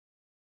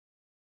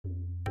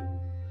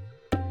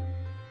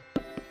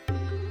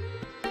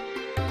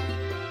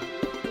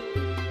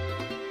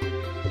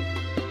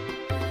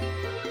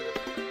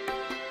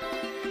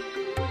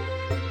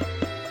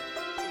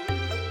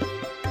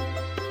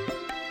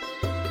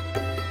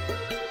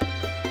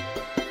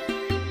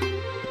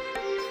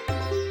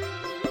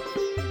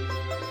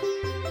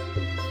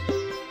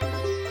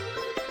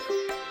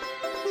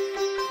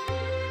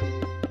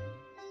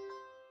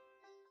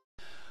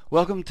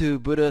Welcome to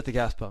Buddha at the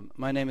Gas Pump.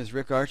 My name is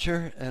Rick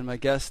Archer, and my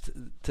guest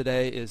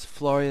today is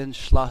Florian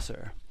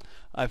Schlosser.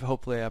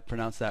 Hopefully I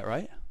pronounced that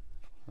right.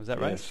 Was that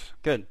right? Yes.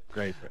 Good.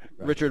 Great.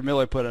 Richard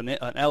Miller put an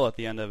L at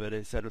the end of it.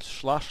 He said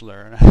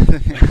Schlossler.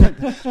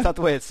 It's not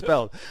the way it's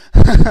spelled.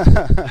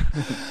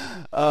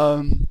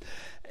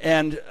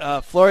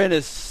 Florian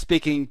is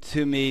speaking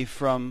to me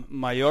from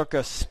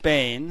Mallorca,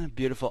 Spain,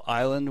 beautiful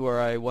island where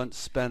I once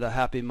spent a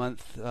happy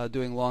month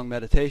doing long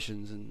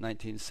meditations in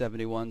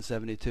 1971,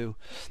 72.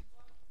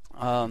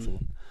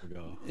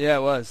 Yeah,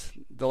 it was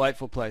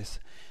delightful place.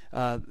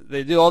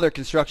 They do all their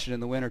construction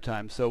in the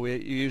wintertime, so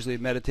we usually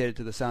meditated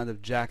to the sound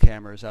of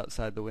jackhammers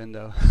outside the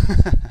window.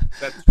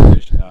 That's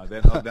finished now.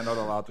 They're not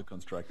allowed to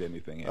construct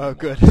anything anymore. Oh,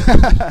 good.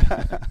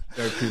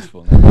 Very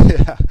peaceful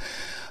now.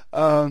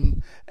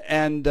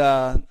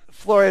 Yeah.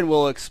 Florian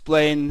will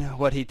explain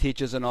what he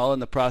teaches and all in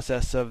the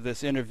process of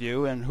this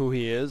interview and who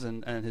he is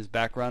and his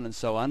background and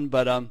so on.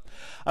 But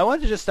I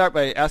wanted to just start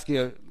by asking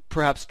a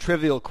perhaps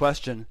trivial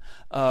question.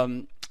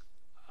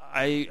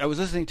 I was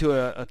listening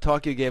to a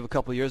talk you gave a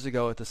couple years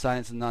ago at the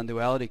Science and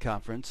Non-Duality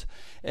Conference,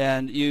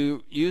 and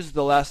you used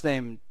the last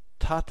name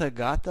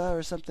Tathagata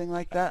or something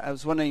like that. I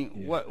was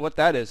wondering what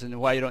that is and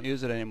why you don't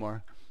use it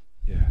anymore.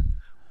 Yeah.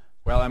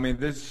 Well, I mean,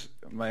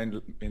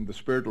 in the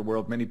spiritual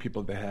world, many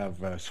people, they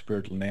have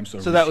spiritual names. So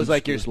that was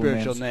like your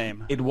spiritual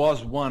name? It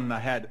was one. I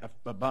had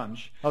a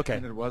bunch. Okay.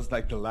 And it was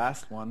like the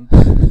last one,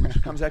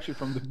 which comes actually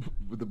from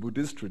the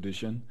Buddhist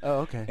tradition.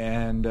 Oh, okay.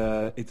 And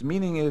its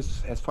meaning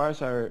is, as far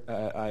as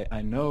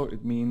I know,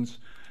 it means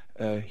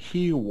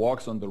he who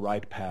walks on the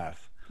right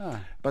path. Huh.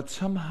 But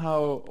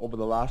somehow, over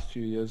the last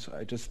few years,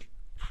 I just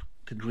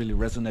could really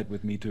resonate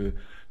with me to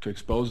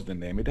expose the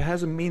name. It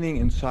has a meaning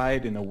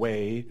inside in a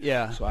way.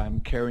 Yeah. So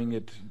I'm carrying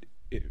it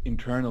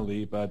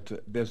internally, but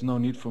there's no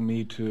need for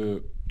me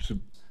to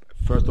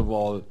first of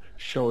all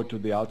show it to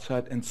the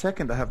outside, and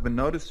second, I have been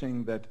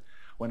noticing that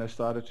when I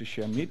started to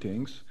share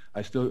meetings,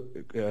 I still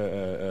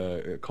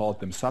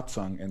called them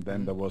satsang, and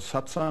then there was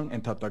satsang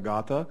and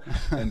tathagata,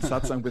 and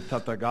satsang with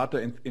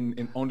tathagata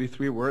in only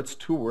 3 words,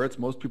 2 words.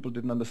 Most people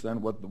didn't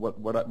understand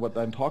what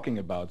I'm talking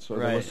about. So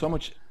there was so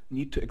much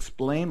need to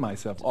explain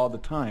myself all the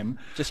time.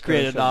 Just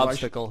created an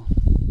obstacle.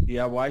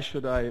 Why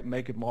should I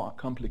make it more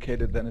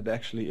complicated than it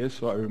actually is?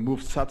 So I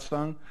removed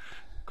satsang,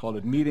 call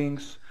it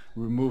meetings,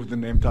 removed the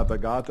name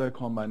Tathagata,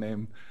 call my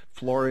name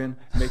Florian.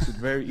 Makes it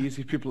very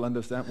easy. People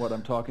understand what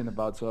I'm talking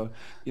about. So,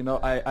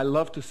 I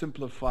love to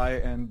simplify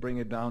and bring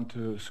it down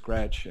to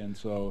scratch. And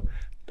so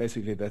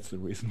basically that's the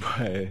reason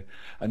why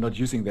I'm not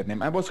using that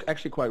name. I was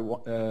actually quite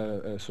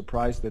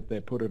surprised that they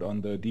put it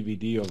on the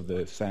DVD of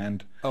the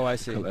Sand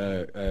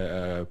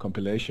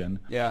compilation.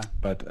 Yeah.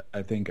 But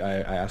I think I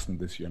asked them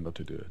this year not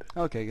to do it.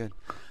 Okay, good.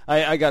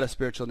 I got a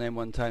spiritual name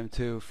one time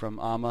too from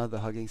Amma, the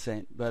hugging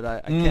saint, but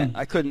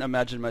I couldn't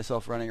imagine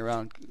myself running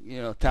around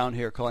town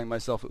here calling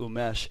myself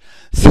Umesh.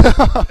 So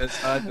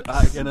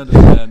I can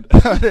understand.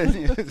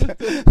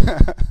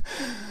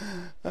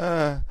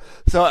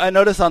 So I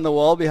notice on the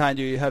wall behind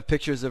you have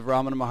pictures of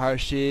Ramana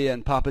Maharshi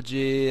and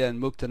Papaji and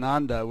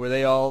Muktananda. Were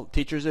they all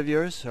teachers of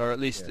yours, or at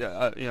least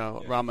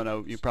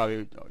Ramana?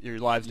 Your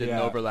lives didn't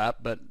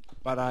overlap, but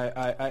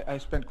I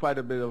spent quite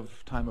a bit of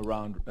time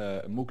around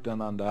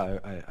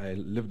Muktananda. I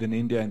lived in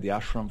India in the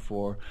ashram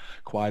for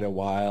quite a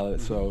while.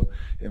 Mm-hmm. So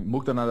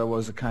Muktananda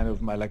was a kind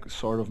of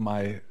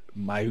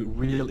my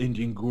real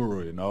Indian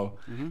guru,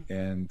 Mm-hmm.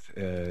 And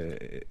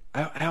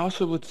I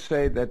also would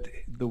say that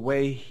the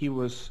way he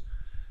was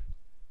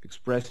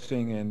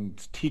expressing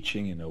and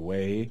teaching in a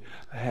way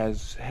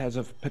has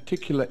a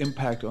particular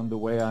impact on the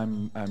way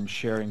I'm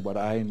sharing what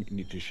I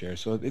need to share.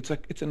 So it's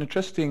an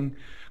interesting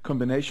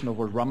combination of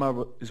what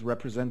Rama is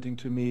representing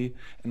to me,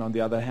 and on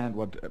the other hand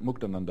what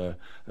Muktananda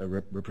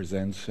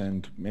represents.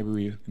 And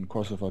maybe in the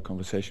course of our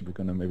conversation we're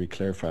going to maybe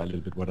clarify a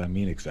little bit what I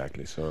mean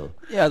exactly. So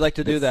yeah, I'd like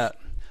to do that.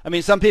 I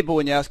mean, some people,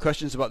 when you ask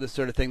questions about this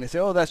sort of thing, they say,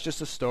 "Oh, that's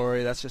just a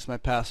story. That's just my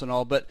past and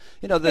all." But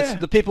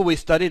the people we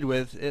studied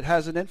with, it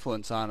has an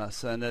influence on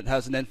us, and it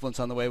has an influence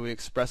on the way we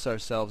express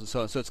ourselves and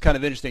so on. So it's kind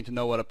of interesting to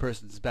know what a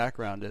person's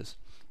background is.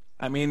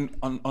 I mean,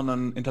 on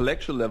an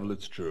intellectual level,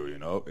 it's true.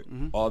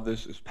 Mm-hmm. All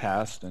this is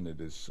past, and it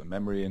is a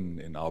memory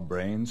in our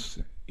brains,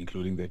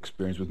 including the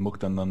experience with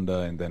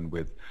Muktananda, and then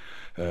with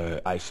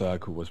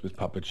Isaac, who was with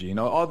Papaji.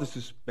 All this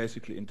is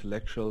basically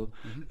intellectual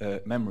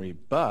memory,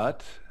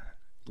 but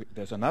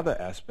there's another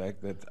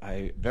aspect that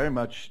I very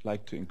much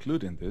like to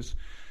include in this,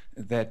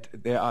 that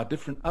there are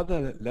different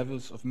other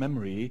levels of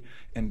memory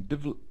and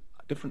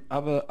different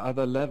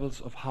other levels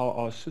of how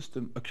our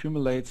system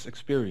accumulates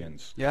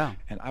experience. Yeah.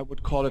 And I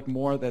would call it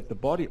more that the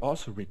body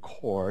also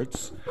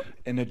records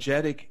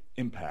energetic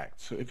impact.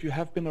 So if you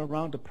have been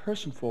around a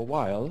person for a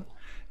while,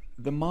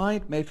 the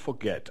mind may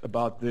forget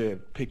about the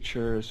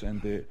pictures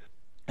and the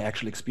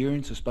actual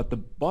experiences, but the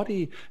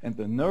body and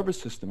the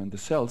nervous system and the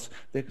cells,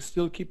 they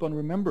still keep on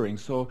remembering.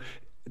 So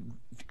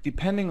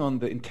depending on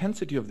the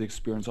intensity of the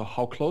experience or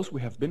how close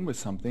we have been with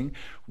something,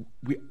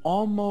 we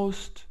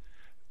almost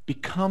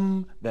become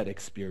that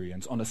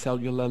experience on a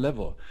cellular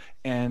level.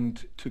 And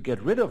to get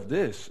rid of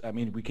this, I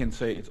mean, we can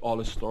say it's all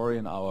a story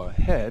in our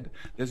head.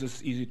 This is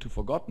easy to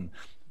forgotten.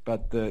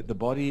 But the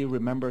body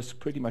remembers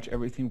pretty much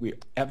everything we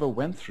ever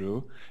went through.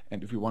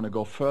 And if we want to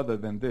go further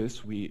than this,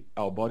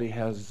 our body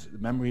has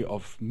memory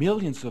of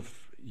millions of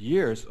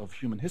years of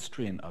human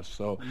history in us.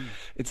 So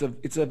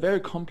it's a very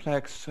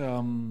complex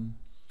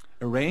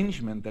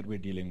arrangement that we're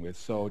dealing with.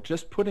 So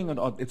just putting it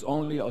on, it's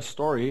only a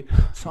story,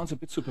 sounds a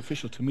bit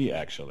superficial to me,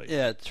 actually.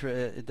 Yeah,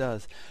 it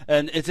does.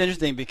 And it's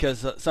interesting because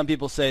some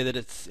people say that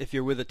if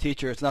you're with a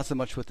teacher, it's not so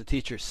much what the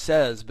teacher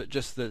says, but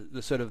just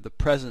the sort of the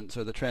presence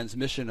or the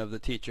transmission of the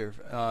teacher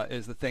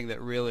is the thing that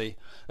really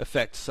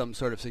affects some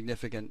sort of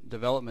significant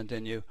development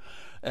in you.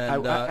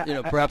 And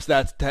perhaps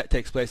that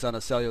takes place on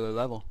a cellular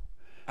level.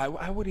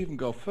 I would even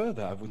go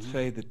further. I would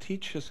say the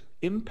teacher's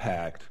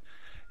impact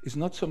is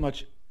not so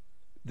much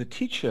the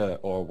teacher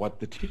or what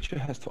the teacher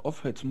has to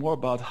offer. It's more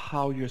about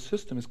how your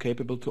system is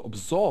capable to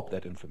absorb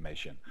that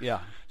information. Yeah.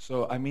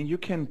 So, I mean, you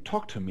can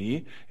talk to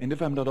me, and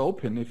if I'm not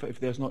open, if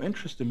there's no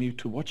interest in me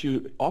to what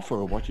you offer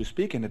or what you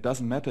speak, and it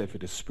doesn't matter if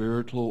it is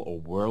spiritual or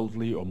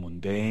worldly or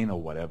mundane or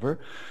whatever,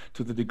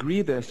 to the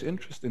degree there's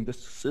interest in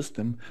this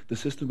system, the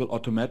system will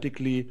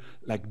automatically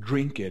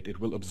drink it. It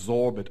will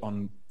absorb it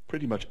on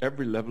pretty much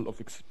every level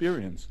of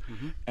experience.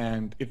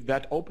 And if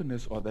that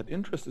openness or that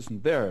interest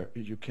isn't there,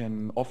 you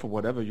can offer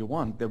whatever you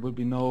want. There will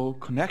be no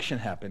connection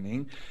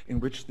happening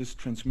in which this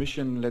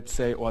transmission, let's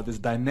say, or this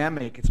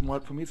dynamic, it's more,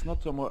 for me, it's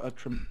not so more a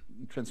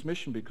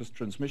transmission, because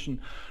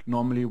transmission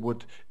normally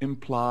would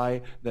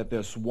imply that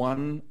there's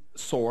one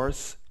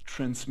source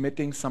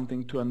transmitting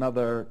something to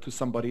another, to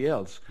somebody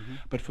else.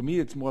 But for me,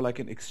 it's more like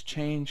an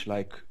exchange,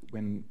 like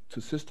when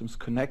two systems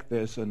connect,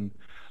 there's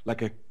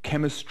like a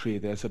chemistry,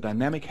 there's a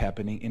dynamic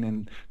happening,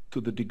 and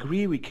to the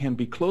degree we can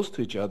be close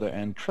to each other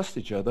and trust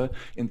each other,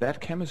 in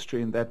that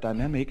chemistry, in that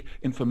dynamic,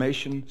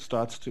 information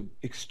starts to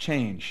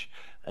exchange.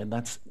 And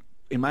that's,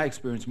 in my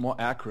experience, more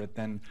accurate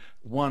than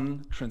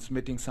one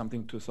transmitting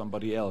something to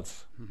somebody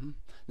else.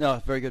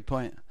 No, very good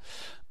point.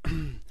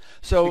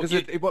 So because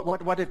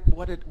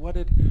what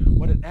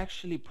it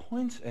actually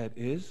points at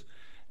is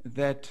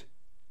that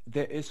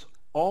there's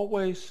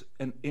always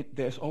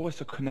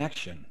a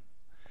connection,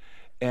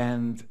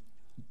 and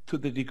to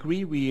the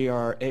degree we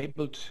are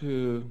able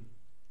to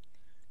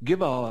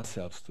give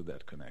ourselves to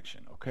that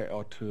connection, okay,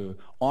 or to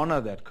honor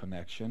that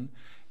connection,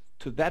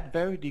 to that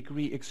very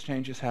degree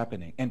exchange is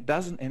happening. And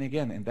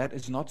that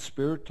is not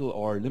spiritual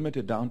or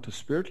limited down to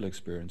spiritual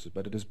experiences,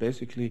 but it is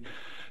basically,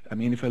 I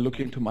mean, if I look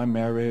into my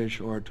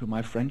marriage or to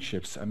my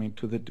friendships, I mean,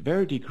 to the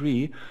very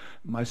degree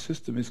my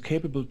system is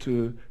capable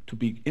to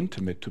be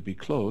intimate, to be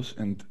close,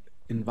 and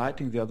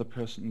inviting the other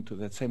person into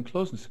that same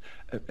closeness.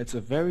 It's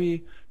a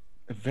very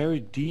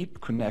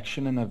deep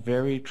connection and a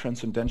very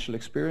transcendental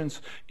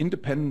experience,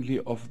 independently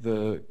of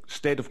the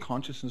state of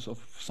consciousness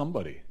of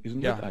somebody,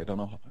 isn't it? I don't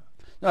know.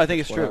 No, I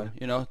think it's true.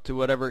 To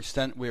whatever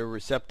extent we're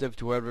receptive,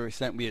 to whatever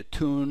extent we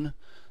attune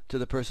to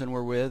the person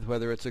we're with,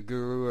 whether it's a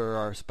guru or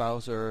our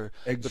spouse or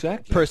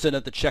the person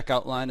at the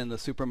checkout line in the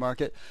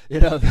supermarket,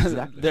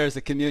 there's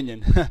a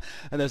communion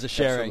and there's a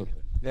sharing.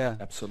 Absolutely. Yeah,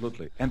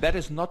 absolutely. And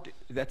that's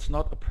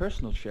not a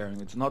personal sharing.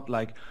 It's not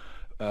like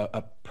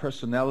a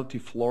personality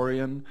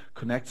Florian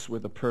connects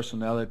with a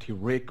personality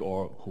Rick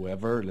or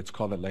whoever, let's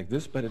call it like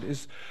this, but it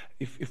is,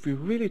 if we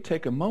really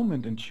take a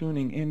moment in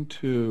tuning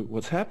into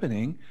what's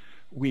happening,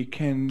 we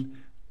can,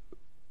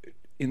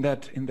 in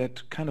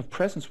that kind of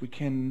presence, we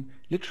can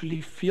literally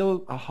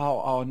feel how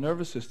our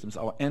nervous systems,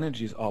 our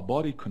energies, our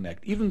body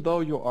connect. Even though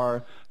you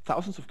are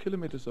thousands of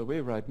kilometers away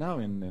right now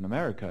in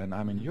America and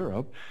I'm in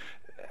Europe,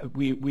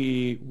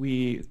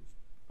 we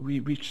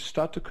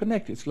start to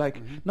connect. It's like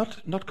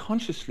not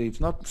consciously. It's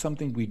not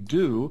something we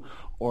do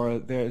or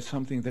there is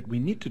something that we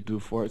need to do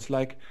for. It's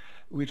like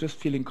we're just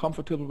feeling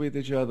comfortable with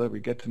each other.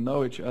 We get to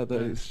know each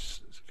other. It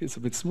feels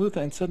a bit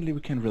smoother, and suddenly we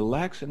can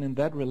relax. And in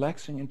that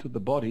relaxing into the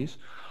bodies,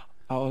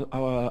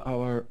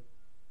 our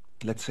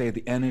let's say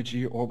the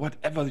energy or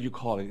whatever you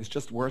call it, it's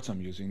just words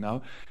I'm using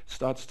now,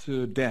 starts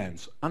to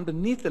dance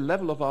underneath the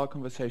level of our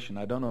conversation.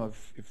 I don't know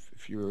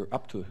if you're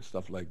up to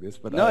stuff like this,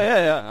 but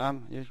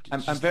I'm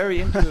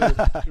very into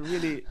to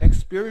really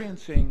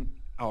experiencing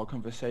our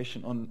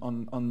conversation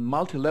on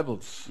multi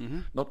levels,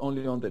 not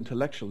only on the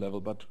intellectual level,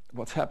 but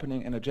what's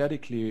happening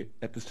energetically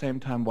at the same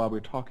time while we're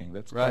talking.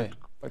 That's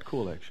quite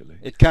cool, actually.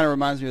 It kind of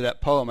reminds me of that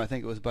poem. I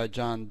think it was by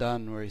John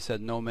Donne, where he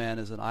said, "No man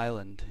is an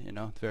island."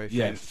 Very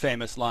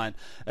famous line.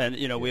 And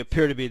we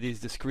appear to be these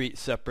discrete,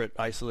 separate,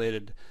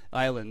 isolated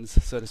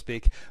islands, so to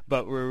speak,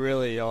 but we're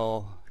really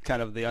all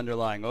kind of the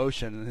underlying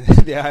ocean.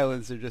 The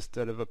islands are just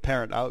sort of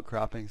apparent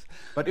outcroppings.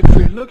 But if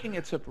we're looking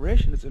at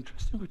separation, it's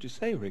interesting what you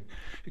say, Rick,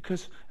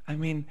 because I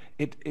mean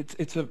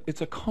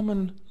it's a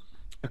common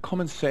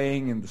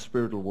saying in the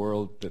spiritual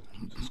world that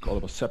it's called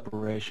about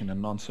separation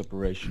and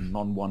non-separation,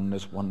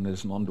 non-oneness,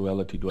 oneness,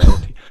 non-duality,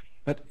 duality.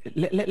 But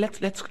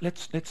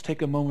let's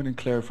take a moment and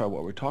clarify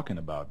what we're talking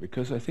about,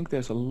 because I think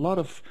there's a lot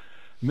of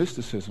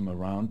mysticism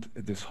around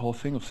this whole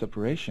thing of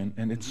separation,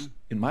 and it's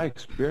in my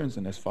experience,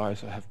 and as far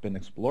as I have been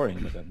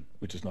exploring it, and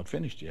which is not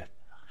finished yet,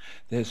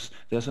 there's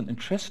an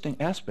interesting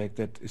aspect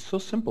that is so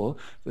simple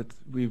that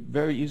we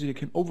very easily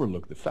can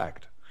overlook the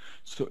fact.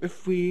 So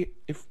if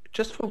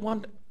just for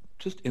one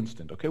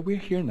instant, okay, we're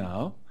here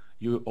now,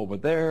 you over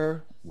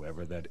there,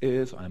 wherever that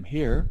is, I'm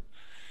here,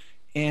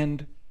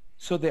 and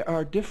so there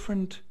are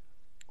different,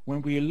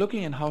 when we're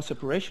looking at how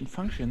separation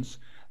functions,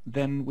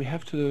 then we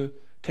have to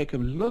take a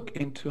look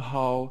into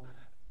how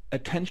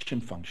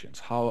attention functions,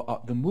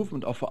 how the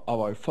movement of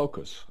our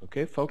focus,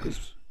 okay,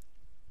 focus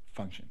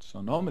functions.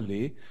 So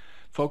normally,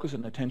 focus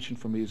and attention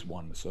for me is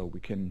one. So we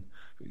can,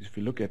 if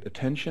we look at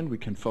attention, we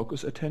can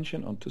focus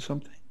attention onto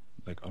something,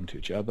 like onto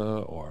each other,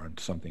 or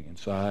onto something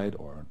inside,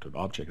 or onto an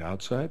object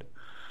outside.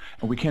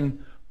 And we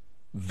can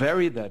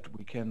vary that.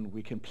 We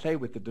can play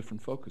with the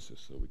different focuses.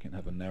 So we can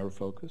have a narrow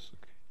focus.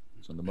 Okay.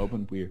 So in the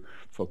moment we're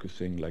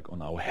focusing like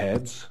on our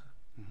heads,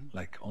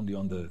 like only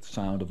on the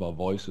sound of our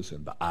voices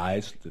and the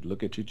eyes that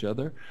look at each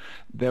other,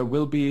 there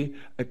will be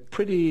a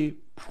pretty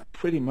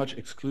much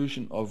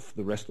exclusion of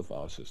the rest of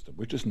our system,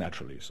 which is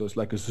naturally. So it's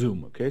like a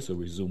zoom, okay? So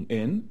we zoom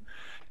in,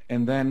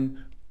 and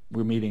then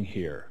we're meeting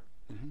here.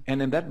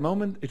 And in that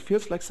moment, it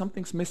feels like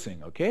something's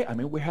missing, okay? I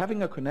mean, we're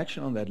having a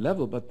connection on that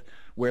level, but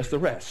where's the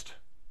rest?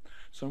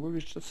 So we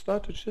just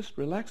start to just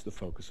relax the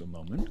focus a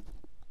moment,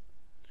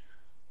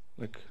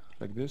 like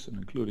this, and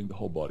including the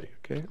whole body,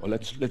 okay? Or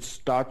let's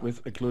start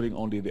with including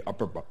only the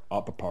upper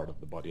part of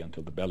the body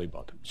until the belly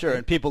button. Sure,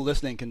 and people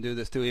listening can do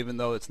this too, even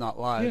though it's not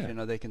live. Yeah. You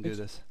know, they can do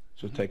this.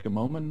 So take a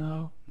moment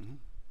now, and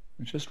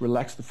just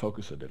relax the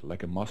focus a little,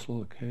 like a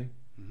muscle, okay?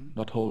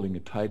 Not holding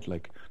it tight,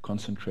 like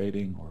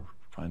concentrating or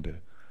trying to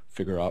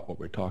figure out what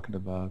we're talking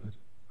about.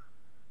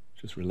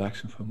 Just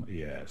relaxing from,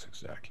 yes,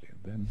 exactly.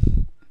 And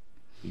then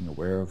being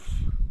aware of,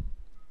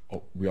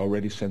 we're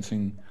already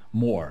sensing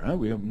more. Huh?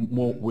 We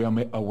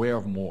are aware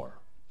of more.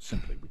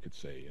 Simply, we could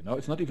say. You know,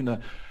 it's not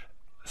even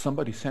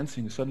somebody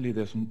sensing. Suddenly,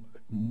 there's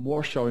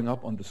more showing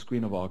up on the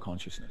screen of our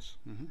consciousness.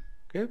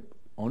 Okay,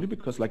 only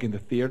because, like in the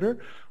theater,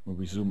 when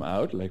we zoom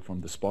out, like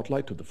from the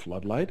spotlight to the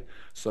floodlight,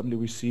 suddenly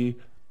we see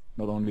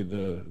not only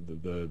the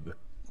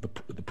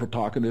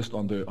protagonist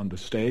on the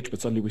stage, but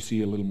suddenly we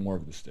see a little more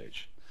of the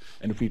stage.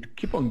 And if we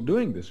keep on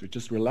doing this, we're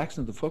just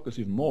relaxing the focus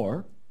even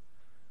more,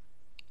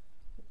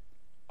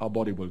 our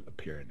body will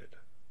appear in it.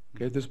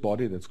 Okay, this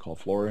body that's called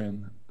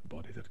Florian, the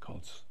body that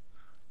calls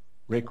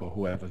Rick, or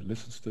whoever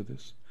listens to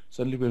this,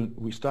 suddenly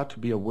we start to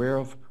be aware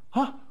of,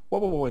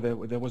 whoa,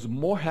 there was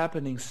more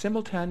happening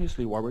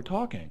simultaneously while we're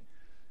talking.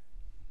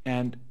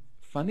 And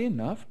funny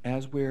enough,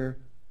 as we're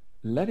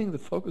letting the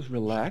focus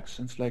relax,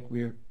 it's like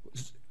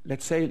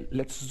let's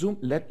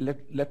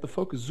let the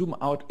focus zoom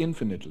out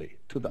infinitely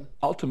to the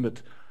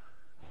ultimate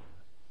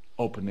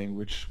opening,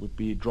 which would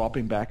be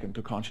dropping back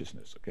into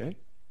consciousness, okay?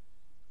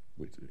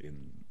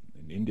 In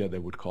India, they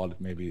would call it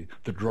maybe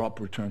the drop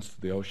returns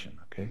to the ocean,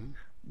 okay?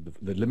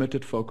 The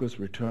limited focus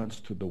returns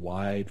to the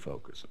wide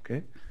focus,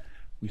 okay?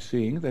 We're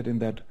seeing that in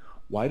that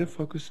wider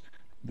focus,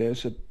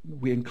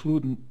 we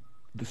include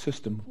the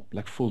system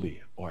like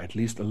fully, or at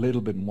least a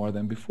little bit more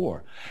than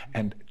before.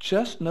 And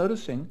just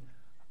noticing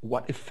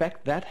what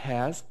effect that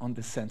has on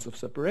the sense of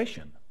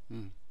separation.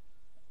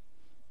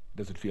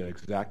 Does it feel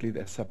exactly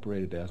as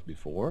separated as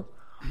before,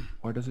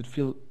 or does it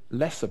feel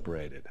less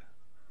separated?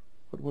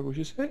 What would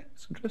you say?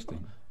 It's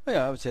interesting.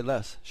 Yeah, I would say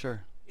less,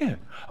 sure. Yeah.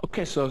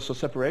 Okay, so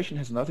separation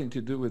has nothing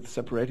to do with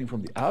separating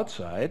from the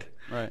outside,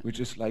 right?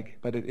 Which is like,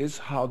 but it is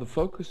how the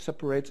focus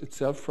separates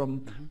itself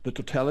from the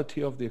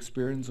totality of the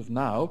experience of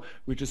now,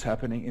 which is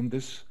happening in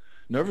this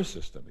nervous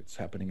system. It's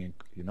happening in,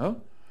 you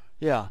know?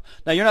 Yeah.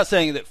 Now, you're not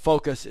saying that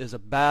focus is a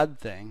bad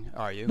thing,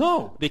 are you?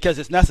 No. Because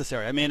it's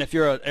necessary. I mean, if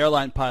you're an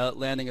airline pilot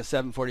landing a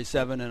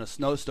 747 in a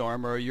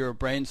snowstorm, or you're a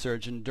brain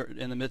surgeon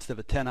in the midst of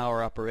a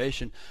 10-hour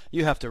operation,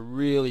 you have to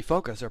really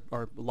focus,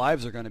 or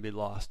lives are going to be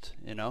lost,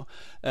 you know?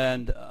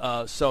 And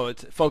so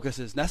focus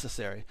is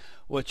necessary.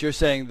 What you're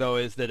saying, though,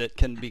 is that it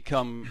can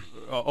become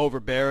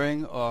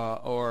overbearing,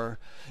 or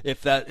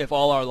if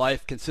all our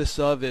life consists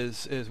of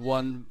is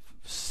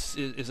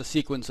a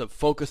sequence of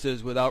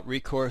focuses without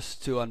recourse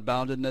to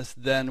unboundedness,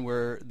 then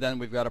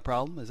we've got a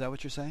problem. Is that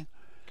what you're saying?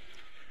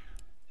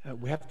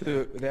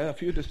 There are a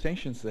few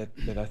distinctions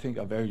that I think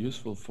are very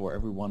useful for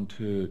everyone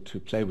to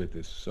play with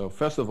this. So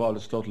first of all,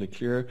 it's totally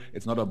clear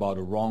it's not about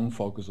a wrong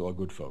focus or a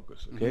good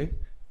focus, okay?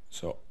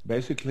 So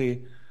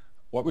basically,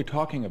 what we're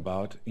talking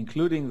about,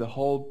 including the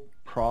whole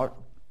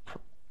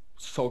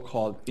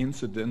so-called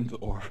incident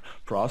or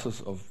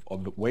process of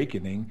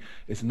awakening,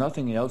 is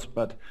nothing else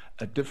but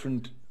a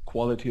different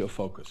quality of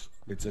focus.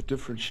 It's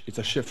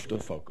a shift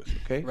of focus.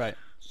 Okay. Right.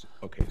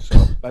 Okay. So,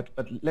 but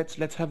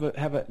let's have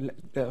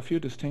there are a few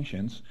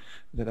distinctions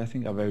that I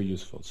think are very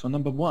useful. So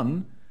number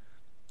one,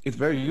 it's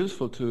very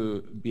useful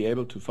to be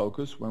able to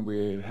focus when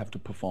we have to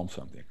perform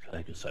something,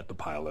 like you said, the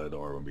pilot,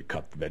 or when we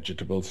cut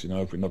vegetables. You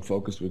know, if we're not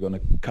focused, we're going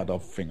to cut our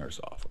fingers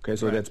off. Okay.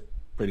 So that's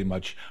pretty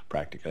much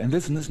practical, and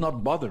this is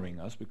not bothering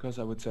us because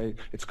I would say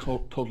it's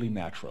totally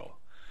natural.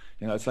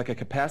 You know, it's like a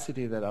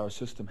capacity that our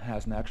system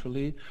has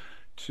naturally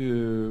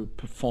to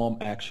perform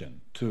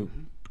action, to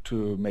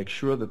make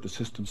sure that the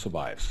system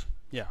survives.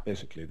 Yeah.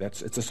 Basically,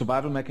 it's a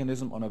survival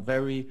mechanism on a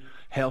very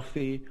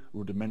healthy,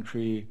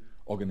 rudimentary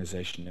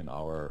organization in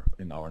our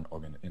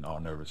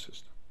nervous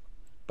system.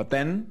 But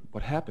then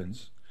what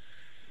happens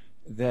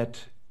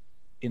that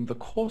in the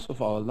course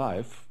of our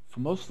life, for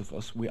most of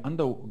us, we're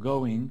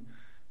undergoing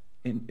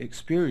in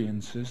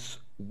experiences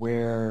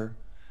where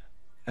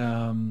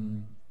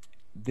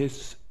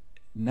this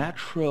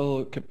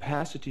natural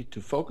capacity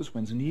to focus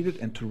when it's needed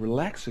and to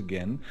relax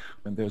again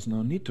when there's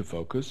no need to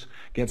focus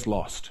gets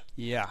lost.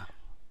 Yeah.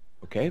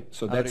 Okay,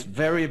 so that's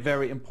very,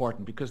 very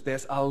important because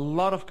there's a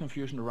lot of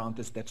confusion around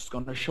this that's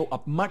going to show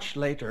up much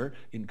later,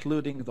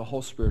 including the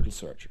whole spiritual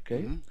search,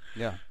 okay? Mm-hmm.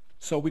 Yeah.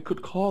 So we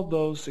could call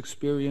those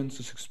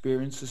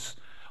experiences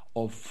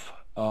of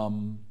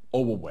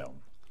overwhelm,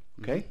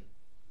 okay?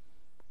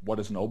 Mm-hmm. What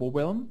is an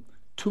overwhelm?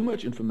 Too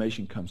much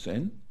information comes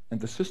in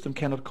and the system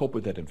cannot cope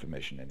with that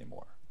information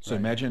anymore. So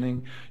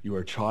imagining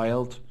you're a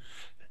child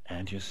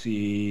and you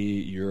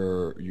see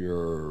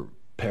your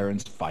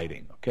parents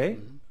fighting, okay?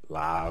 Mm-hmm.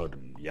 Loud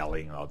and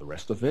yelling and all the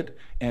rest of it,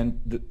 and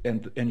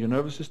your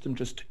nervous system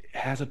just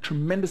has a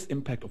tremendous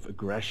impact of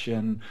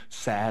aggression,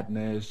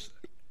 sadness,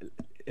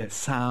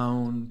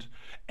 sound,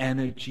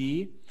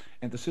 energy,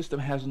 and the system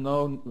has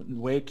no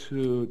way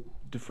to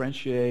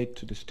differentiate,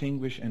 to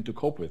distinguish, and to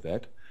cope with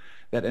that.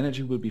 That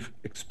energy will be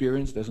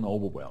experienced as an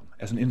overwhelm,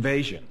 as an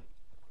invasion.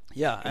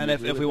 Yeah, and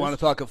if we want to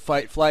talk of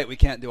fight, flight, we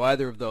can't do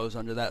either of those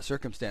under that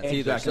circumstance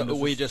either, so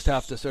we just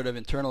have to sort of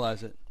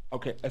internalize it.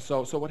 Okay,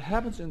 so what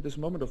happens in this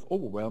moment of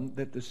overwhelm,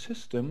 that the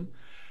system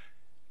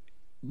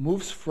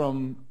moves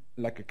from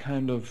like a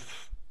kind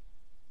of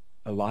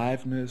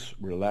aliveness,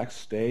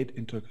 relaxed state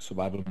into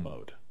survival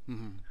mode.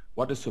 Mm-hmm.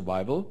 What is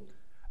survival?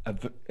 A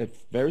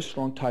very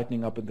strong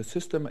tightening up in the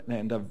system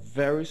and a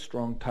very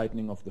strong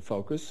tightening of the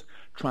focus,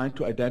 trying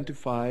to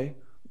identify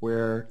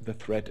where the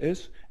threat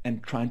is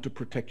and trying to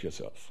protect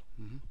yourself.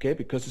 Mm-hmm. Okay,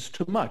 because it's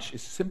too much.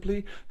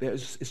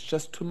 It's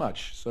just too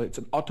much. So it's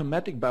an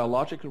automatic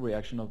biological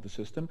reaction of the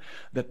system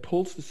that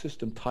pulls the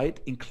system tight,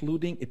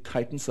 including it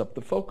tightens up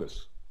the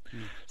focus.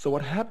 Mm. So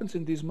what happens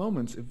in these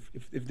moments,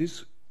 if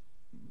this,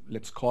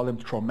 let's call them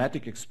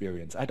traumatic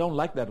experience. I don't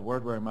like that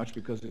word very much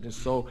because it is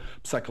so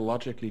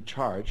psychologically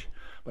charged,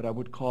 but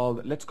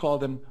let's call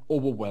them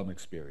overwhelm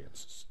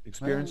experiences.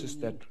 Experiences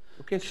that,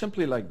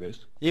 simply like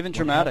this. Even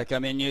traumatic. I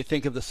mean, you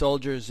think of the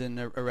soldiers in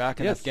Iraq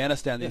and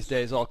Afghanistan these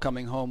days all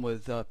coming home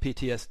with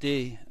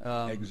PTSD.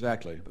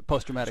 Exactly.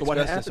 Post-traumatic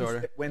stress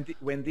disorder.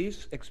 When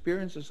these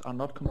experiences are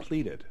not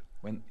completed,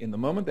 when in the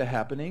moment they're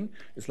happening,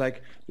 it's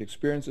like the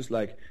experience is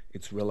like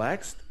it's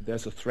relaxed,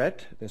 there's a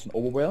threat, there's an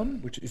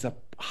overwhelm, which is a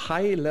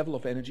high level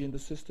of energy in the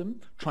system,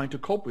 trying to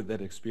cope with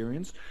that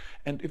experience.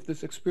 And if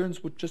this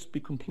experience would just be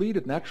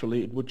completed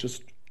naturally, it would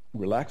just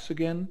relax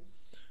again,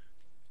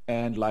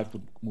 and life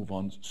would move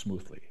on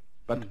smoothly.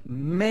 But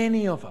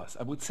many of us,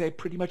 I would say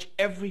pretty much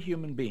every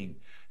human being,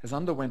 has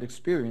underwent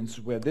experience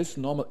where this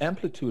normal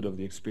amplitude of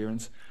the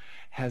experience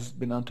has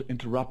been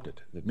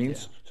interrupted. That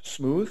means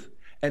smooth,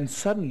 and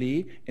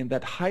suddenly in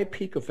that high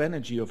peak of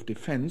energy of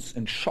defense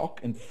and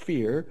shock and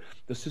fear,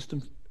 the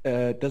system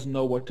doesn't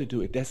know what to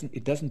do. It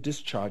doesn't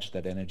discharge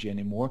that energy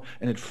anymore,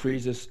 and it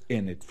freezes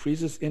in. It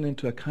freezes in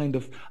into a kind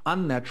of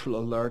unnatural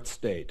alert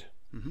state,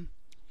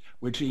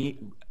 which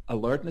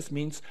alertness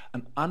means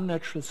an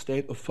unnatural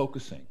state of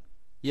focusing.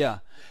 Yeah,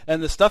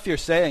 and the stuff you're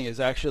saying is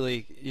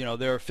actually,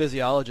 there are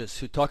physiologists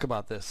who talk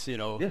about this,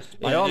 Yes,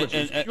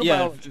 biologists.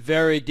 In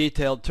very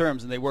detailed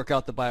terms, and they work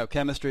out the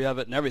biochemistry of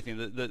it and everything.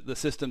 The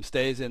system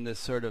stays in this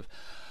sort of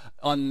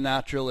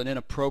unnatural and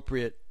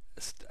inappropriate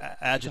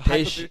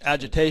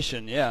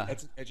agitation. Yeah,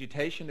 it's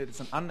agitation. It is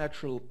an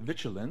unnatural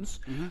vigilance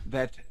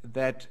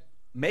that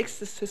makes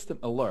the system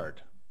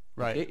alert.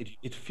 Right. Okay?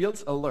 It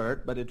feels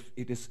alert, but it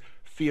is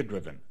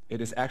fear-driven.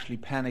 It is actually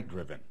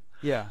panic-driven.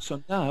 Yeah.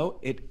 So now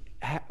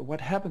what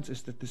happens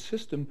is that the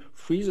system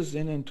freezes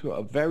into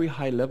a very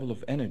high level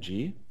of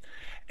energy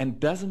and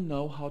doesn't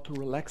know how to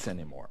relax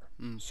anymore.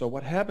 So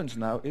what happens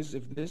now is,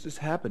 if this is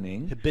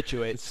happening,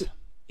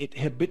 it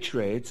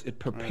habituates, it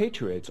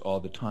perpetuates all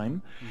the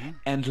time,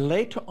 and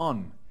later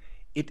on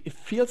it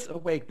feels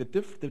awake. The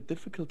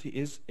difficulty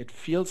is it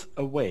feels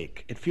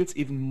awake. It feels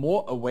even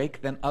more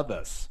awake than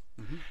others.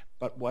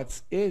 But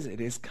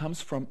it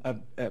comes from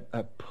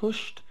a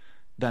pushed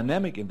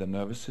dynamic in the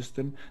nervous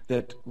system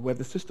where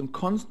the system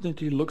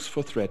constantly looks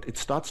for threat. It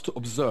starts to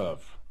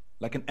observe,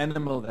 like an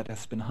animal that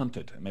has been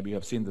hunted. Maybe you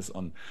have seen this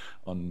on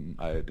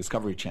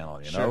Discovery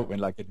Channel, Sure. When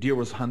like a deer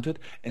was hunted,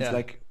 and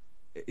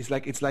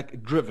it's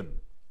like driven.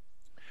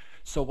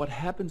 So what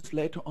happens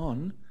later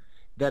on,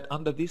 that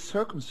under these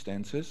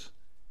circumstances,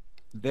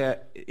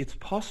 it's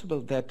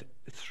possible that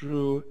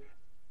through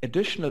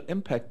additional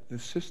impact, the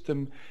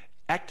system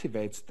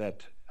activates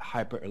that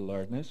hyper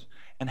alertness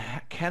and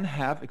can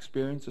have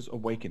experiences of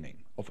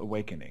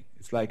awakening.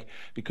 It's like,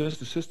 because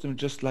the system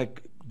just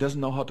like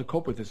doesn't know how to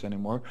cope with this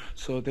anymore,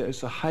 so there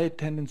is a high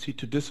tendency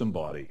to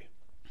disembody.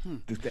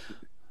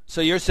 So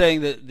you're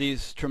saying that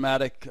these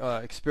traumatic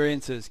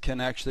experiences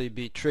can actually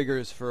be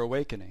triggers for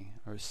awakening,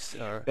 or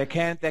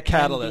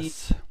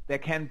catalysts. There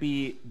can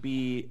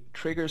be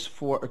triggers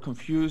for a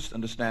confused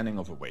understanding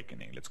of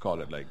awakening. Let's call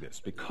it like this,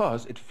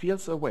 because it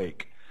feels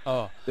awake.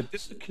 Oh. The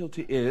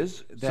difficulty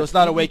is that so it's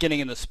not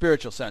awakening in the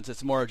spiritual sense.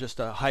 It's more just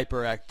a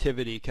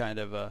hyperactivity kind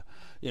of a,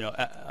 too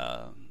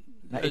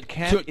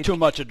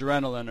much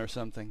adrenaline or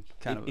something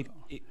kind of.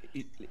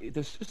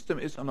 The system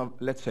is on a,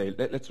 let's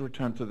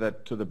return to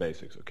the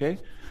basics, okay?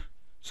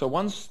 So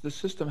once the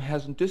system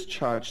hasn't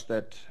discharged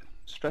that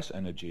stress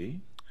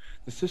energy,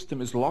 the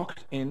system is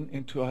locked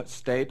into a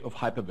state of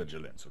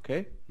hypervigilance,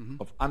 okay?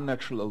 Of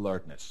unnatural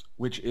alertness,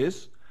 which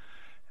is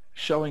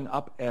showing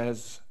up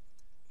as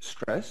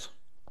stress,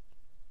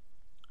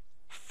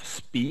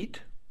 speed,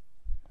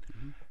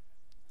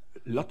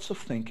 lots of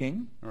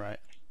thinking, right?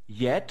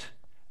 Yet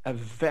a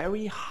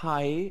very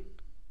high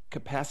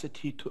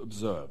capacity to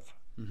observe.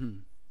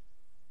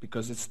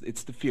 Because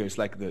it's the fear. It's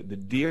like the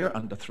deer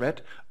under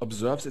threat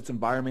observes its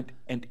environment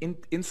and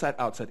inside,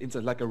 outside,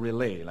 like a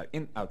relay, like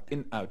in, out,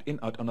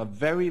 on a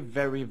very,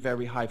 very,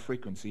 very high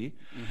frequency,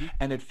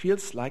 and it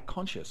feels like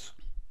conscious.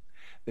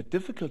 The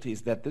difficulty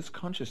is that this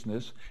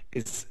consciousness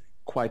is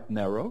quite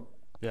narrow,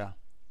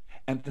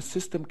 and the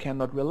system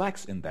cannot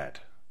relax in that,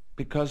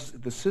 because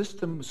the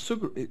system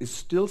is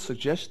still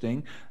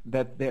suggesting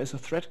that there is a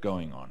threat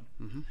going on.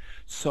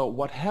 So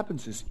what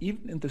happens is,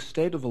 even in the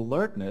state of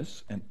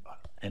alertness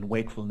and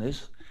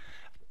wakefulness,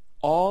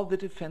 all the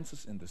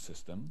defenses in the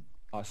system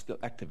are still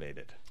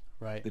activated.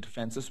 Right. The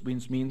defenses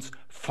means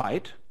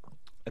fight,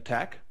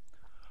 attack,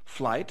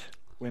 flight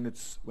when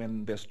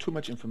there's too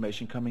much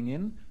information coming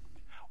in,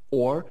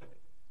 or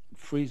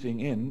freezing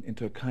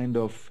into a kind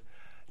of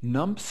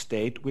numb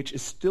state which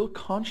is still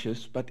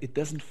conscious, but it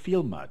doesn't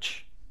feel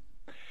much.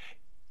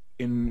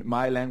 In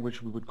my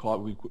language, we would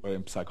call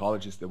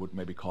psychologists, they would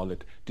maybe call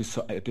it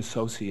a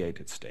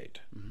dissociated state.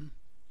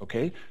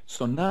 Okay,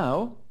 so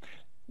now,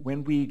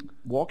 when we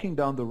walking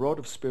down the road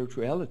of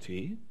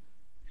spirituality,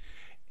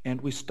 and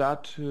we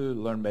start to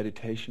learn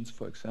meditations,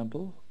 for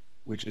example,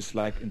 which is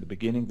like in the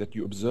beginning that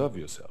you observe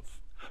yourself.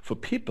 For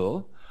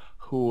people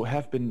who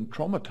have been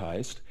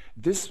traumatized,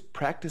 these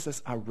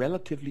practices are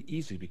relatively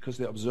easy because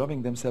they're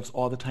observing themselves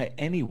all the time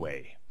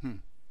anyway.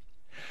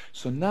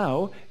 So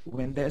now,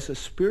 when there's a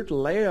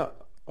spiritual layer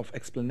of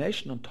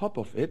explanation on top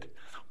of it,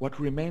 what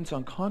remains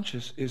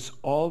unconscious is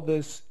all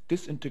this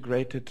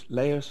disintegrated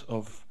layers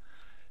of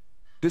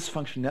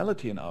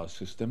dysfunctionality in our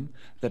system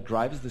that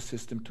drives the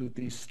system to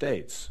these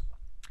states.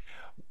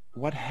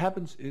 What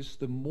happens is,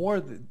 the more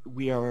that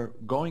we are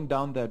going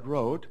down that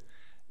road,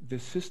 the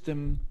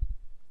system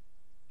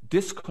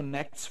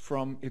disconnects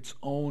from its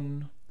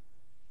own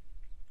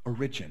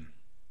origin,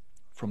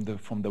 from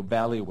the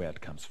valley where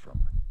it comes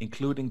from,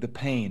 including the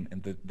pain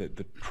and the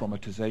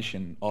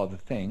traumatization or the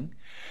thing,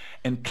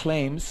 and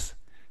claims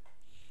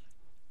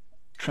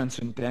that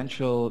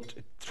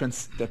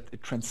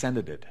it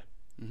transcended it.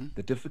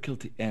 The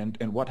difficulty, and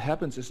what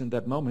happens is, in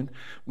that moment,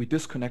 we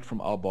disconnect from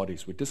our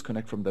bodies, we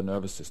disconnect from the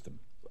nervous system.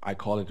 I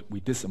call it,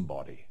 we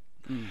disembody.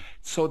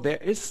 So there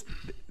is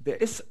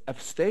a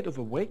state of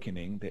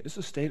awakening, there is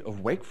a state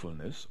of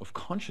wakefulness, of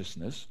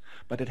consciousness,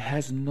 but it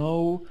has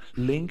no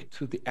link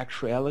to the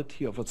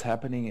actuality of what's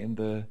happening in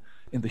the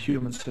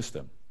human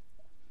system.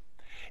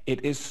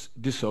 It is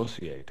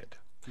dissociated.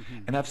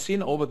 And I've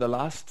seen over the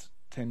last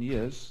 10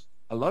 years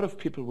a lot of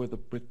people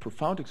with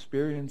profound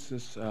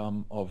experiences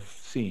of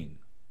seeing,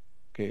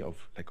 okay,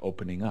 of like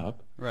opening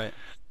up. Right.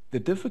 The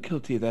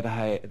difficulty that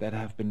I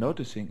have been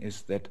noticing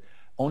is that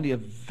only a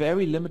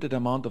very limited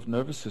amount of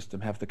nervous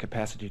system have the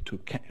capacity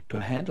to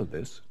handle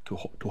this, to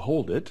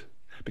hold it,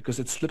 because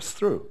it slips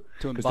through.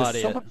 To embody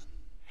it.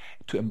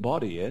 To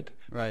embody it.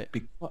 Right.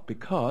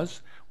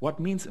 Because what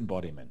means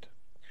embodiment?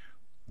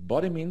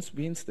 Body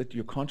means that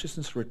your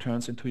consciousness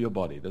returns into your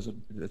body.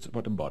 That's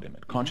what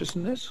embodiment.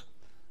 Consciousness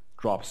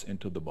drops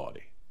into the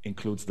body,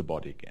 includes the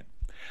body again.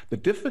 The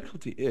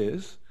difficulty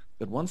is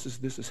that once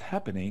this is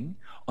happening,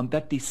 on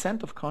that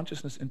descent of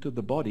consciousness into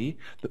the body,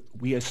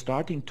 we are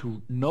starting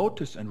to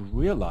notice and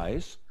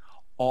realize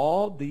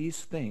all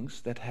these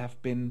things that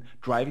have been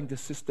driving the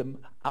system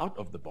out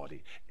of the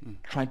body,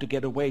 trying to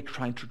get away,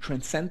 trying to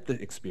transcend the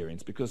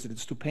experience because it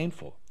is too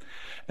painful.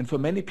 And for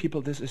many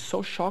people, this is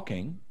so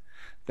shocking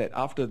that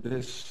after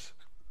this,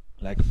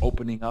 like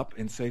opening up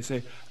and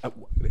say,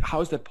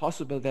 how is that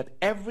possible that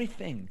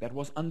everything that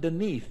was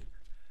underneath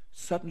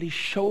suddenly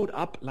showed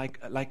up like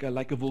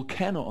a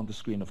volcano on the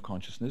screen of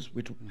consciousness,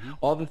 which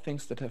all the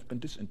things that have been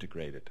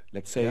disintegrated.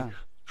 Let's say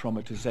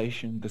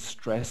traumatization, the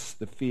stress,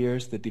 the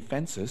fears, the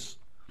defenses.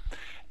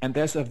 And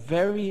there's a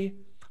very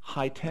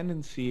high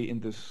tendency in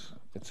this,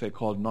 let's say,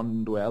 called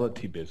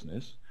non-duality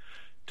business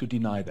to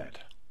deny that.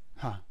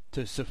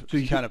 To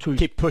kind of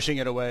keep pushing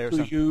it away or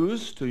something.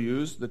 To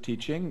use the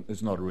teaching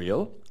is not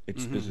real.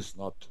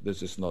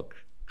 This is not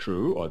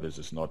true, or this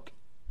is not,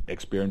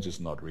 experience is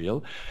not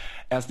real,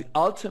 as the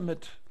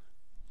ultimate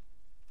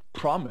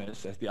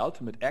promise, as the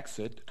ultimate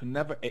exit to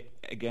never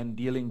again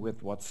dealing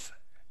with what's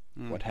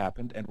what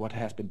happened and what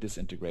has been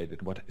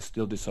disintegrated, what is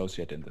still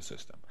dissociated in the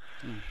system.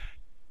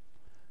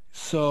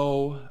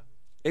 So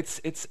it's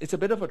a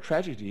bit of a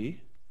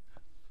tragedy,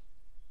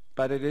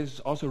 but it is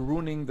also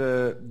ruining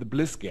the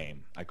bliss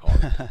game, I call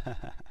it.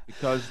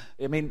 Because,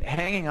 I mean,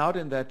 hanging out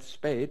in that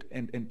state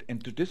and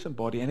to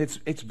disembody, and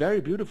it's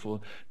very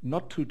beautiful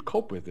not to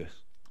cope with this.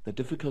 The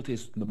difficulty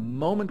is the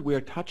moment we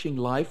are touching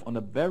life on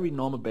a very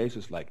normal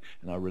basis, like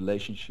in our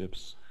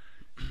relationships,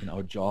 in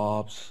our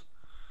jobs,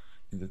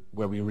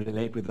 where we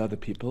relate with other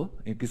people,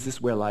 because this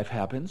is where life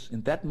happens.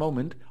 In that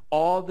moment,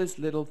 all these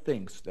little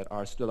things that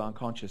are still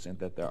unconscious and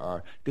that they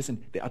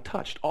are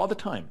touched all the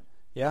time.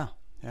 Yeah.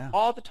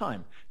 All the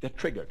time. They're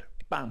triggered.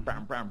 Bam,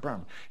 bam, bam,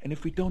 bam. And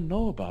if we don't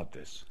know about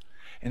this,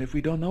 and if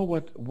we don't know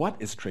what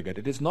is triggered,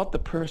 it is not the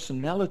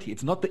personality,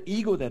 it's not the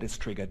ego that is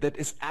triggered. That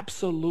is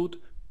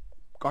absolute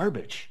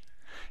garbage.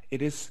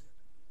 It is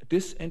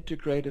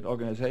disintegrated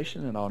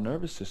organization in our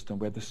nervous system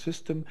where the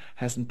system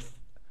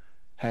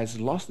has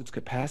lost its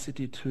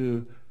capacity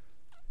to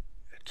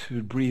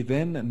breathe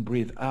in and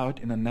breathe out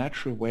in a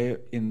natural way,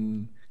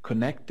 in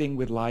connecting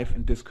with life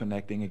and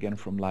disconnecting again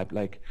from life,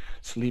 like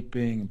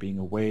sleeping, being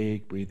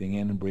awake, breathing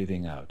in and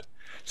breathing out.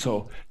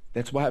 So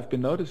that's why I've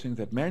been noticing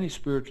that many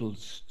spiritual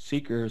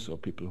seekers or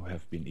people who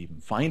have been even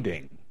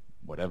finding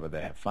whatever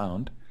they have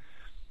found,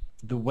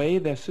 the way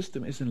their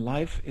system is in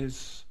life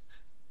is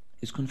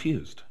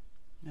confused.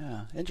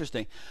 Yeah,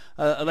 interesting.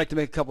 I'd like to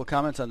make a couple of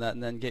comments on that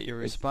and then get your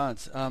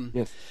response.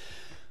 Yes.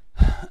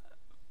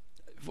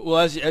 Well,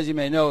 as you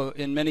may know,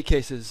 in many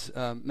cases,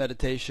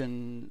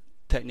 meditation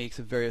techniques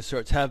of various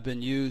sorts have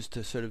been used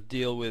to sort of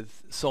deal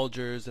with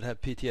soldiers that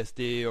have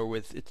PTSD, or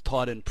it's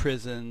taught in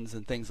prisons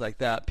and things like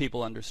that,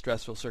 people under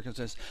stressful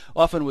circumstances,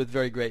 often with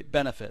very great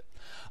benefit.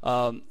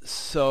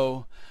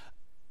 So,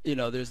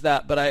 there's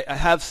that. But I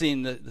have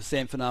seen the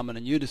same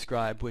phenomenon you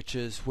describe, which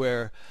is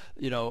where,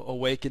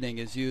 awakening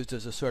is used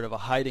as a sort of a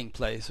hiding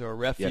place or a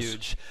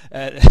refuge,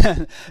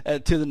 yes.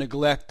 and to the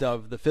neglect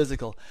of the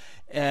physical.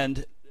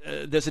 And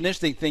there's an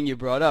interesting thing you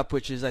brought up,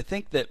 which is I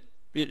think that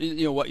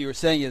what you were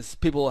saying is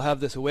people will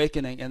have this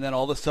awakening, and then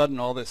all of a sudden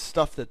all this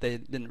stuff that they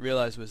didn't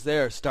realize was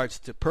there starts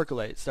to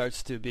percolate,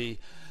 starts to be,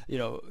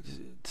 they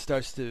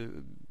start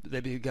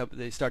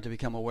to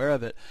become aware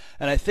of it.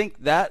 And I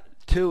think that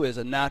too is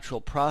a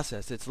natural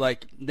process. It's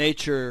like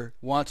nature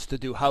wants to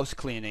do house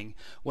cleaning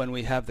when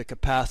we have the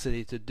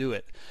capacity to do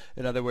it.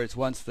 In other words,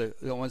 once the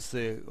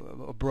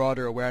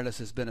broader awareness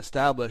has been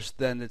established,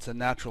 then it's a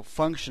natural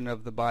function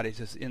of the body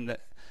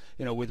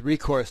with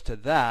recourse to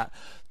that,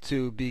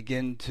 to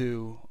begin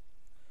to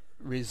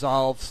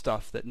resolve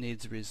stuff that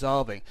needs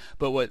resolving.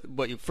 But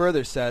what you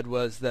further said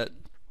was that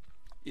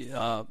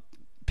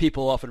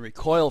people often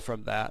recoil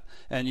from that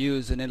and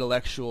use an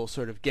intellectual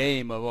sort of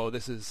game of, oh,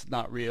 this is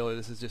not real, or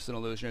this is just an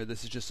illusion, or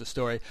this is just a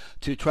story,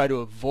 to try to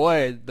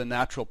avoid the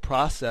natural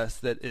process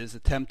that is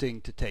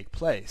attempting to take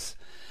place.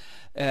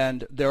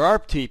 And there are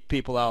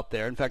people out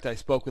there. In fact, I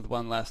spoke with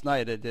one last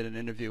night. I did an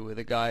interview with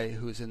a guy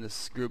who's in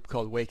this group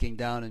called Waking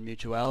Down and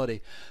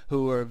Mutuality,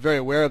 who are very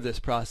aware of this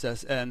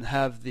process and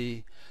have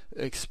the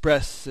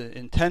express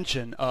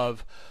intention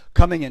of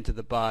coming into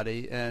the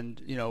body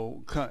and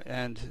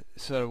and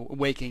sort of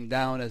waking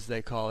down, as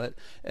they call it,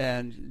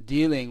 and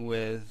dealing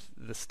with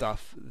the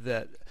stuff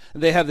that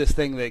they have. This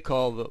thing they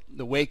call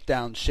the wake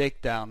down,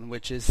 shake down,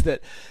 which is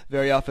that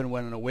very often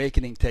when an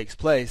awakening takes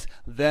place,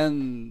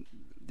 then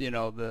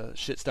the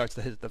shit starts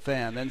to hit the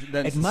fan.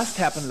 Then it must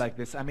happen like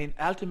this. I mean,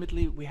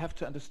 ultimately, we have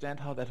to understand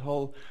how that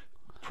whole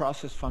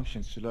process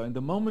functions. In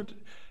the moment,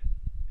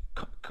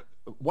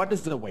 what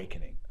is the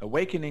awakening?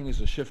 Awakening is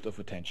a shift of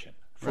attention.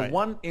 For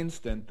one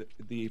instant,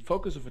 the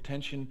focus of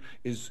attention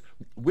is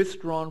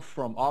withdrawn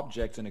from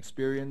objects and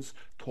experience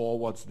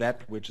towards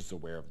that which is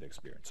aware of the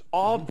experience.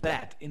 All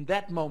that, in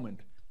that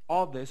moment,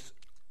 all this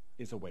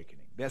is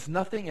awakening. There's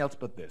nothing else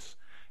but this.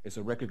 It's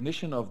a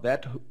recognition of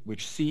that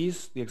which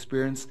sees the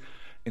experience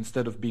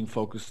instead of being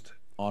focused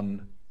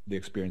on the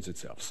experience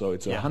itself. So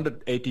it's a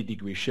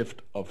 180-degree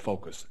shift of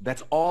focus.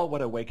 That's all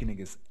what awakening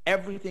is.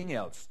 Everything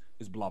else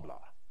is blah, blah.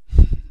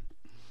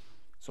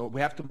 So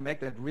we have to make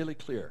that really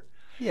clear.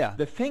 Yeah.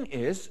 The thing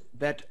is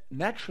that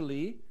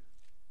naturally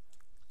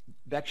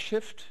that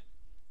shift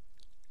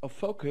of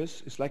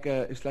focus is like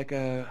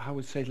a how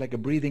would say, like a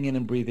breathing in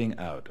and breathing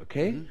out,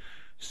 okay? Mm-hmm.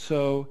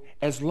 So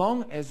as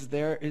long as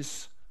there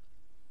is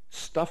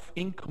stuff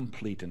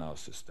incomplete in our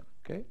system,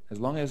 okay? As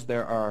long as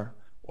there are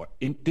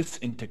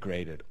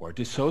disintegrated or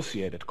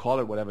dissociated, call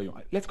it whatever you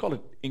want. Let's call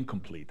it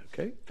incomplete,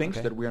 okay?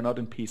 Things that we are not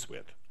in peace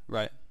with.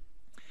 Right.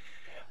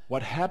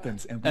 What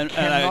happens, and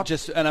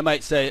I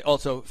might say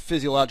also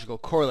physiological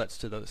correlates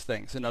to those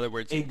things. In other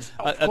words, at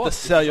the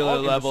cellular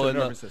level,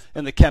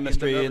 in the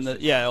chemistry,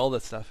 all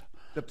that stuff.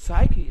 The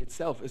psyche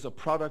itself is a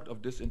product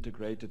of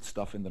disintegrated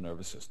stuff in the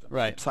nervous system.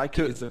 Right. The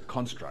psyche is a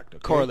construct.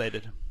 Okay?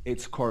 Correlated.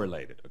 It's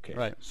correlated. Okay.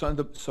 Right.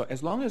 So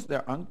as long as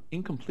there are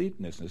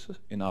incompletenesses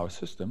in our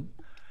system,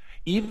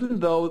 even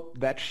though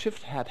that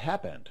shift had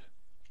happened,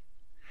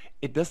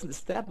 it doesn't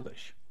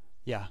establish.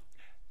 Yeah.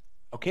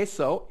 Okay.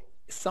 So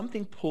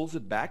something pulls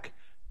it back,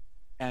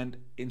 And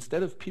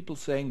instead of people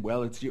saying,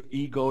 well, it's your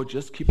ego,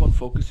 just keep on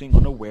focusing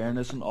on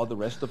awareness and all the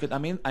rest of it. I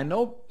mean, I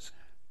know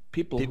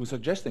people who are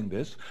suggesting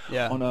this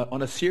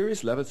on a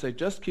serious level, say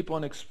just keep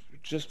on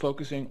just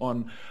focusing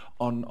on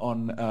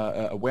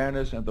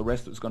awareness and the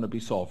rest is going to be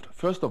solved.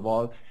 First of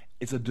all,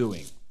 it's a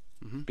doing.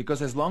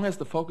 Because as long as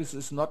the focus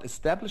is not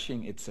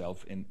establishing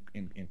itself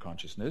in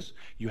consciousness,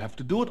 you have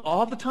to do it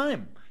all the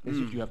time. As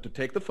if you have to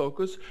take the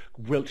focus,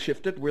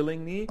 shift it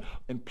willingly,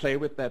 and play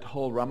with that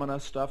whole Ramana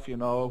stuff,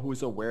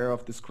 who's aware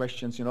of these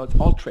questions, it's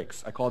all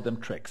tricks. I call them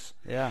tricks.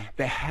 Yeah.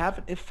 They have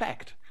an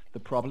effect. The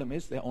problem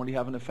is they only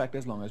have an effect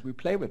as long as we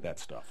play with that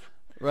stuff.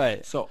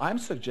 Right. So I'm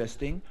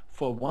suggesting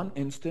for one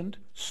instant,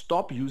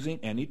 stop using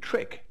any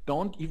trick.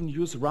 Don't even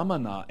use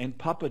Ramana and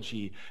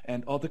Papaji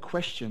and all the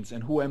questions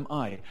and who am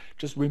I.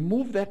 Just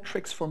remove that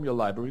tricks from your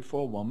library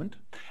for a moment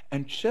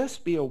and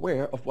just be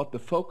aware of what the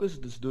focus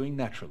is doing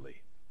naturally.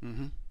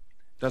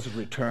 Does it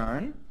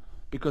return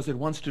because it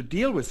wants to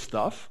deal with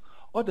stuff,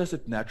 or does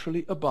it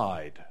naturally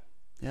abide?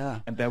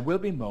 Yeah. And there will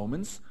be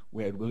moments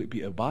where it will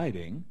be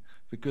abiding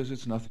because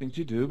it's nothing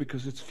to do,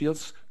 because it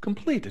feels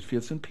complete, it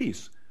feels in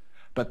peace.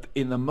 But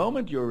in the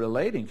moment you're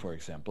relating, for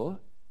example,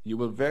 you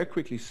will very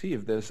quickly see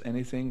if there's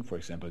anything, for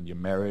example, in your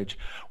marriage.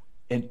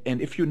 And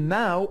if you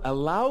now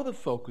allow the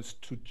focus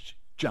to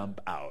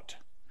jump out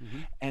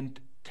and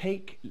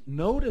take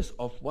notice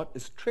of what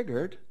is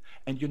triggered,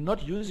 and you're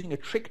not using a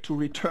trick to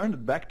return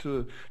it back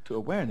to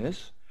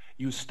awareness,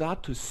 you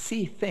start to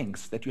see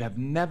things that you have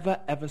never,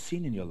 ever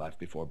seen in your life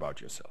before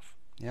about yourself.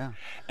 Yeah.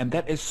 And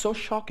that is so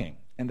shocking.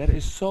 And that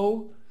is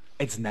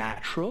it's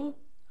natural.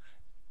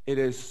 It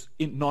is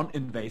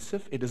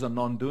non-invasive. It is a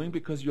non-doing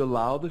because you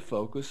allow the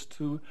focus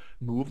to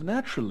move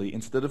naturally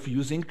instead of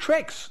using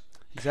tricks.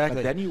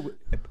 Exactly.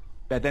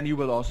 But then you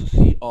will also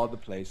see all the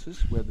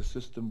places where the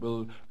system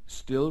will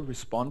still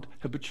respond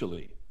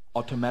habitually,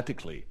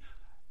 automatically,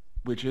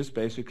 which is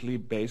basically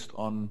based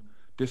on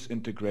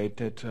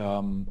disintegrated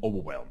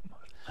overwhelm.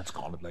 Let's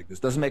call it like this.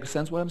 Does it make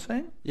sense what I'm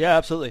saying? Yeah,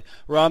 absolutely.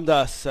 Ram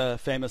Dass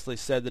famously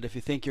said that if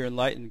you think you're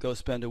enlightened, go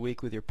spend a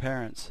week with your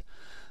parents.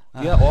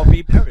 Or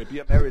be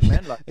a married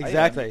man like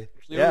exactly. I am.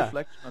 Clear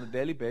reflection on a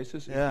daily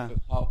basis. Yeah.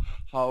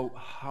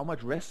 How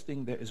much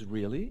resting there is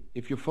really.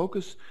 If your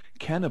focus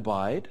can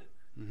abide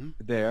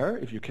there,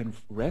 if you can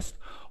rest,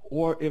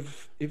 or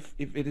if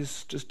it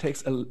is just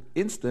takes an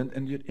instant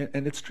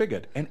and it's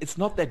triggered. And it's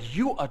not that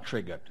you are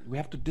triggered. We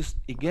have to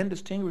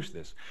distinguish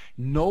this.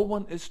 No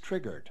one is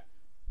triggered.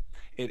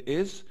 It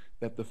is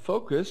that the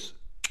focus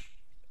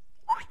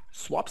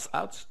swaps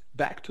out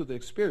back to the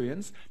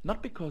experience,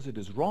 not because it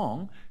is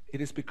wrong. It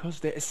is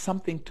because there is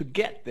something to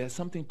get. There's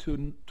something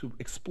to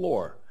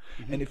explore.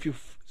 And if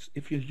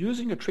you're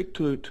using a trick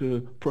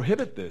to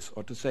prohibit this,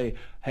 or to say,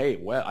 hey,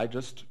 well,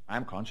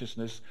 I'm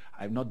consciousness,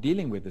 I'm not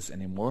dealing with this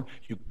anymore,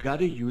 you got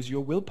to use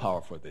your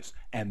willpower for this.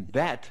 And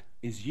that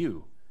is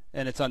you.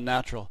 And it's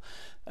unnatural.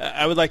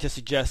 I would like to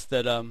suggest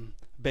that,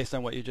 based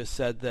on what you just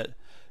said, that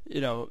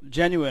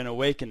genuine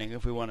awakening,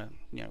 if we want to,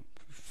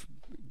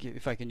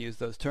 if I can use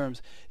those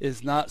terms,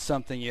 is not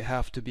something you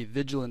have to be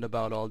vigilant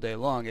about all day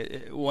long.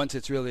 Once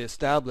it's really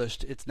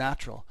established, it's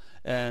natural,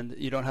 and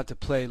you don't have to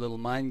play little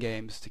mind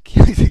games to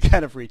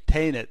kind of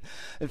retain it.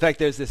 In fact,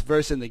 there's this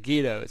verse in the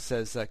Gita. It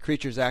says,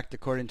 "Creatures act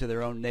according to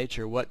their own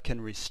nature. What can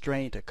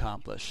restraint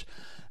accomplish?"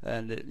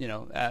 And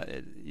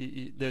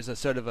there's a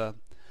sort of a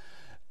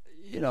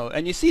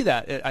and you see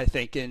that, I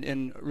think,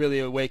 in really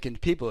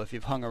awakened people. If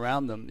you've hung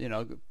around them,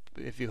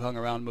 if you hung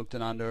around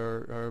Muktananda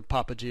or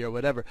Papaji or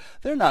whatever,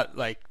 they're not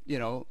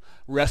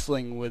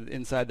wrestling with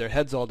inside their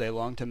heads all day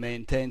long to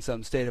maintain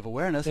some state of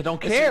awareness. They don't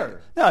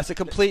care. It's a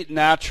complete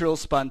natural,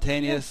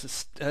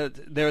 spontaneous.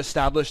 They're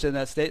established in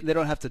that state. They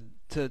don't have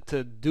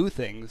to do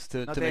things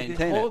to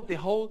maintain it. The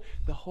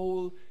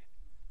whole.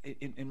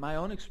 In my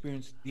own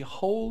experience, the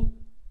whole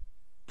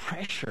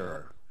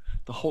pressure,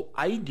 the whole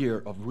idea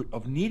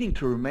of needing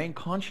to remain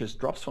conscious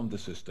drops from the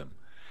system.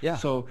 Yeah.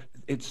 So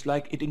it's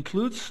like it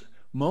includes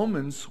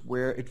moments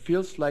where it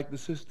feels like the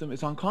system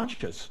is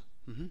unconscious.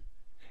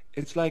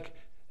 It's like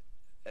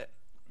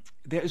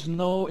there is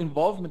no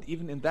involvement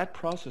even in that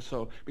process.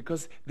 So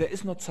because there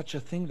is not such a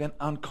thing than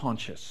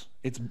unconscious.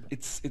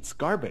 It's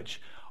garbage.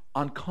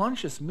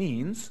 Unconscious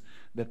means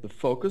that the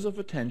focus of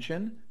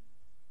attention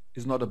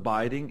is not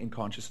abiding in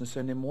consciousness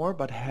anymore,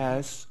 but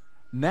has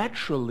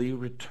naturally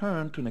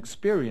returned to an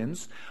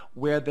experience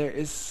where there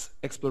is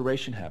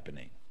exploration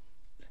happening,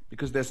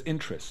 because there's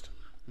interest.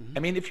 I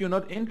mean, if you're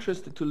not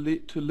interested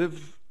to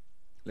live,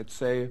 let's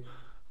say,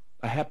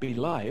 a happy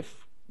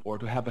life or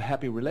to have a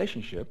happy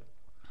relationship,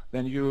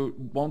 then you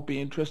won't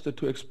be interested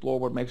to explore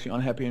what makes you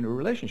unhappy in a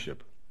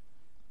relationship.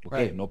 Okay,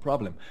 Right. no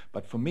problem.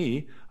 But for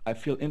me, I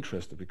feel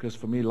interested, because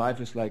for me, life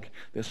is like,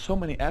 there's so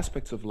many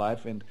aspects of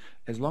life, and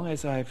as long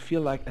as I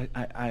feel like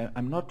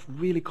I'm not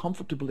really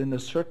comfortable in a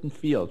certain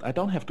field, I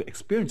don't have to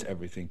experience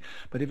everything.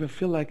 But if I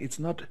feel like it's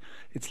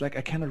like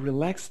I cannot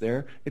relax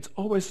there, it's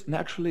always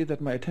naturally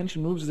that my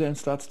attention moves there and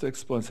starts to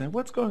explore and say,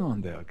 what's going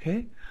on there,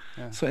 okay?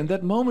 Yeah. So in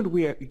that moment,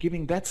 we are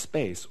giving that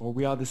space, or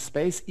we are the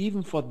space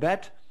even for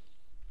that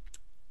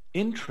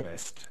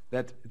interest,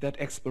 that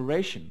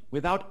exploration,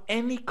 without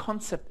any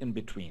concept in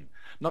between,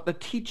 not a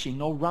teaching,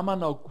 no Rama,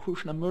 no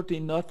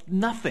Krishnamurti,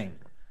 nothing,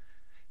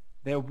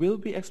 there will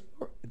be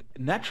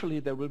naturally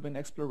there will be an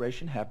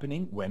exploration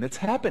happening when it's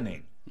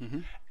happening.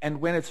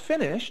 And when it's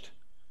finished,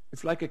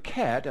 it's like a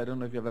cat. I don't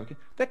know if you've ever.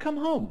 They come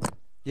home.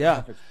 Yeah.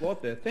 Have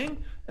explored their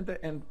thing,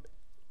 and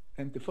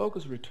the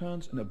focus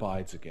returns and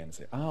abides again.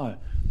 Say,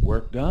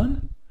 work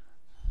done.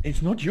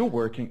 It's not you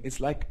working. It's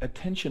like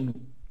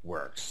attention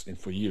works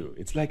for you.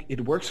 It's like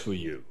it works for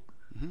you.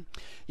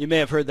 You may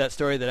have heard that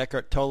story that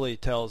Eckhart Tolle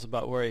tells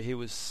about where he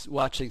was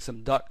watching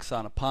some ducks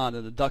on a pond,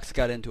 and the ducks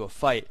got into a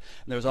fight,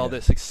 and there was all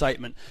this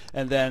excitement.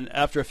 And then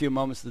after a few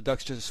moments, the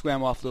ducks just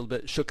swam off a little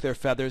bit, shook their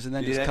feathers, and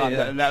then just calmed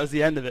down, and that was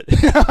the end of it.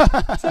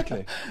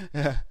 Exactly.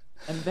 Yeah.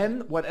 And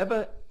then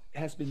whatever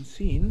has been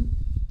seen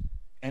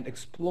and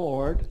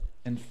explored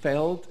and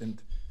felt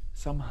and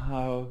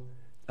somehow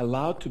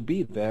allowed to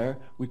be there,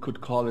 we could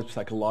call it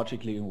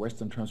psychologically, in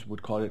Western terms, we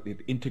would call it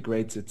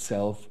integrates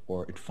itself,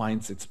 or it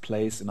finds its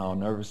place in our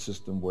nervous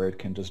system where it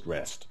can just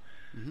rest.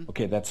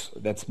 Okay,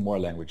 that's more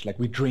language. Like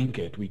we drink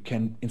it, we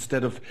can,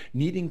 instead of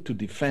needing to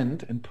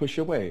defend and push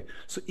away.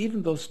 So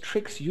even those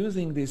tricks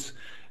using this,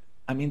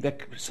 I mean,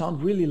 that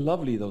sound really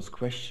lovely, those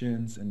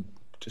questions, and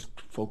just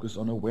focus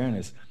on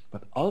awareness.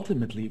 But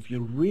ultimately, if you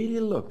really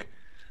look,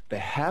 they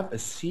have a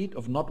seed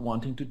of not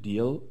wanting to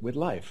deal with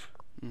life.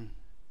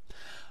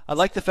 I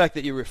like the fact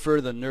that you refer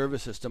to the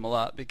nervous system a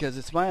lot, because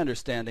it's my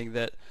understanding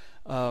that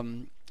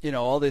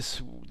all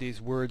these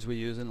words we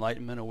use,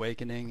 enlightenment,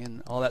 awakening,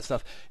 and all that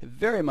stuff, it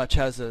very much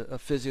has a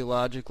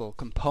physiological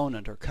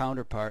component or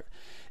counterpart.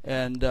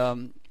 And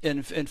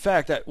in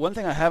fact, one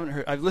thing I haven't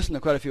heard, I've listened to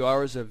quite a few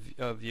hours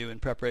of you in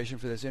preparation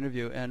for this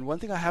interview, and one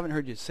thing I haven't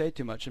heard you say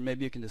too much, and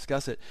maybe you can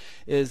discuss it,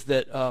 is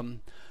that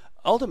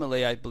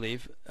ultimately, I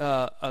believe,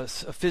 a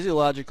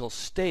physiological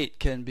state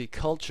can be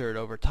cultured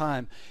over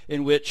time,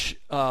 in which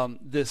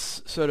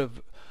this sort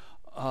of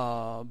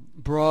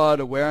broad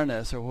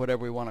awareness, or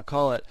whatever we want to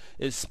call it,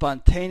 is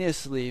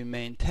spontaneously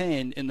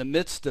maintained in the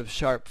midst of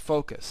sharp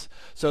focus,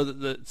 so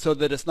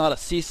that it's not a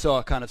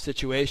seesaw kind of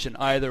situation,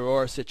 either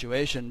or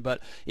situation,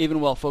 but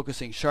even while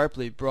focusing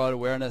sharply, broad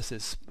awareness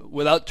is,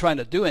 without trying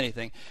to do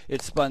anything,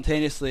 it's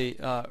spontaneously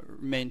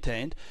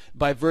maintained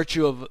by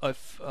virtue of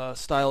a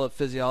style of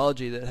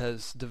physiology that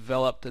has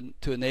developed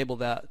to enable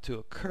that to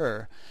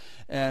occur.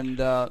 And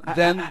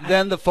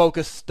then the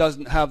focus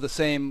doesn't have the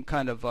same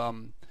kind of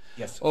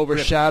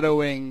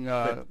overshadowing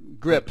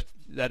grip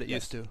that it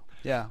used to.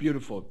 Yeah.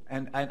 Beautiful.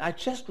 And I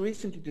just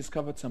recently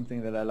discovered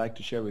something that I like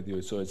to share with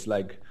you. So it's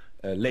like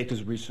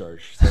latest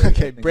research. So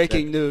okay,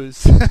 breaking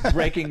news.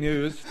 Breaking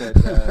news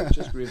that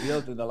just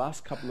revealed in the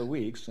last couple of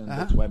weeks, and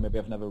that's why maybe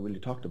I've never really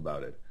talked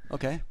about it.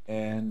 Okay.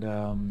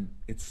 And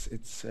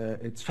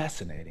it's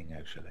fascinating,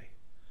 actually.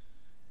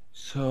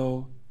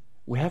 So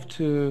we have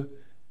to.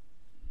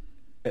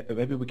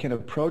 Maybe we can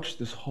approach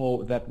this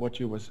whole, the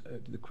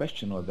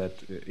question or that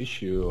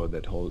issue or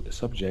that whole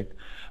subject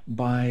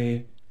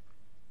by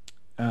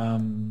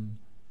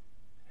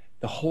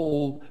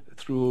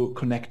through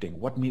connecting.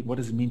 What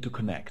does it mean to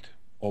connect?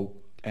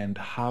 And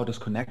how does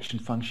connection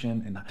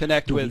function? And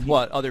connect with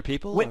what? Other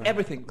people? With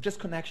everything, just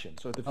connection.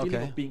 So the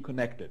feeling of being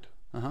connected.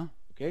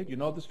 Okay, you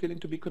know this feeling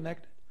to be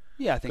connected?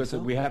 Yeah, I think so.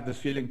 Because we have this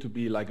feeling to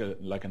be like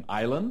an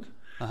island.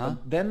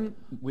 Then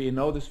we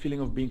know this feeling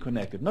of being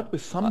connected, not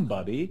with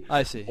somebody.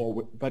 I see.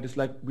 But it's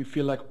like we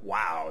feel like,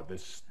 wow,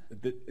 this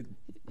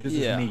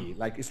is me.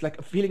 Like it's like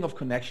a feeling of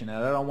connection, and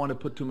I don't want to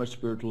put too much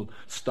spiritual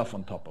stuff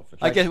on top of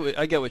it. Like,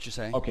 I get what you're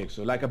saying. Okay,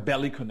 so like a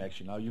belly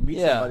connection. Now you meet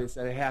somebody and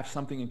say, I have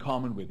something in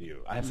common with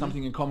you. I have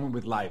something in common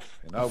with life.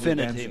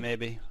 Affinity,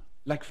 maybe.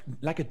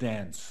 Like a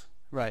dance.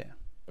 Right.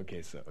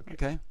 Okay.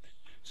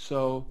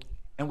 So.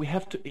 And we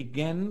have to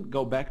again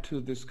go back to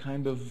this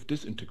kind of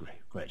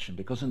disintegration,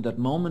 because in that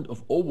moment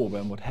of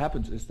overwhelm, what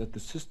happens is that the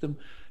system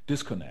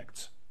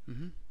disconnects.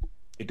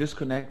 It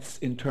disconnects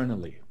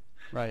internally.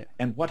 Right.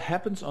 And what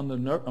happens on the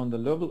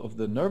level of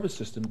the nervous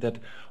system, that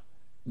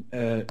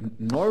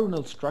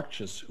neuronal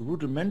structures,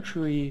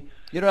 rudimentary.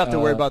 You don't have to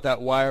worry about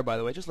that wire, by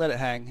the way. Just let it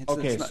hang.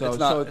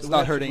 It's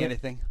not hurting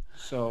anything.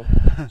 So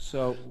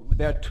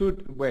there are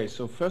two ways.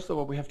 So first of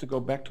all, we have to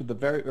go back to the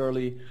very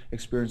early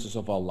experiences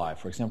of our life.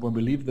 For example, when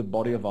we leave the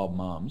body of our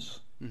moms,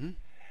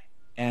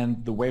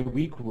 and the way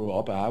we grew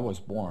up, I was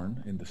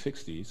born in the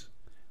 60s,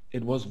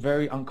 it was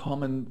very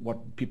uncommon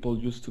what people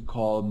used to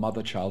call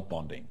mother-child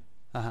bonding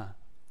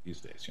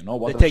these days. You know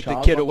what? They take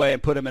the kid away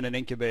and put him in an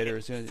incubator.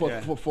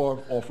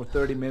 For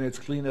 30 minutes,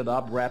 clean it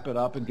up, wrap it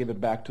up, and give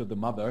it back to the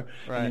mother.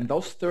 Right. And in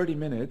those 30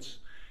 minutes,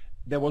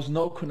 there was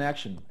no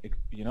connection,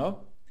 you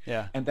know?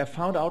 Yeah. And they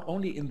found out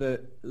only in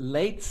the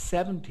late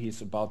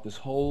 70s about this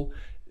whole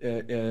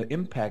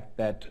impact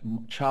that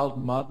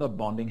child-mother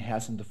bonding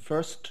has in the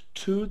first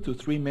 2 to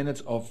 3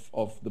 minutes of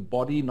the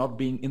body not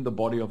being in the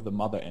body of the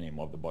mother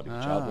anymore, the body of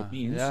the child. That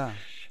means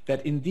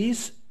that in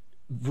these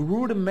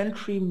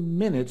rudimentary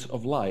minutes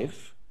of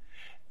life,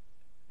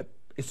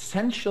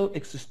 essential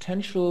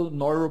existential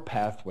neural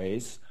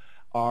pathways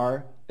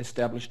are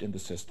established in the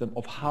system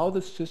of how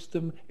the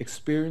system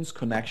experiences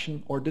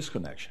connection or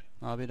disconnection.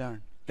 I'll be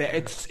darned.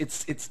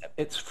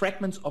 It's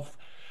fragments of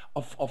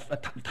a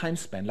time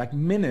span, like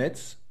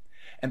minutes,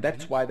 and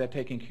that's why they're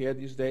taking care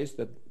these days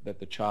that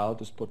the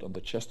child is put on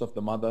the chest of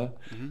the mother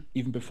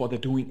even before they're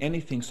doing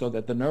anything, so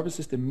that the nervous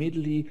system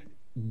immediately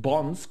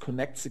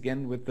connects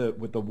again with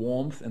the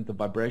warmth and the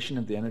vibration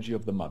and the energy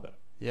of the mother.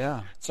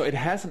 Yeah. So it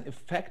has an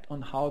effect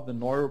on how the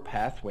neural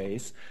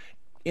pathways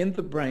in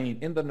the brain,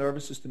 in the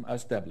nervous system are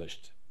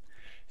established.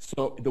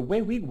 So the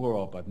way we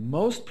grew up, but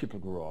most people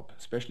grew up,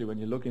 especially when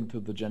you look into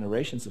the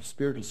generations of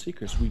spiritual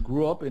seekers, we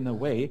grew up in a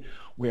way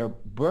where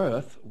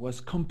birth was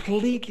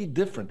completely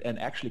different and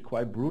actually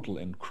quite brutal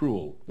and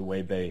cruel, the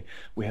way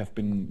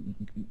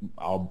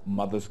our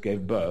mothers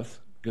gave birth,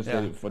 because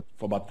for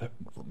about,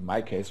 in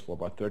my case, for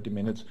about 30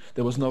 minutes,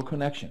 there was no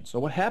connection. So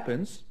what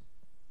happens,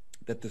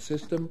 that the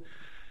system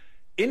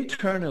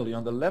internally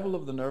on the level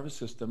of the nervous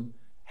system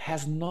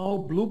has no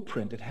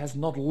blueprint, it has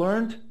not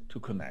learned to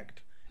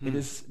connect. It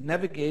is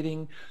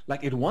navigating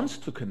like it wants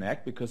to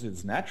connect because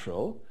it's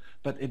natural,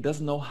 but it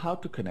doesn't know how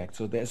to connect.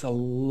 So there's a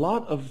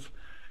lot of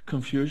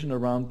confusion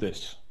around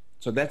this.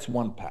 So that's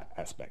one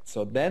aspect.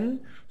 So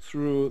then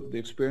through the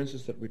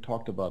experiences that we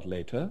talked about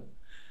later,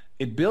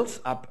 it builds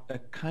up a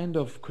kind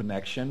of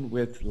connection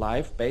with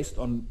life based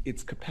on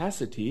its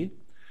capacity.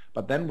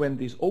 But then when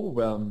these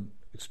overwhelm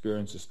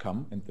experiences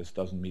come, and this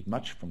doesn't mean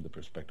much from the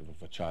perspective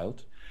of a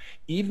child,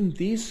 even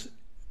these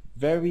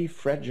very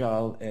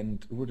fragile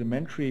and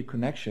rudimentary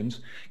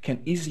connections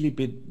can easily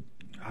be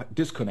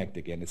disconnected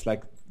again. It's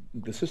like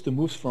the system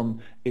moves from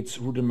its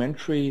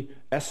rudimentary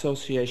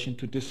association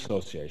to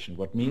dissociation,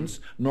 what means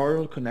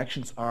neural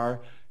connections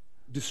are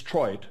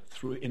destroyed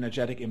through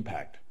energetic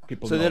impact.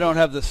 So they don't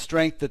have the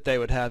strength that they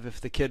would have if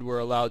the kid were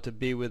allowed to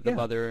be with the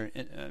mother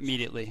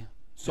immediately.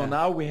 So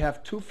now we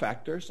have two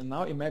factors, and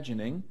now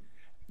imagining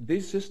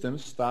these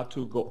systems start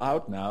to go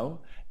out now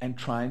and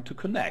trying to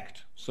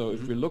connect. So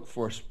if we look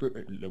for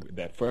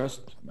that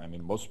first, I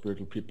mean, most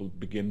spiritual people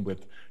begin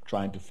with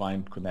trying to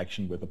find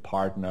connection with a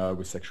partner,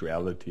 with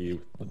sexuality,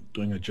 with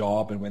doing a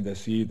job, and when they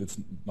see that's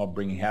not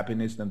bringing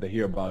happiness, then they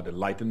hear about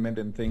enlightenment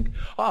and think,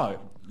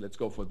 let's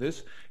go for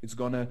this. It's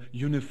going to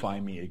unify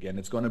me again.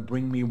 It's going to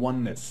bring me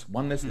oneness.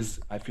 Oneness is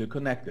I feel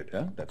connected.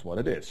 That's what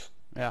it is.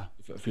 Yeah.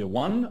 If I feel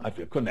one, I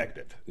feel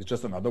connected. It's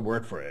just another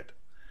word for it.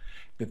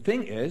 The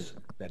thing is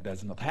that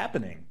that's not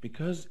happening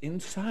because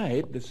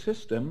inside the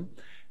system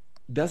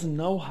doesn't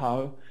know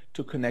how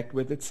to connect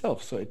with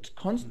itself. So it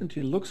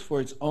constantly looks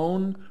for its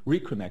own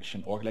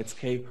reconnection, or let's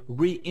say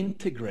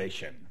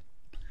reintegration.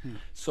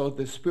 So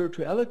the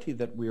spirituality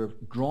that we are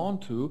drawn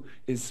to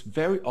is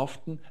very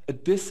often a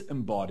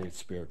disembodied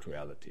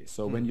spirituality.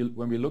 So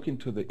when we look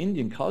into the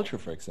Indian culture,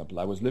 for example,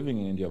 I was living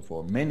in India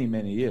for many,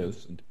 many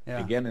years, and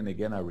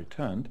again I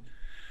returned.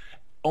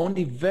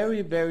 Only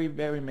very, very,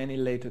 very many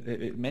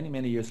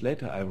years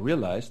later, I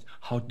realized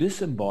how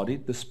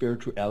disembodied the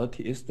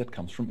spirituality is that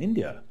comes from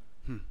India.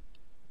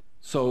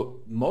 So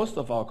most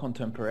of our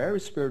contemporary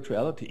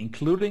spirituality,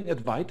 including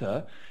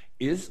Advaita,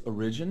 is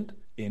originated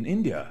in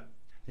India.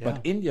 Yeah.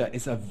 But India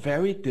is a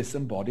very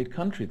disembodied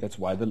country. That's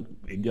why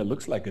India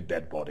looks like a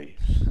dead body,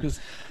 because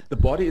the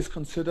body is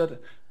considered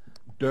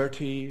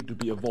dirty, to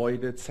be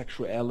avoided,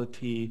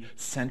 sexuality,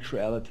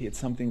 sensuality. It's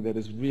something that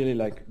is really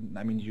like,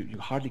 I mean, you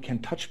hardly can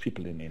touch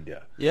people in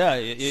India. Yeah,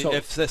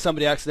 if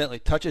somebody accidentally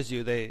touches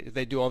you,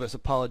 they do all this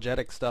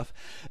apologetic stuff.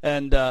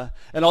 And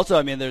also,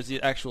 I mean, there's the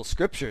actual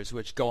scriptures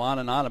which go on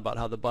and on about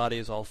how the body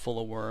is all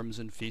full of worms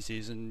and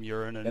feces and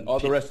urine and all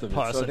the rest of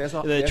it.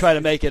 So they try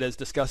to make it as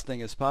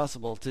disgusting as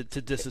possible to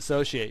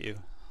disassociate you.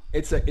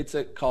 It's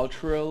a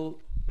cultural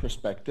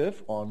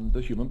perspective on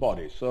the human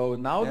body. So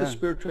now the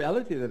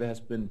spirituality that has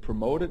been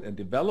promoted and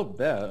developed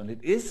there, and it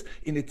is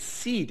in its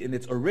seed, in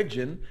its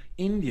origin,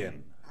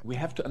 Indian. We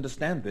have to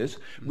understand this.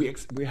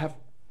 We have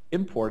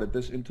imported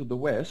this into the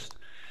West,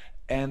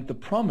 and the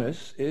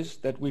promise is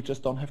that we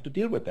just don't have to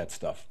deal with that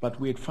stuff. But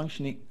we're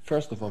functioning,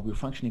 first of all, we're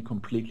functioning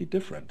completely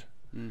different.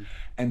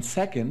 And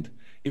second,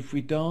 if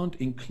we don't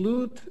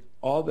include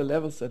all the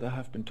levels that I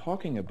have been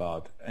talking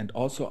about, and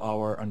also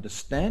our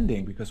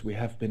understanding, because we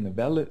have been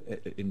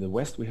in the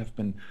West, we have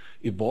been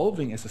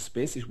evolving as a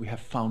species. We have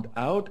found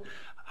out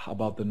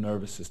about the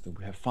nervous system.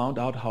 We have found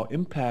out how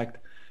impact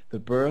the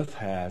birth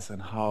has,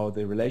 and how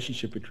the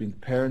relationship between the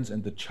parents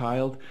and the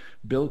child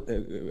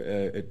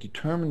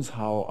determines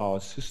how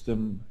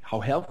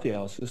healthy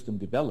our system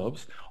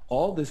develops.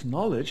 All this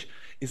knowledge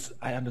is,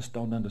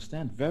 don't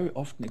understand, very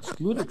often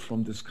excluded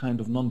from this kind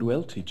of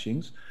non-dual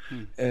teachings,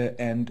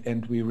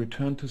 and we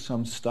return to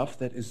some stuff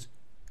that is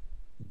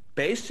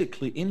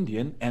basically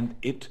Indian, and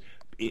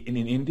in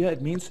India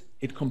it means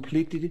it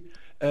completely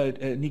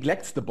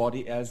neglects the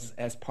body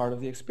as part of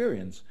the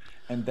experience.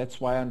 And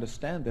that's why I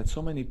understand that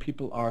so many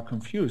people are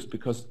confused,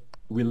 because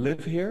we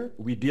live here,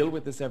 we deal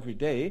with this every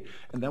day,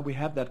 and then we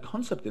have that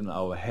concept in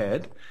our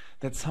head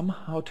that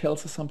somehow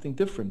tells us something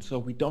different, so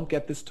we don't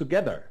get this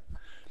together.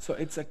 So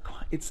it's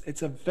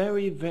a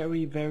very,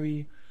 very,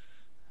 very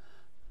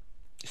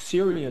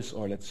serious,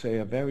 or let's say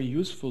a very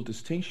useful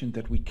distinction,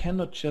 that we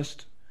cannot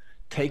just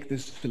take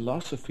this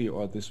philosophy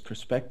or this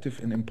perspective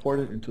and import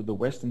it into the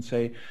West and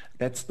say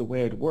that's the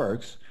way it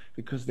works,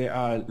 because there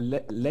are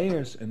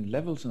layers and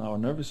levels in our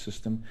nervous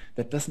system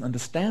that doesn't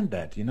understand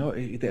that.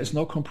 There's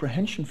no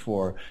comprehension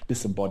for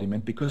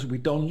disembodiment because we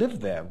don't live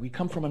there. We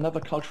come from another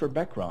cultural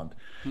background.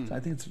 So I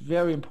think it's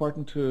very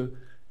important to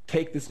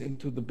take this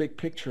into the big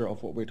picture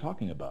of what we're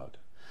talking about.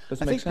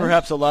 Does it make sense?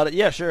 Perhaps a lot of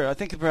I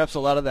think perhaps a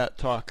lot of that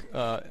talk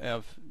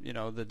of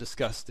the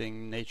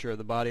disgusting nature of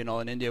the body and all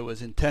in India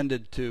was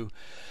intended to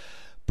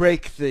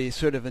break the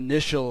sort of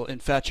initial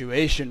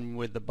infatuation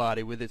with the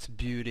body, with its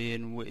beauty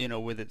and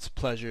with its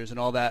pleasures and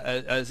all that,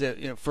 as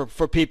it,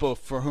 for people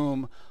for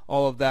whom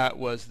all of that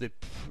was the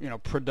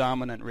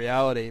predominant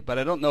reality. But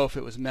I don't know if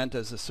it was meant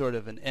as a sort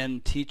of an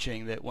end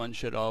teaching that one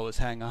should always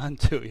hang on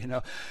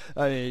to.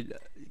 I mean,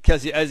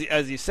 because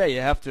as you say,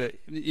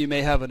 you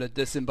may have a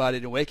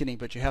disembodied awakening,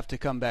 but you have to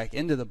come back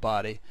into the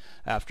body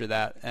after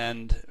that.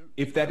 And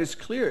if that is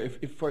clear,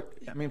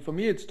 for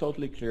me, it's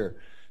totally clear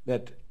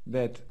that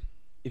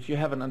if you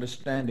have an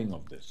understanding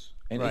of this,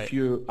 and right. if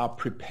you are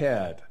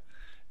prepared,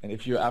 and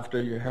if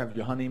after you have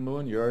your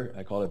honeymoon,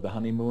 I call it the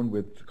honeymoon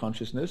with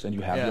consciousness, and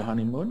you have your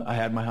honeymoon, I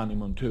had my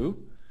honeymoon too,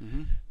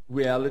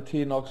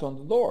 reality knocks on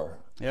the door.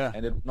 Yeah.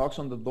 And it knocks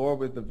on the door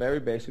with the very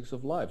basics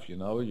of life. You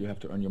have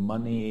to earn your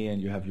money,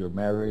 and you have your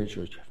marriage,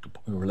 or you have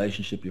your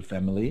relationship, your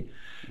family.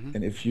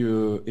 And if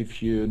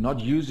you're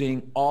not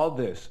using all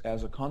this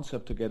as a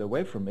concept to get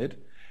away from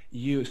it,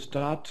 you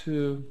start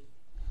to,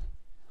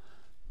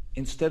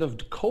 instead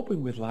of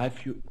coping with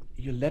life,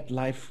 you let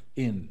life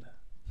in.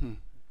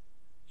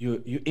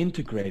 You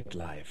integrate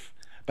life.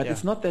 But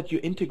it's not that you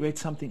integrate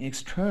something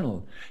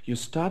external. You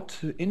start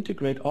to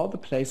integrate all the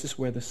places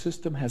where the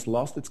system has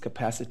lost its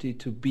capacity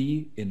to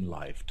be in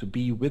life, to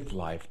be with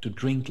life, to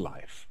drink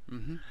life.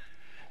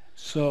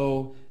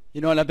 So,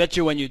 and I bet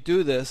you when you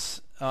do this,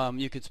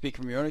 you could speak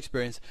from your own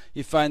experience,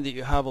 you find that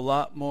you have a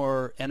lot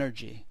more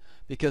energy,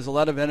 because a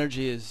lot of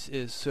energy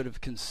is sort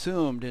of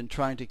consumed in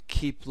trying to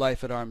keep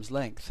life at arm's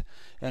length.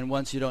 And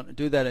once you don't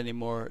do that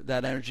anymore,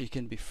 that energy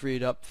can be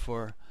freed up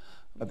for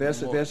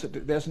there's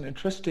an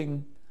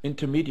interesting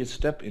intermediate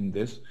step in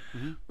this,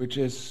 which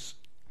is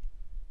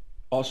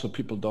also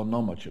people don't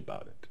know much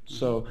about it.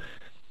 So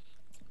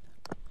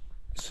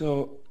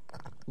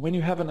when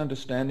you have an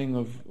understanding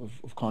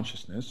of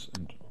consciousness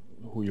and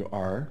who you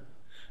are,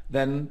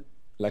 then,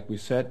 like we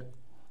said,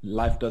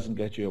 life doesn't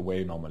get you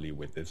away normally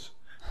with this.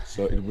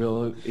 So it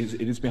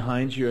is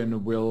behind you, and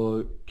it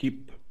will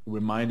keep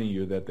reminding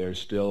you that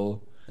there's more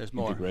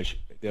integration.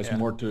 There's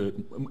more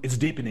to. It's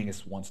deepening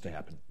is wants to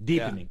happen.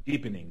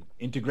 Deepening,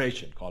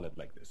 integration. Call it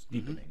like this.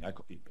 Deepening. I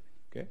call deepening.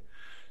 Okay.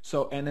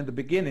 So, and in the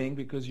beginning,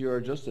 because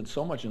you're just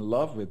so much in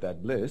love with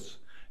that bliss,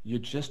 you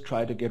just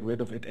try to get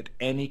rid of it at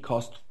any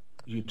cost.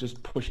 You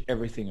just push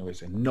everything away.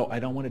 Say, no, I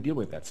don't want to deal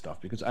with that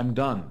stuff because I'm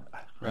done.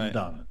 I'm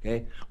done.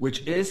 Okay.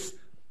 Which is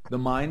the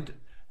mind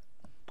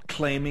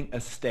claiming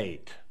a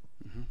state,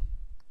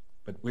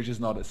 but which is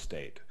not a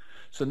state.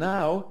 So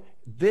now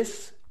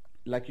this,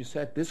 like you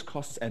said, this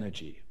costs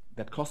energy.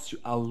 That costs you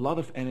a lot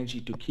of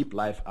energy to keep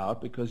life out,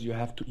 because you're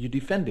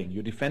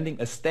defending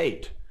a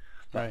state.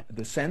 Right.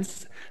 The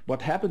sense,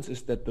 what happens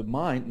is that the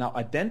mind now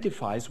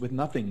identifies with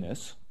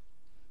nothingness.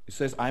 It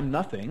says, I'm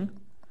nothing,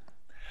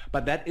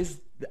 but that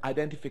is the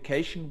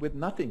identification with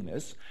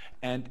nothingness,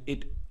 and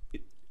it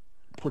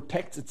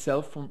protects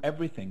itself from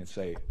everything. It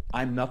say,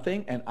 I'm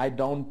nothing, and I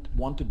don't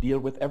want to deal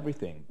with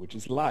everything, which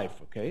is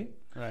life, okay?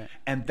 Right.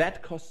 And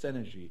that costs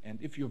energy. And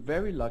if you're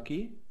very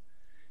lucky,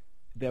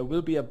 there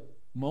will be a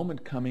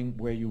moment coming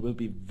where you will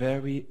be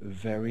very,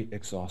 very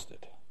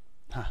exhausted.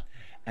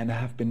 And I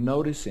have been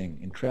noticing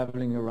in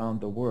traveling around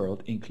the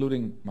world,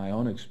 including my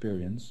own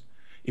experience,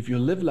 if you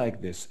live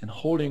like this and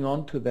holding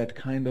on to that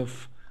kind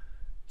of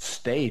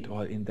state,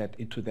 or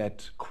into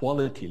that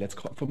quality,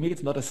 for me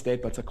it's not a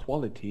state, but it's a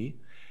quality,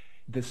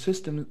 the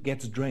system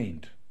gets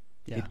drained.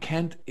 Yeah.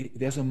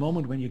 There's a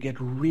moment when you get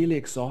really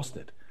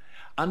exhausted.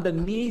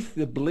 Underneath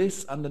the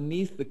bliss,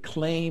 underneath the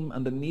claim,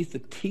 underneath the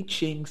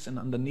teachings, and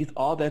underneath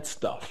all that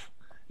stuff,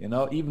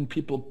 even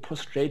people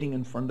prostrating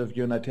in front of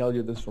you, and I tell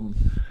you this from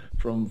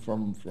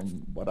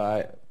what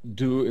I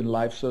do in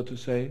life, so to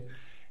say,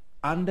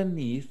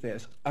 underneath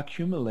there's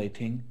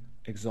accumulating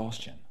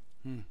exhaustion,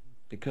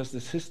 because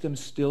the system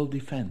still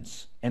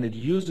defends, and it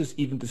uses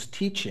even this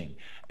teaching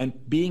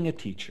and being a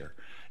teacher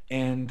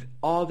and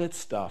all that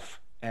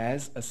stuff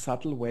as a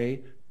subtle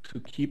way to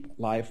keep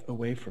life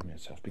away from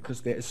yourself,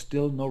 because there is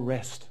still no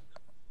rest.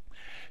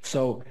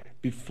 So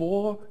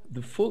before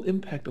the full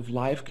impact of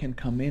life can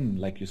come in,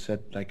 like you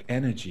said, like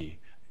energy,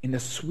 in a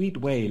sweet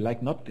way,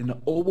 like not in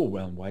an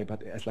overwhelmed way,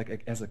 but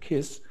as a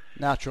kiss.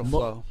 Natural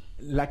flow.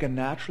 Like a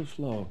natural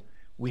flow.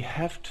 We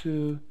have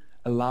to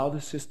allow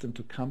the system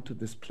to come to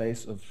this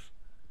place of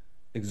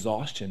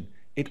exhaustion.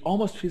 It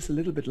almost feels a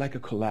little bit like a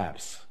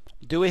collapse.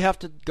 Do we have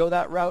to go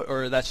that route,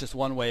 or that's just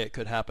one way it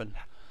could happen?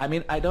 I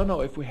mean, I don't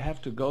know if we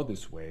have to go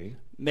this way.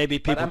 Maybe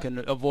people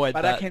can avoid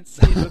that. But I can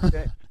see, look,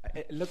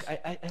 look,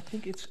 I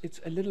think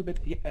it's a little bit.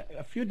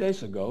 A few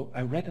days ago,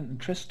 I read an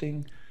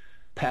interesting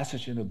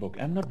passage in a book.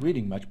 I'm not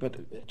reading much, but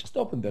I just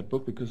opened that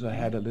book because I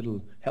had a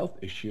little health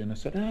issue, and I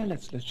said,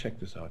 let's check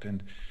this out.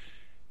 And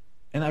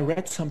I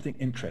read something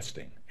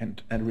interesting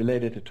and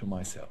related it to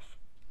myself.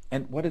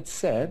 And what it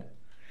said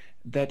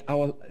that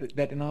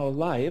in our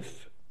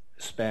life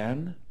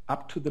span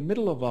up to the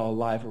middle of our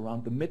life,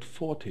 around the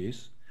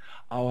mid-40s,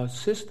 our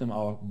system,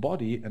 our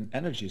body and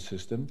energy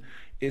system,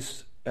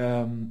 is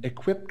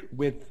equipped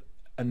with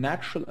a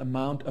natural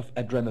amount of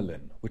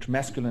adrenaline, which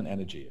masculine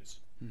energy is,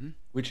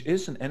 which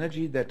is an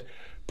energy that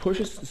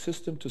pushes the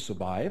system to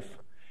survive.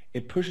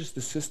 It pushes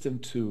the system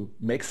to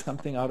make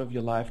something out of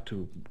your life,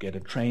 to get a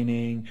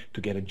training,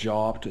 to get a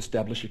job, to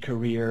establish a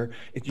career.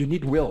 You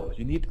need will.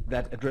 You need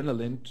that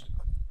adrenaline.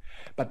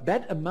 But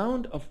that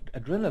amount of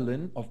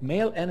adrenaline, of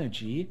male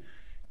energy,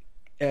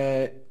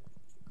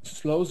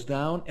 slows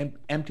down and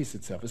empties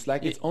itself. It's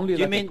like it's only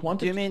like a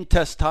quantity. Do you mean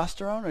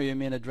testosterone or you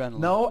mean adrenaline?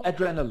 No,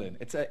 adrenaline.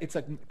 It's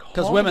a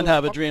because women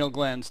have adrenal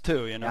glands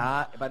too, you know.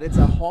 Yeah, but it's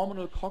a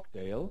hormonal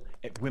cocktail.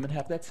 Women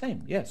have that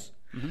same, yes.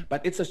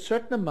 But it's a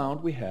certain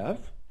amount we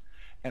have,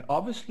 and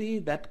obviously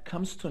that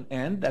comes to an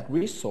end. That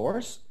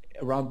resource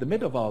around the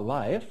mid of our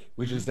life,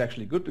 which is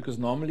actually good because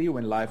normally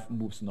when life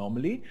moves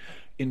normally,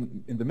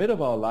 in the mid of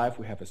our life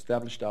we have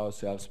established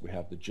ourselves, we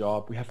have the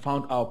job, we have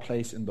found our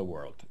place in the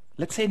world.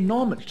 Let's say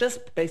normal,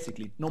 just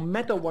basically, no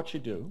matter what you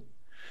do.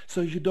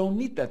 So you don't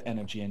need that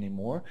energy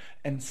anymore,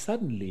 and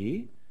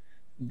suddenly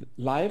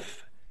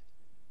life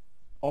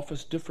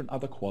offers different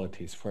other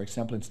qualities. For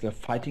example, instead of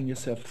fighting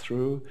yourself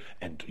through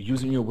and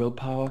using your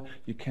willpower,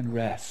 you can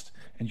rest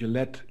and you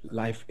let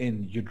life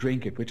in, you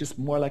drink it, which is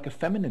more like a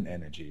feminine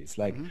energy. It's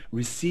like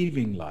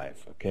receiving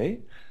life, okay?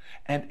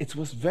 And it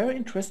was very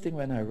interesting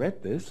when I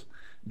read this,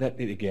 that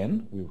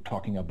again, we were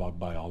talking about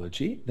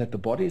biology, that the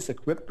body is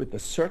equipped with a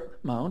certain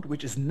amount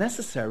which is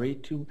necessary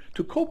to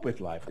cope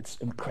with life. It's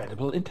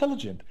incredibly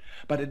intelligent,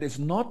 but it is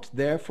not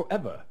there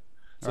forever.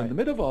 So in the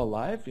middle of our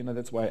life,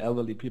 that's why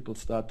elderly people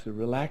start to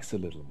relax a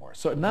little more.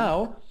 So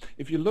now,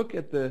 if you look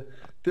at the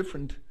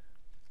different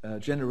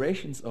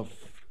generations of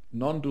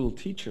non-dual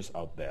teachers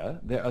out there,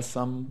 there are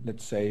some,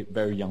 let's say,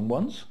 very young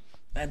ones,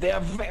 and they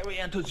are very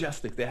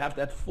enthusiastic. They have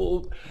that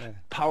full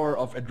power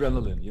of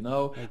adrenaline,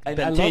 Like and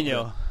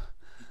Bentinho.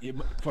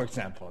 For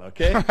example,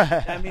 okay?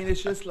 I mean,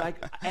 it's just like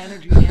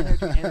energy,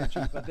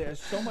 but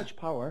there's so much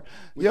power.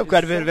 You have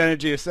quite a bit of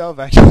energy yourself,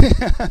 actually.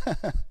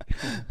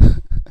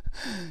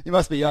 You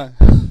must be young.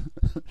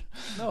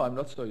 No, I'm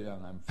not so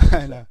young. I'm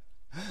 47. I know.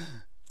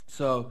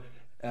 So,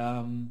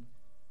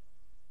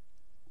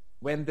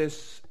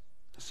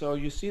 so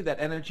you see that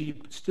energy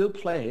still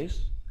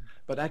plays,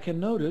 but I can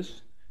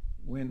notice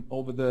when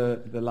over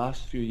the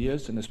last few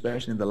years, and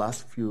especially in the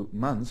last few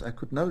months, I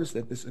could notice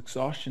that this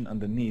exhaustion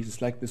underneath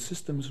is like the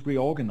system is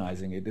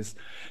reorganizing. It is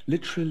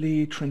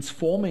literally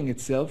transforming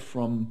itself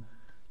from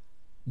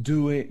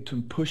doing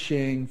to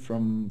pushing,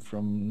 from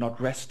not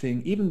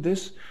resting, even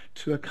this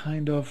to a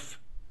kind of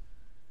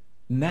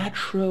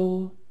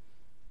natural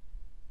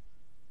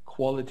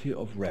quality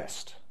of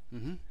rest.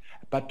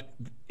 But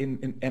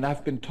and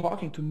I've been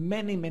talking to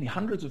many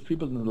hundreds of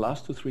people in the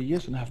last 2-3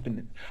 years, and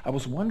I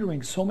was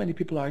wondering, so many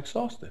people are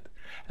exhausted,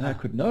 and I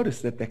could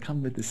notice that they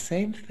come with the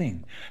same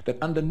thing, that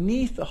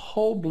underneath the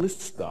whole bliss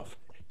stuff,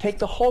 take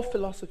the whole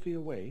philosophy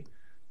away,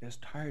 there's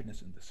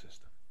tiredness in the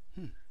system.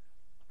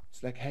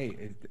 It's like,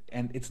 hey,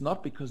 and it's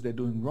not because they're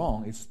doing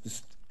wrong, it's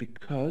just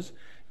because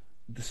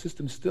the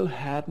system still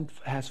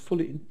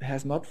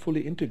has not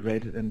fully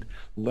integrated and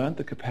learned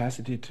the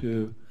capacity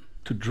to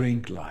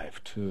drink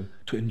life, to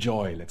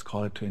enjoy, let's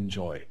call it to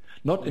enjoy.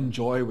 Not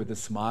enjoy with a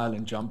smile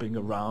and jumping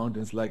around.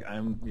 It's like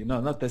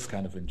not this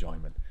kind of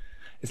enjoyment.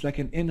 It's like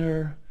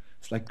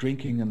it's like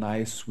drinking a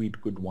nice, sweet,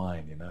 good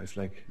wine, It's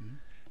like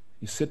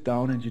you sit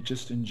down and you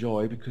just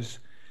enjoy because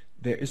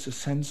there is a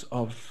sense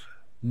of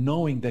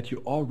knowing that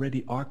you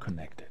already are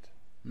connected.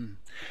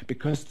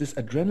 Because this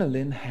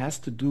adrenaline has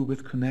to do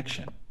with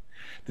connection.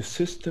 The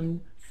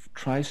system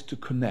tries to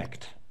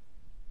connect.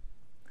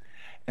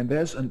 And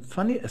there's a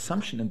funny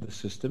assumption in the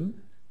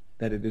system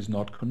that it is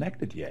not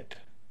connected yet.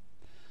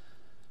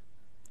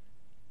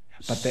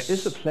 But there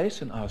is a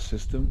place in our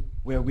system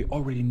where we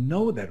already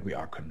know that we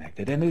are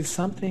connected. And it is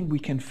something we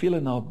can feel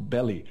in our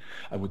belly,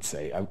 I would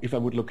say. If I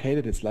would locate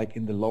it, it's like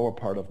in the lower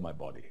part of my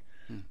body.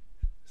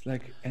 It's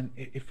like, and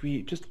if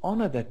we just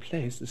honor that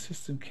place, the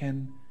system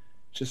can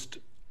just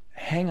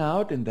hang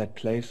out in that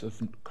place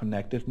of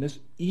connectiveness,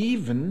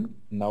 even,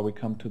 now we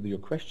come to your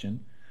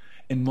question,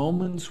 in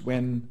moments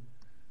when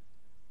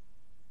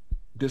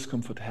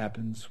discomfort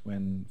happens,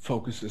 when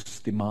focus is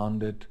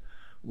demanded,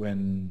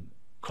 when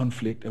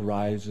conflict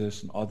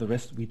arises and all the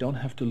rest. We don't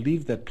have to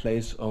leave that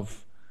place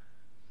of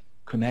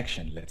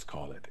connection, let's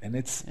call it. And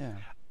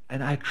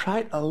and I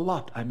tried a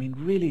lot. I mean,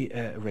 really,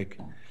 Rick,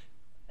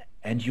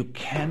 and you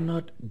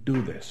cannot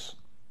do this.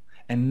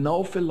 And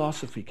no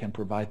philosophy can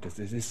provide this.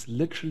 This is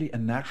literally a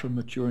natural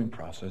maturing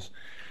process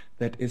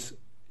that is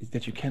is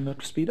that you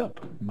cannot speed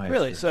up. In my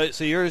Really? experience.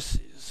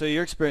 So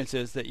your experience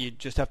is that you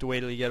just have to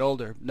wait till you get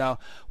older. Now,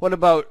 what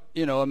about,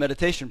 a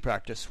meditation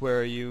practice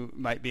where you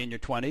might be in your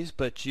 20s,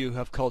 but you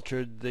have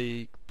cultured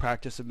the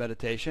practice of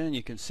meditation and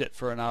you can sit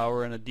for an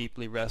hour in a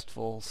deeply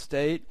restful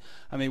state?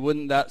 I mean,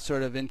 wouldn't that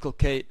sort of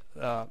inculcate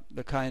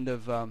the kind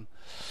of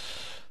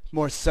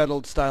more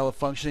settled style of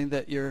functioning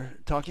that you're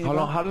talking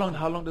about?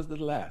 How long does it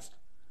last?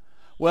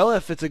 Well,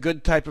 if it's a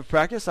good type of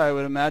practice, I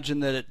would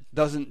imagine that it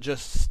doesn't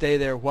just stay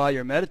there while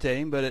you're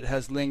meditating, but it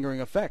has lingering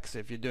effects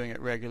if you're doing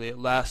it regularly. It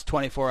lasts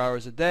 24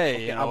 hours a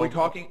day. Okay, are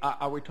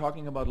we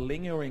talking about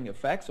lingering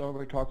effects, or are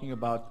we talking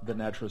about the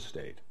natural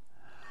state?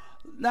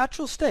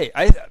 Natural state.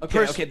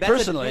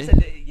 Personally,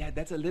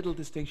 that's a little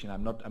distinction.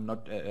 I'm not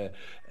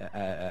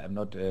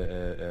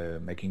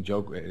making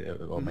joke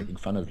or making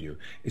fun of you.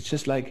 It's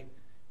just like,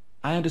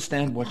 I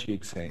understand what you're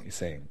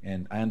saying,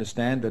 and I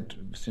understand that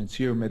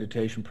sincere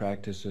meditation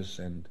practices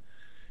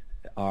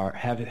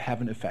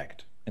have an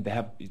effect, and they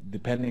have,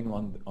 depending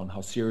on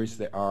how serious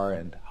they are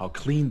and how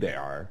clean they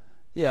are.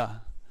 Yeah,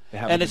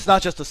 and it's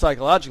not just a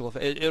psychological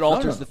effect. It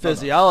alters the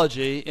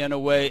physiology in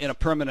a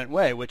permanent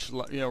way, which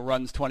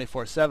runs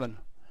 24/7.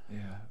 Yeah.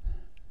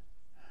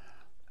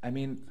 I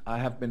mean, I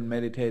have been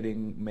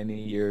meditating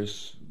many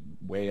years,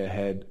 way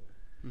ahead,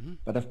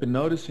 but I've been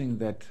noticing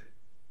that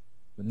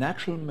the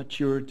natural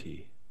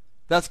maturity,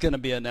 that's going to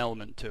be an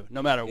element too,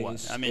 no matter what.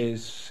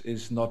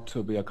 Is not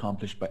to be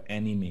accomplished by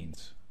any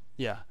means.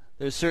 Yeah,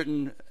 there's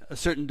a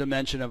certain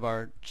dimension of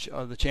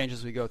the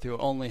changes we go through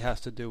only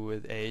has to do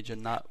with age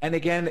and not. And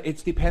again,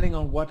 it's depending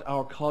on what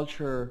our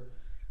culture.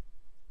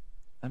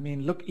 I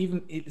mean, look,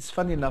 even it's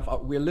funny enough.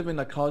 We live in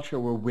a culture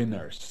where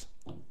winners.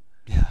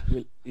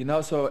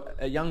 Yeah. So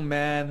a young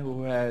man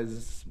who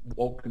has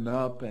woken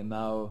up and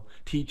now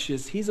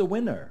teaches, he's a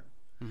winner.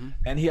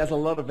 And he has a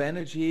lot of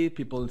energy.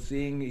 People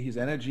seeing his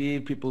energy,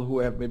 people who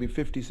have maybe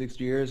 50,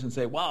 60 years and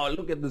say, wow,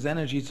 look at this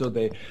energy. So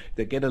they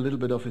get a little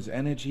bit of his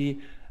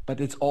energy, but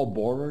it's all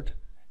borrowed,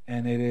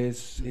 and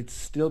it's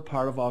still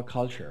part of our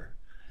culture.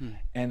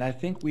 And I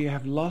think we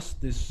have lost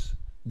this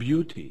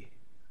beauty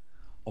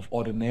of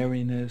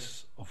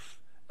ordinariness, of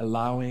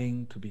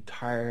allowing to be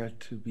tired,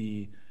 to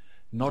be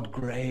not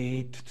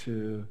great,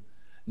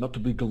 not to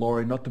be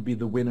glory, not to be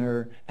the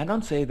winner. I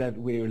don't say that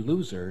we're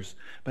losers,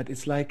 but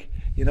it's like,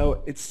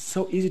 it's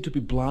so easy to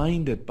be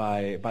blinded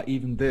by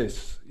even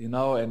this,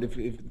 and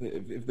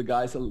if the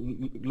guys are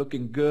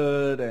looking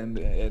good and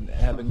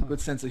having a good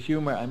sense of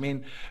humor, I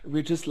mean,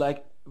 we're just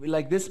like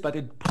this, but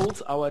it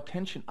pulls our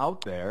attention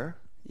out there.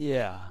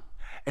 Yeah.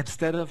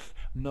 Instead of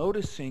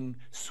noticing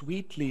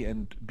sweetly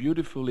and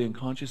beautifully and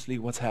consciously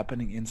what's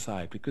happening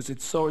inside, because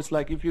it's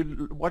like if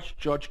you watch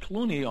George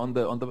Clooney on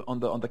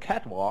the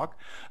catwalk,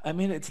 I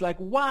mean, it's like,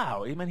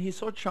 wow, I mean, he's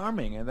so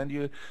charming, and then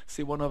you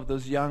see one of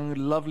those young,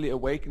 lovely,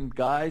 awakened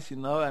guys,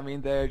 I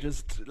mean, they're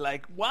just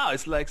like, wow,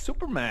 it's like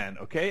Superman.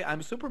 Okay,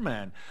 I'm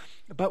Superman.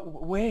 But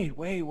wait,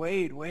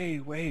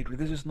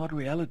 this is not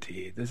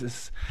reality.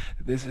 There's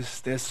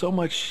so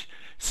much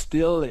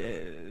still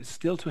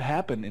to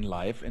happen in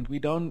life, and we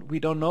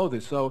don't know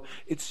this. So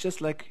it's just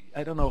like,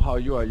 I don't know how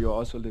you are. You're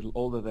also a little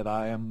older than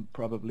I am,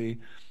 probably.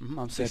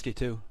 I'm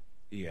 62.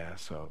 Yeah,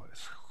 so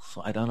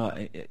I don't know.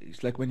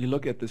 It's like when you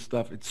look at this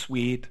stuff, it's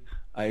sweet.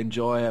 I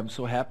enjoy. I'm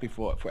so happy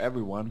for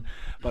everyone,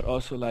 but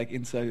also like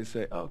inside you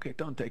say, oh, okay,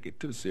 don't take it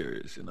too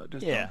serious.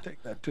 Just don't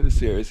take that too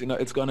serious.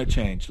 It's going to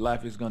change.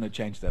 Life is going to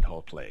change that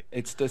whole play.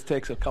 It just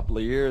takes a couple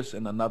of years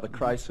and another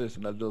crisis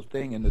and a little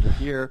thing and a little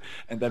here,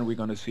 and then we're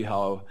going to see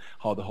how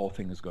the whole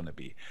thing is going to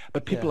be.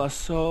 But people are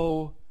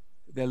so.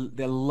 They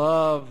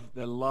love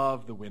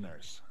the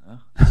winners. Huh?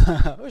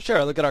 Well,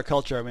 sure. Look at our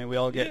culture. I mean,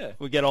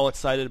 we get all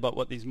excited about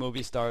what these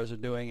movie stars are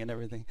doing and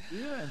everything.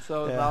 Yeah, and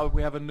so now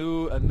we have a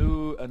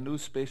new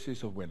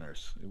species of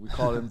winners. We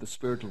call them the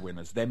spiritual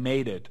winners. They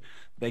made it,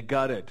 they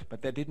got it,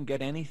 but they didn't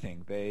get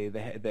anything.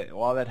 They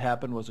all that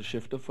happened was a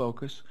shift of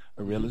focus,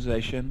 a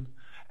realization,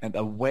 and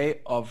a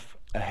way of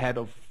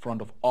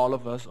front of all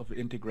of us of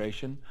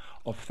integration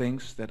of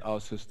things that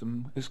our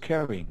system is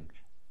carrying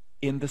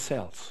in the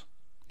cells.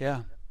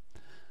 Yeah.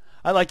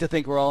 I like to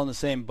think we're all in the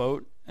same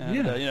boat,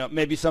 and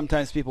maybe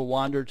sometimes people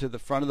wander to the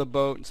front of the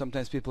boat, and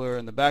sometimes people are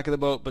in the back of the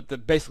boat,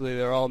 but basically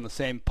they're all in the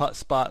same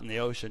spot in the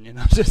ocean,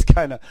 just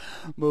kind of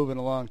moving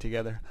along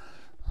together.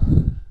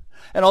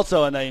 And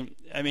also,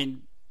 I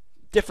mean,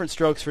 different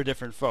strokes for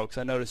different folks.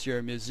 I notice you're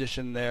a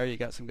musician there. You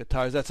got some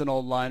guitars. That's an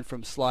old line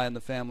from Sly and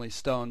the Family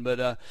Stone,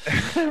 but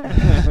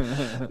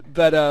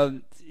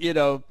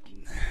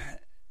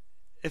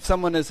if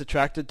someone is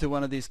attracted to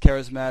one of these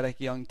charismatic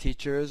young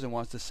teachers and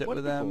wants to sit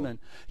with them, and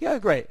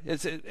great.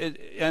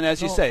 And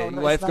as you say,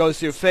 life goes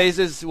through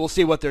phases. We'll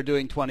see what they're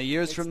doing 20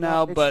 years from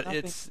now, but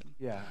it's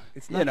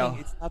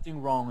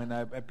nothing wrong. And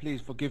I please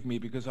forgive me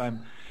because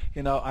I'm,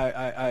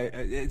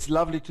 it's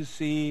lovely to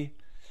see.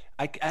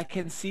 I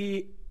can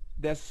see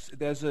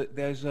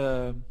there's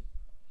a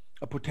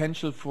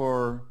potential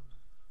for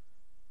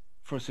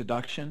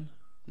seduction.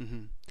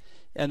 Mm-hmm.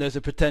 And there's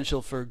a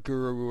potential for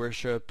guru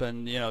worship,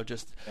 and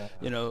just Yeah.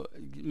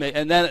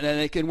 and then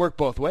it can work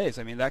both ways.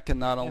 I mean, that can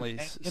not only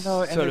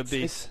sort of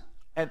be.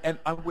 And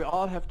we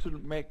all have to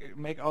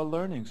make our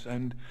learnings,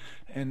 and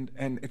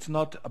it's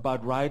not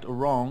about right or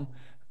wrong.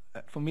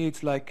 For me,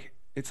 it's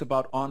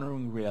about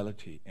honoring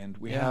reality, and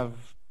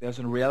there's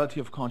a reality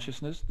of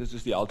consciousness. This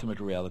is the ultimate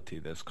reality.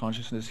 There's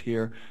consciousness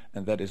here,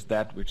 and that is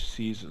that which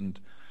sees and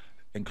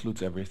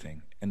includes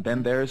everything. And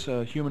then there's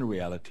a human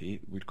reality.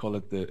 We'd call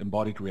it the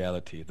embodied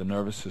reality, the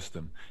nervous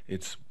system.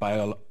 It's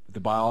the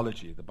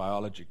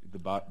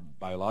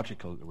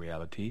biological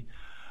reality,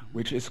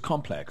 which is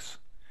complex,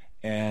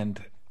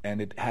 and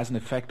it has an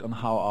effect on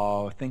how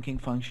our thinking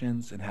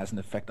functions. It has an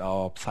effect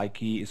our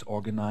psyche is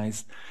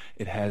organized.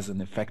 It has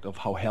an effect of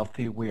how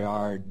healthy we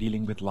are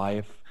dealing with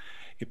life,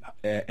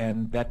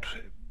 and that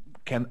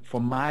can,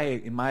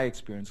 in my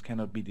experience,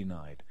 cannot be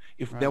denied.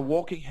 If they're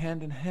walking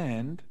hand in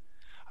hand,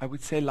 I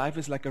would say life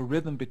is like a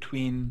rhythm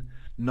between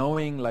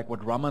knowing, like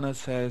what Ramana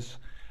says,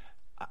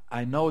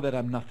 I know that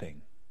I'm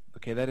nothing.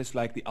 Okay, that is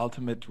like the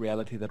ultimate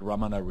reality that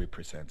Ramana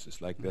represents. It's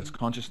like there's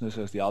consciousness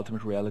as the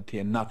ultimate reality,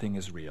 and nothing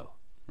is real.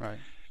 Right.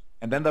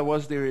 And then there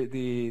was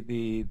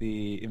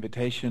the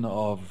invitation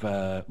of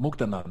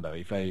Muktananda,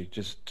 if I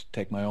just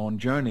take my own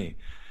journey.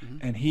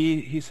 And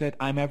he said,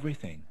 I'm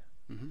everything.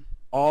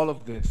 All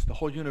of this, the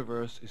whole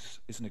universe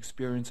is an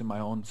experience in my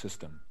own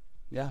system.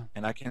 Yeah.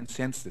 And I can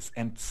sense this.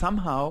 And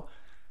somehow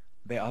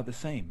they are the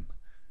same.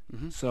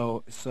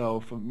 So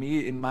for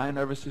me, in my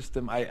nervous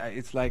system,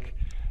 it's like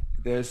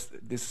there's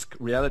this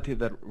reality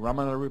that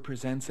Ramana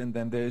represents, and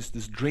then there's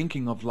this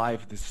drinking of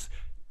life, this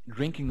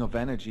drinking of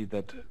energy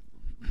that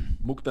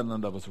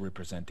Muktananda was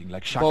representing,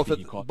 like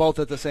Shakti. Both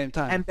at the same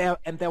time.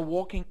 And they're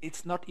walking.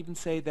 It's not even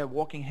say they're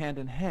walking hand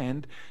in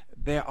hand.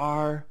 They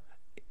are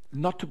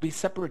not to be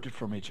separated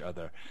from each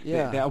other.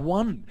 Yeah. They are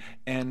one.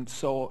 And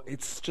so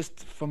it's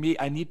just, for me,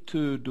 I need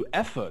to do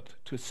effort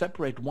to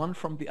separate one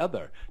from the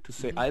other, to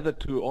say either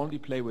to only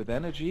play with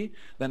energy,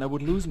 then I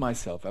would lose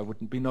myself. I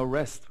wouldn't be no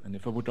rest. And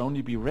if I would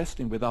only be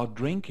resting without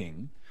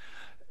drinking,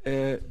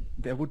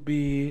 there would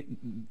be,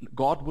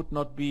 God would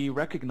not be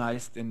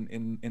recognized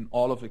in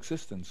all of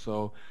existence.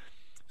 So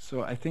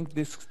I think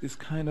this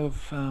kind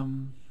of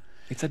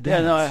it's a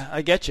dance. Yeah, no,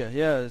 I get you.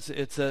 Yeah,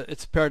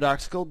 it's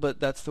paradoxical, but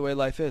that's the way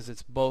life is.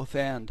 It's both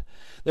and.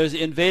 There's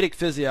in Vedic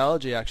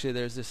physiology, actually,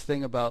 there's this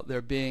thing about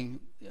there being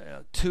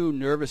two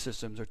nervous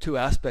systems or two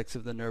aspects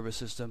of the nervous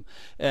system,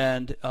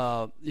 and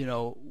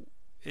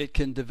it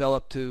can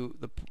develop to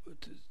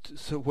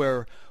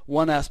where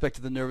one aspect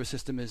of the nervous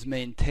system is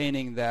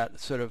maintaining that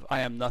sort of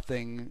I am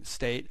nothing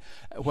state,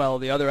 while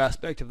the other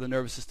aspect of the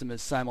nervous system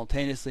is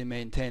simultaneously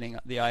maintaining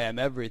the I am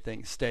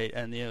everything state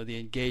and the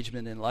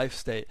engagement in life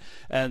state.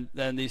 And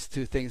then these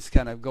two things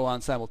kind of go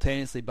on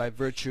simultaneously by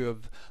virtue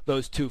of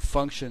those two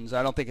functions.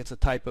 I don't think it's a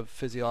type of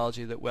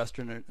physiology that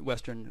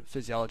Western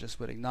physiologists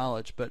would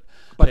acknowledge, but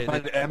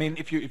I mean,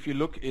 if you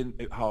look in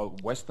how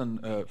Western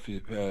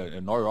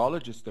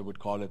neurologists they would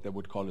call it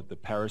the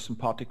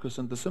parasympathicus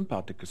and the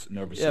sympathicus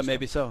nervous system. Yeah,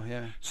 maybe so.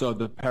 Yeah. So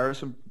the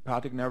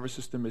parasympathetic nervous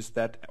system is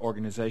that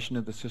organization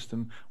of the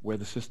system where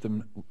the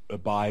system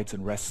abides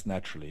and rests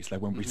naturally. It's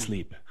like when we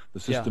sleep. The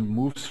system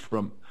moves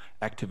from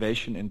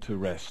activation into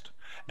rest.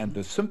 And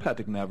the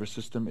sympathetic nervous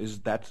system is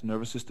that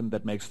nervous system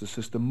that makes the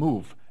system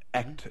move,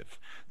 active,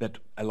 that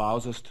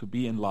allows us to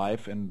be in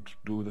life and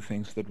do the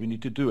things that we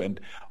need to do. And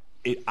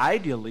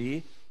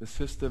ideally, the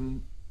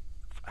system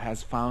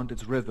has found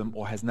its rhythm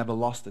or has never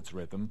lost its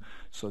rhythm,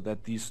 so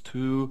that these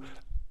two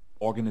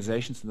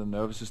organizations in the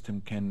nervous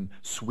system can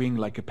swing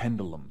like a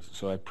pendulum.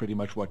 So pretty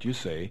much what you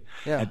say.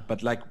 Yeah.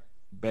 But like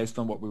based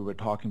on what we were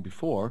talking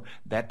before,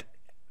 that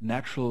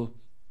natural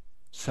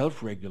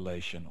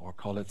self-regulation, or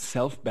call it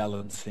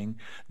self-balancing,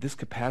 this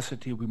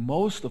capacity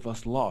most of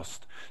us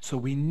lost. So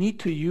we need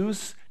to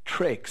use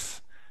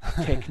tricks,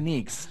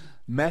 techniques,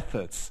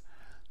 methods,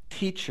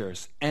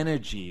 teachers,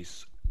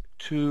 energies,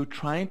 to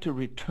trying to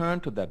return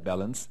to that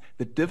balance.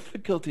 The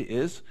difficulty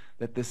is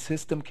that the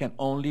system can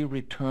only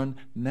return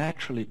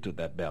naturally to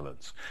that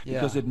balance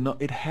because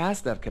it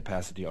has that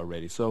capacity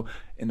already. So,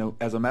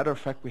 as a matter of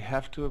fact, we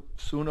have to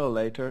sooner or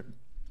later,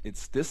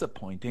 it's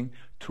disappointing,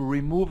 to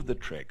remove the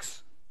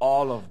tricks,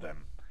 all of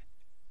them,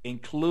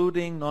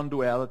 including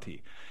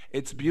non-duality.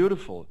 It's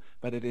beautiful,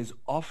 but it is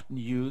often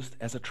used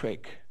as a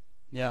trick.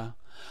 Yeah.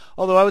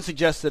 Although I would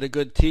suggest that a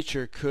good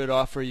teacher could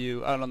offer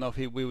you, I don't know if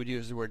we would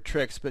use the word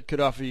tricks, but could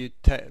offer you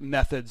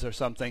methods or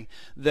something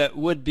that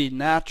would be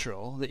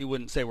natural, that you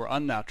wouldn't say were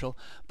unnatural,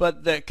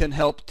 but that can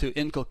help to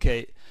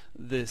inculcate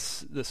the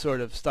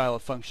sort of style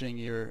of functioning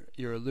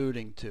you're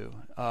alluding to.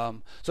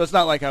 So it's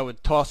not like I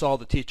would toss all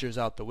the teachers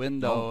out the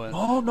window.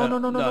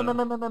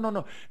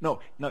 No.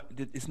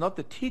 It's not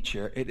the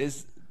teacher. It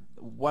is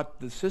what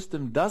the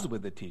system does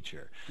with the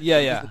teacher.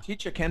 Yeah. The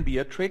teacher can be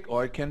a trick,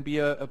 or it can be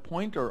a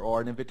pointer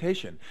or an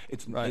invitation.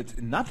 It's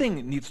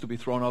nothing needs to be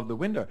thrown out the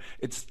window.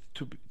 It's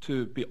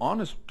to be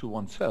honest to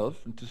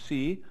oneself and to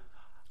see,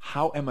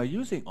 how am I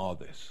using all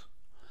this?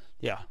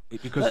 Yeah.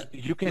 Because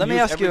you can let me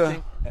use ask you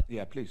everything.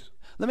 Yeah, please.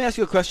 Let me ask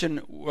you a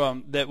question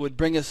that would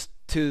bring us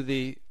to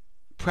the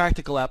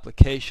practical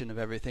application of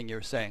everything you're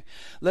saying.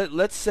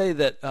 Let's say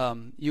that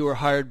you were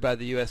hired by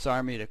the U.S.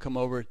 Army to come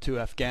over to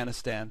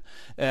Afghanistan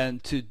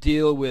and to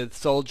deal with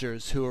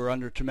soldiers who are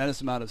under a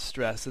tremendous amount of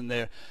stress, and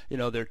they're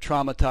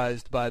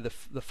traumatized by the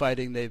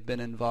fighting they've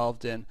been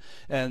involved in.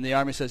 And the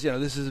Army says,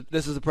 this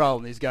is the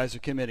problem. These guys are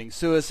committing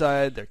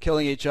suicide. They're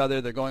killing each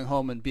other. They're going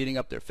home and beating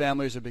up their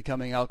families. They're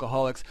becoming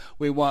alcoholics.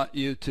 We want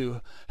you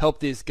to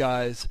help these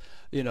guys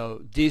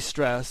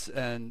de-stress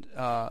and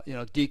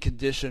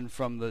decondition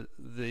from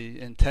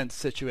the intense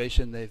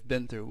situation they've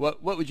been through.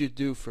 What would you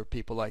do for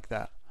people like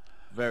that?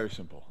 Very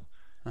simple.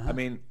 Uh-huh. I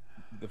mean,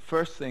 the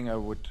first thing I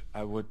would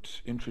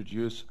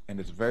introduce, and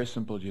it's very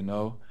simple,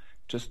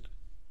 just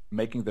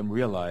making them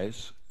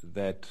realize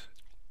that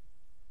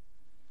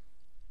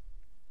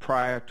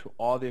prior to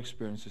all the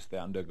experiences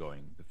they're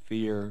undergoing, the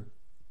fear,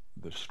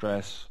 the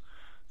stress,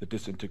 the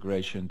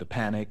disintegration, the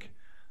panic,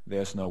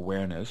 there's no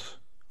awareness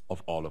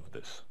of all of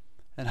this.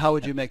 And how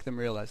would you make them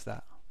realize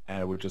that? And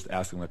I would just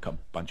ask them a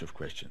bunch of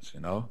questions,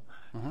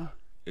 Uh-huh.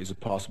 Is it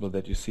possible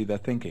that you see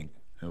that thinking?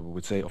 And we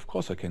would say, of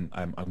course I can.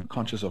 I'm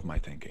conscious of my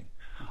thinking.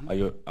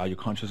 Mm-hmm. Are you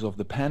conscious of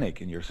the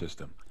panic in your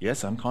system?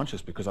 Yes, I'm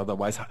conscious, because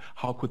otherwise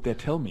how could they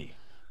tell me?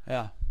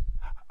 Yeah.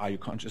 Are you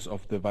conscious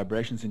of the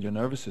vibrations in your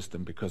nervous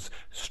system? Because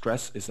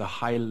stress is a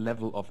high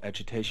level of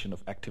agitation,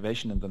 of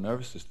activation in the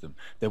nervous system.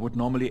 They would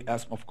normally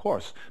ask, of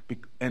course,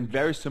 and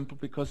very simple,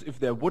 because if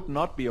they would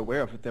not be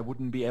aware of it, they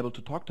wouldn't be able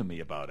to talk to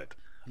me about it.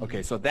 Mm-hmm.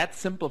 Okay, so that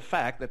simple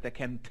fact that they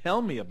can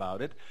tell me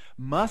about it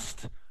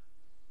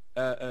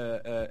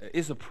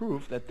is a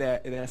proof that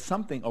there's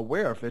something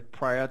aware of it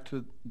prior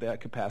to their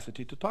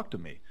capacity to talk to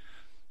me.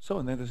 So,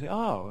 and then they say,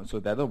 so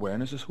that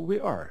awareness is who we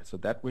are. So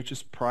that which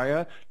is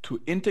prior to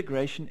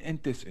integration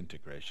and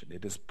disintegration.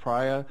 It is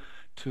prior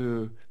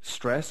to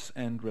stress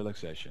and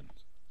relaxation.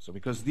 So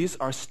because these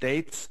are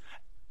states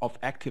of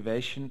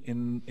activation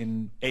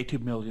in 80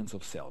 millions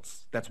of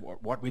cells. That's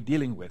what we're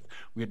dealing with.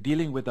 We're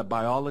dealing with the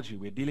biology.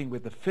 We're dealing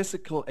with the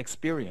physical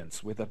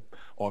experience,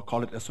 or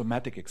call it a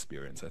somatic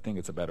experience. I think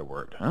it's a better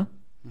word, huh?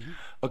 Mm-hmm.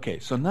 Okay,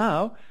 so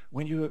now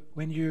when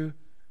you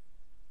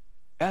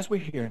as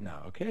we're here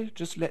now, okay,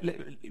 just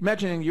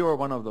imagining you're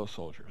one of those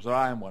soldiers, or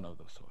I am one of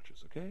those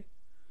soldiers, okay?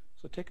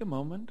 So take a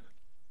moment.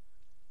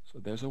 So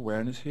there's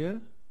awareness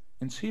here,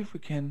 and see if we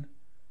can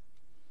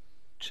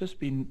just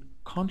be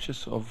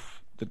conscious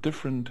of the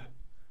different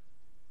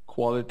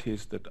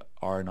qualities that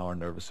are in our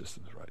nervous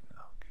systems right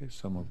now. Okay,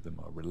 some of them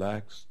are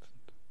relaxed,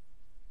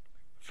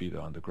 feet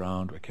are on the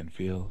ground, I can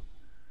feel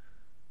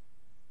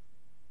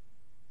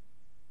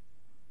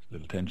a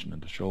little tension in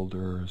the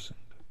shoulders, and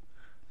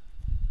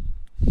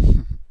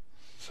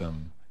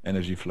some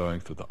energy flowing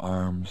through the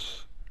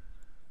arms.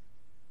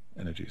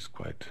 Energy is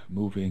quite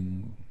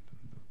moving,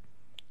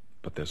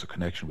 but there's a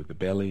connection with the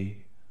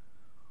belly.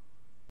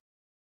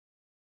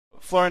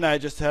 Florian and I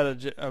just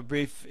had a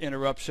brief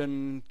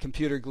interruption,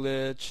 computer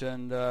glitch,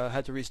 and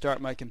had to restart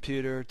my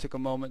computer. Took a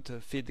moment to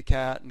feed the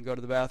cat and go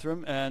to the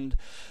bathroom, and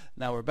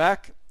now we're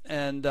back.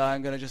 And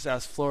I'm going to just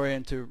ask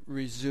Florian to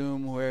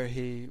resume where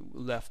he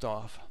left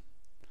off.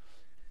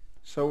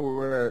 So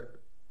we're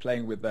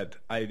playing with that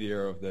idea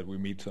of that we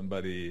meet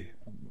somebody,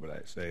 what I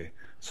say,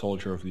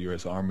 soldier of the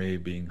U.S. Army,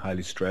 being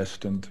highly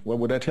stressed, and what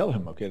would I tell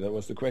him? Okay, that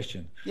was the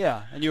question.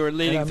 Yeah, and you were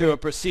leading through a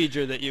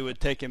procedure that you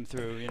would take him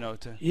through,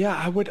 to. Yeah,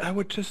 I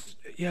would just,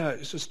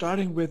 so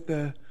starting with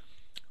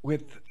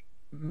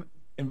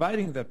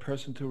inviting that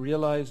person to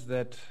realize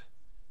that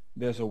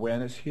there's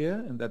awareness here,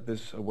 and that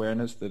this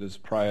awareness that is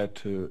prior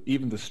to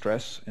even the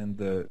stress and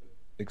the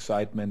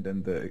excitement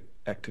and the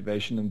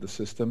activation in the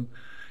system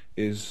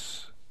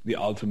is the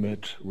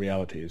ultimate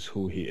reality, is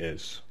who he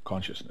is,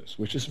 consciousness,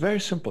 which is very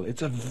simple.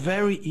 It's a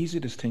very easy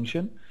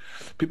distinction.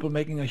 People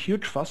making a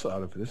huge fuss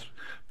out of this,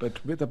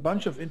 but with a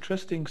bunch of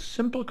interesting,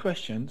 simple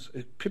questions,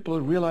 people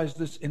realize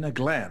this in a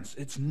glance.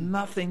 It's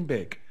nothing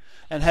big.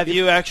 And have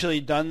you actually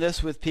done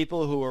this with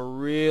people who are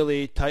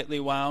really tightly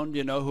wound,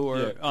 who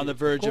are on the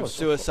verge of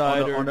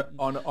suicide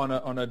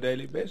on a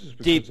daily basis?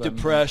 Deep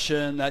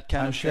depression, that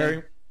kind of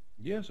thing?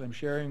 Yes, I'm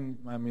sharing.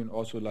 I mean,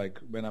 also like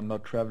when I'm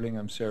not traveling,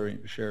 I'm sharing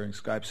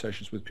Skype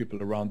sessions with people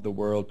around the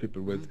world,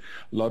 people with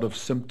a lot of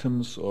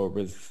symptoms or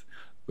with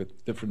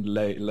different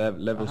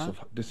levels of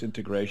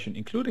disintegration,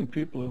 including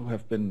people who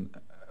have been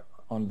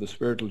on the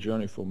spiritual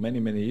journey for many,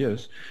 many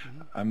years.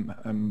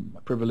 I'm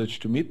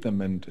privileged to meet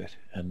them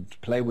and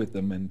play with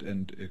them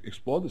and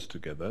explore this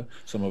together.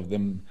 Some of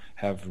them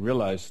have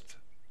realized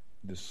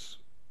this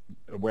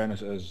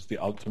awareness as the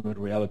ultimate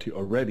reality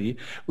already,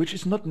 which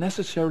is not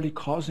necessarily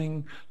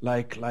causing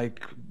like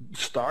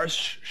stars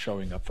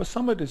showing up. For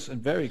some it is a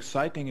very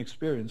exciting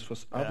experience. For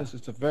others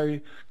it's a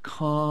very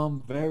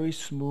calm, very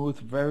smooth,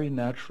 very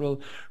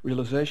natural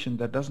realization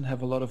that doesn't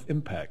have a lot of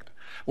impact.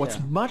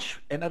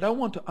 And I don't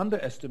want to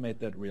underestimate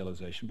that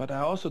realization, but I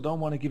also don't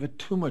want to give it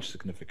too much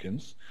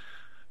significance,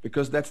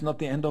 because that's not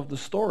the end of the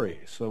story.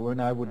 So when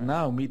I would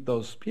now meet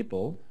those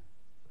people,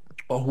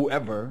 or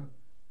whoever,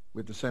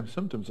 with the same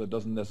symptoms. It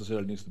doesn't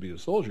necessarily need to be a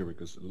soldier,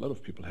 because a lot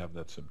of people have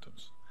that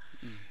symptoms.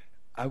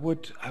 I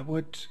would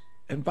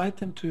invite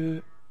them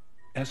to,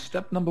 as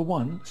step number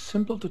one,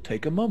 simple, to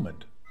take a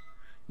moment.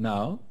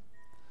 Now,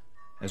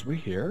 as we're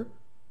here,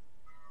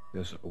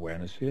 there's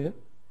awareness here,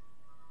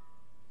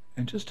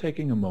 and just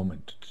taking a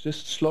moment,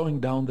 just slowing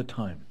down the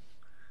time,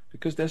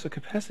 because there's a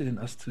capacity in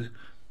us to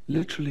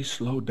literally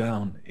slow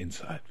down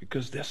inside,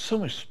 because there's so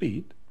much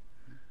speed,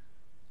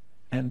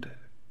 and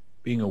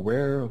being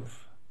aware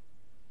of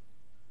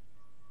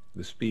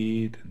the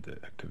speed and the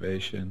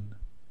activation.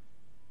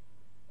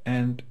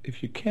 And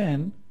if you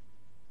can,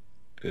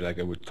 like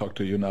I would talk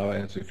to you now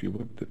as if you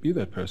would be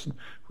that person,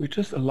 we're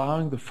just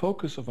allowing the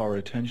focus of our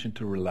attention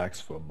to relax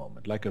for a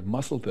moment, like a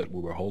muscle that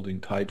we were holding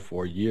tight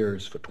for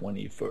years, for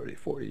 20, 30,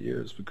 40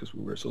 years, because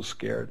we were so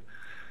scared.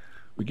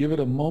 We give it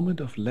a moment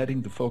of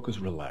letting the focus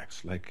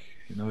relax. Like,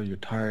 you're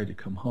tired, you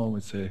come home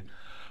and say,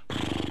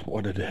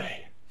 what a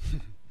day.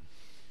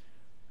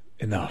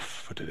 Enough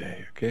for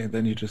today, okay? And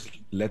then you just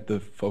let the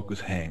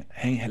focus hang,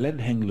 let it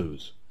hang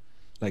loose,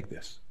 like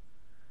this.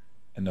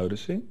 And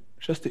noticing,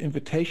 just the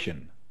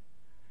invitation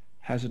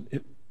has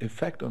an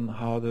effect on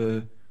how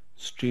the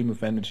stream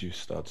of energy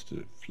starts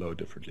to flow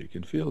differently. You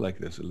can feel like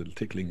there's a little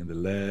tickling in the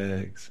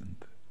legs, and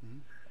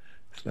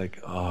it's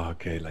like,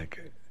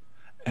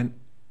 and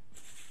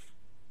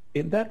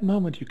in that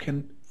moment you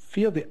can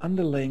feel the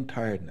underlying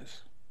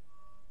tiredness.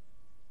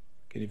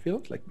 Can you feel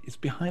it? Like it's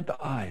behind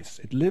the eyes.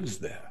 It lives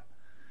there.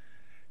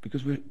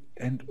 Because we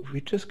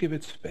just give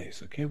it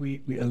space, okay?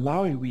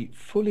 We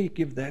fully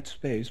give that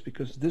space,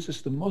 because this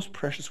is the most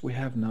precious we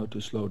have now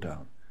to slow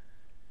down.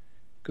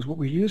 Because what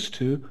we're used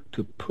to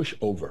push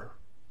over,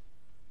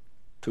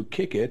 to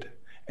kick it,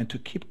 and to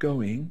keep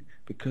going,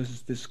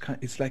 because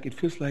it's like, it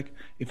feels like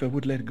if I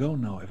would let go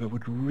now, if I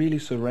would really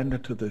surrender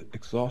to the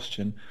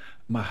exhaustion,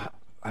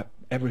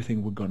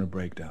 everything would gonna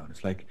break down.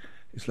 It's like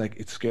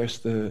it scares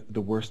the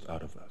worst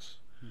out of us.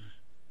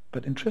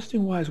 But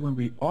interesting-wise, when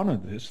we honor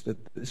this, that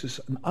this is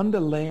an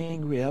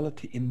underlying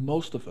reality in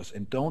most of us,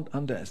 and don't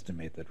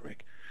underestimate that,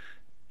 Rick.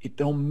 It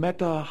don't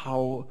matter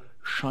how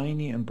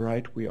shiny and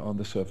bright we are on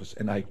the surface,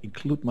 and I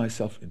include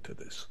myself into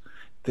this.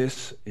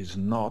 This is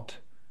not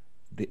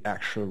the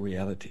actual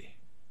reality.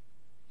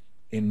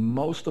 In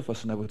most of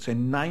us, and I would say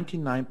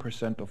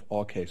 99% of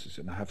all cases,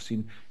 and I have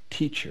seen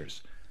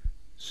teachers,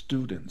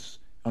 students,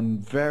 on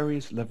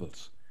various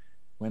levels,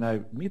 when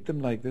I meet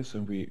them like this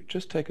and we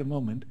just take a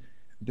moment,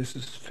 this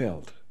is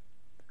failed,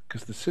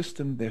 because the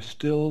system, we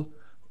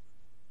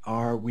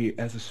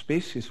as a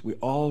species, we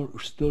all are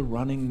still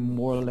running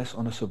more or less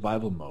on a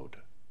survival mode.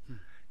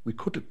 We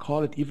could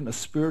call it even a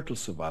spiritual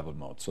survival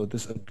mode. So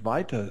this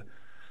Advaita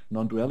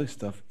non-duality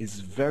stuff is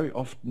very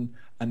often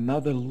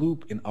another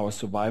loop in our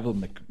survival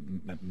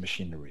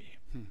machinery.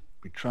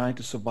 We're trying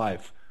to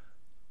survive,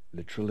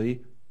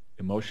 literally,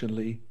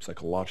 emotionally,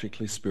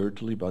 psychologically,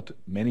 spiritually, but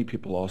many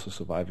people also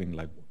surviving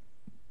like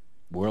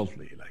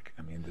worldly,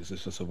 this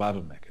is a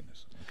survival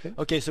mechanism.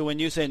 Okay, so when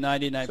you say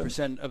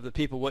 99% of the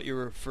people, what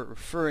you're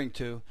referring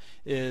to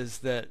is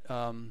that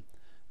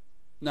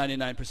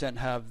 99%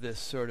 have this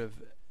sort of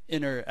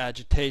inner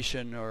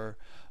agitation or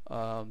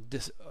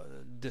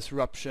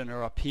disruption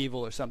or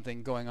upheaval or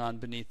something going on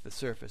beneath the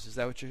surface. Is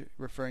that what you're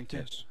referring to?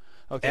 Yes.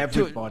 Okay.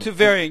 Everybody. To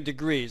varying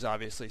degrees,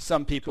 obviously.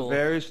 Some people. To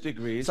various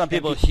degrees. Some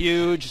people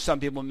huge, some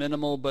people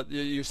minimal, but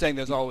you're saying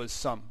there's always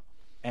some.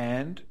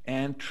 And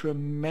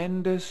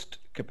tremendous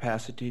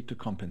capacity to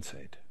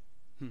compensate.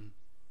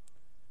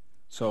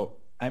 So,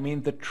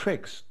 the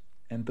tricks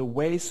and the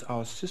ways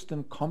our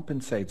system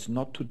compensates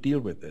not to deal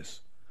with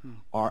this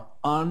are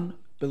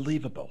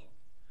unbelievable.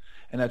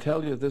 And I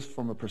tell you this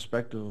from a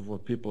perspective of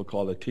what people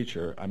call a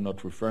teacher. I'm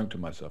not referring to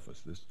myself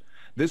as this.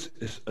 This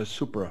is a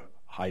super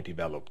high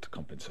developed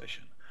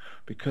compensation,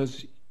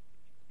 because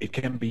it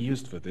can be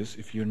used for this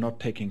if you're not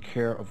taking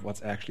care of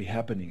what's actually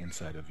happening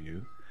inside of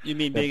you. You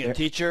mean being a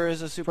teacher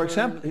is a super For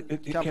example,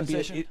 it can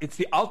be it's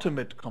the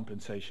ultimate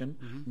compensation,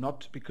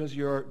 not because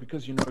you're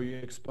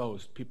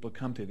exposed. People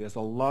come to you. There's a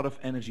lot of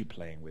energy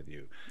playing with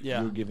you.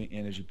 Yeah. You're giving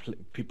energy.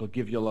 People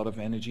give you a lot of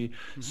energy.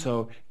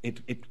 So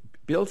it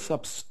builds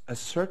up a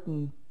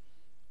certain,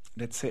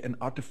 let's say, an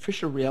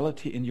artificial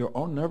reality in your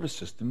own nervous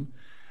system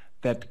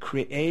that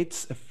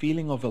creates a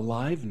feeling of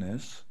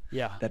aliveness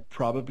that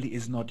probably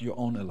is not your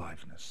own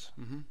aliveness.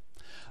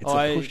 It's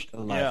a pushed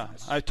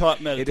aliveness. I've taught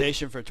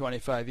meditation for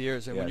 25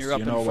 years, and when you're up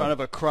in front of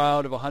a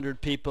crowd of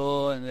 100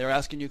 people and they're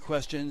asking you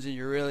questions and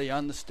you're really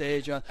on the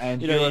stage,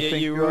 and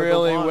you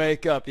really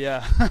wake up,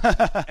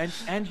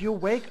 and you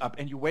wake up,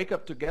 and you wake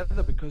up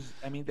together, because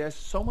there's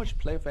so much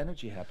play of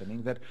energy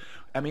happening that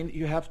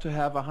you have to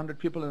have 100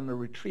 people in a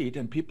retreat,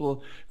 and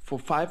people for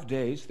 5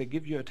 days they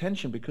give you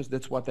attention because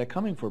that's what they're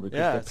coming for.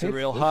 Because it's a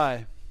real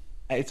high.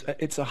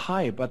 It's a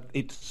high, but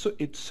it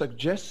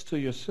suggests to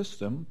your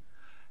system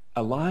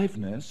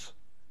aliveness,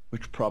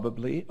 which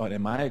probably, or in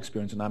my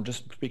experience, and I'm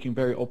just speaking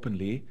very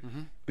openly,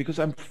 because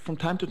I'm from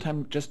time to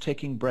time just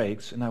taking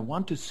breaks, and I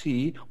want to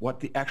see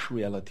what the actual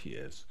reality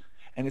is.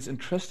 And it's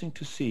interesting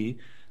to see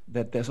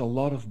that there's a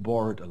lot of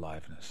bored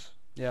aliveness.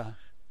 Yeah.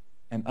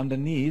 and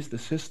underneath the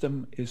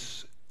system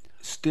is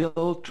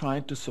still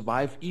trying to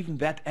survive even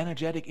that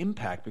energetic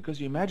impact,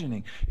 because you're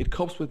imagining it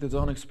copes with its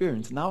own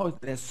experience. Now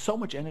there's so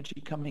much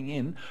energy coming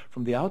in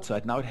from the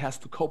outside. Now it has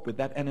to cope with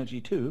that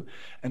energy too,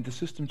 and the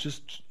system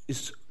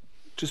is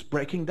just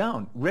breaking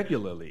down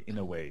regularly in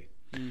a way.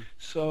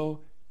 So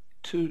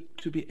to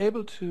be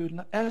able to,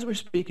 as we're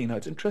speaking now,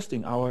 it's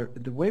interesting,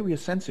 the way we are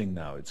sensing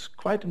now, it's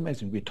quite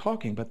amazing. We're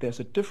talking, but there's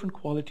a different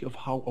quality of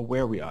how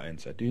aware we are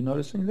inside. Do you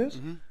noticing this?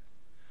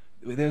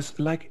 There's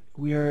like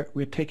we're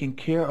taking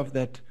care of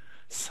that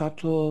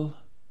subtle,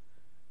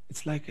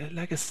 it's like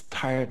a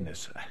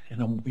tiredness,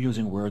 and I'm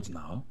using words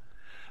now,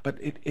 but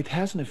it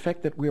has an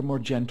effect that we're more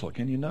gentle.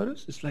 Can you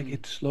notice? It's like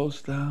it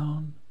slows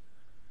down,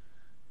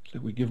 it's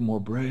like we give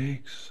more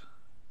breaks,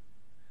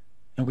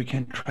 and we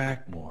can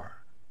track more.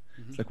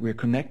 It's like we're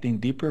connecting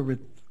deeper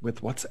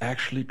with what's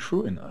actually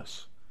true in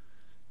us.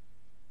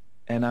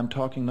 And I'm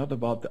talking not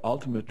about the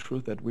ultimate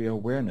truth that we are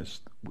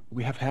awareness.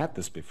 We have had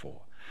this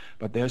before.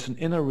 But there's an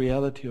inner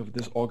reality of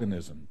this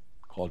organism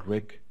called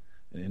Rick,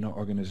 an inner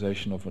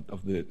organization of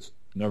the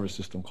nervous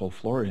system called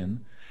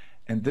Florian.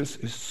 And this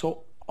is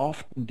so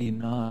often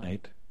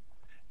denied,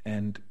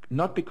 and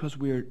not because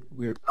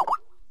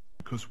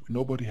because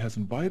nobody has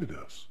invited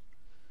us.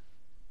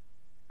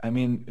 I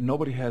mean,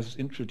 nobody has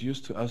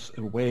introduced to us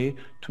a way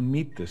to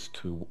meet this,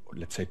 to,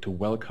 let's say, to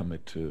welcome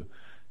it, to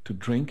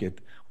drink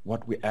it,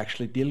 what we're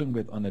actually dealing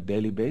with on a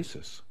daily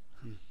basis.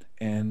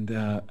 And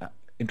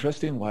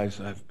interesting-wise,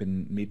 I've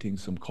been meeting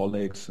some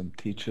colleagues, some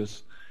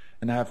teachers,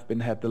 and I've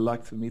had the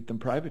luck to meet them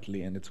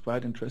privately, and it's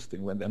quite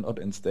interesting when they're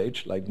not on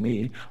stage like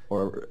me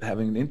or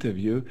having an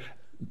interview.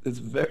 It's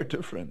very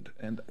different.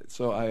 And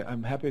so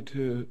I'm happy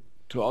to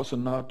also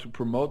now to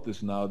promote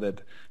this now,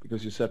 that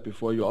because you said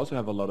before you also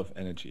have a lot of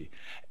energy.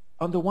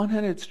 On the one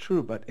hand, it's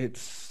true, but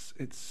it's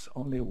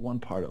only one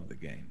part of the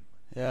game.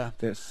 Yeah.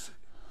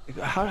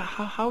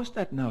 How is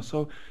that now?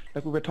 So,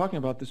 like we were talking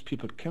about these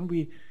people, can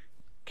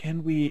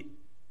we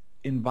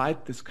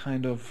invite this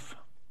kind of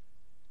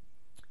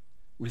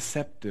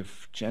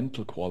receptive,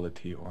 gentle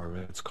quality, or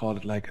let's call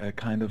it like a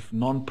kind of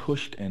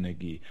non-pushed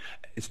energy?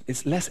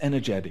 It's less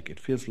energetic. It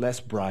feels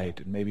less bright.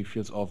 It maybe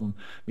feels often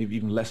maybe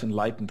even less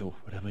enlightened, or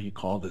whatever you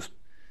call this.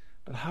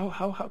 But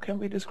how can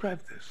we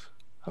describe this?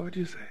 How would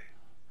you say?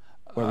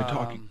 While we're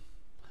talking.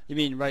 You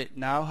mean right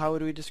now? How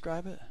would we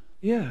describe it?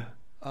 Yeah.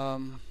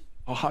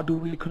 Or how do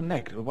we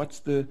connect?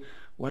 What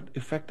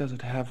effect does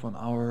it have on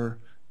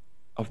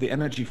of the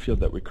energy field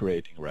that we're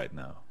creating right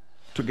now,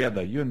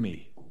 together, you and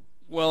me?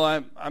 Well,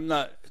 I'm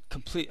not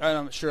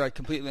sure I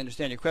completely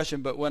understand your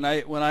question, but when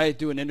I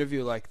do an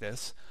interview like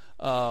this,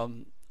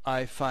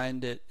 I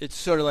find it's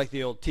sort of like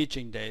the old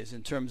teaching days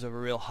in terms of a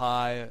real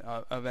high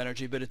of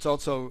energy, but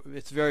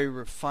it's very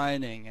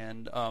refining,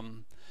 and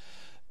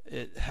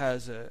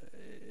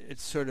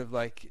it's sort of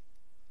like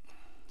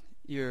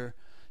your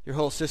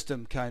whole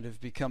system kind of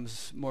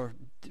becomes more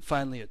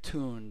finely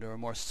attuned or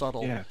more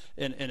subtle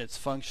in its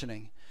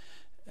functioning,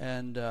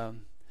 and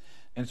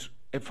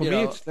for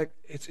me, it's like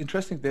it's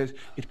interesting.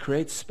 It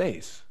creates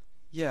space.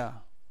 Yeah.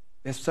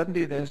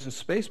 There's a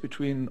space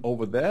between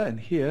over there and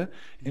here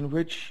in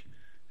which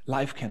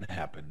life can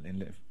happen,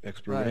 in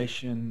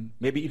exploration.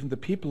 Right. Maybe even the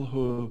people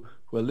who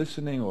are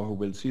listening or who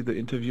will see the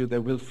interview, they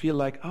will feel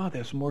like,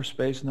 there's more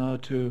space now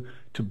to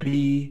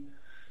be,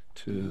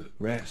 to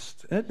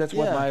rest. That's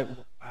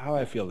how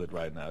I feel it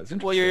right now. It's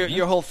interesting. Well,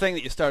 your whole thing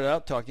that you started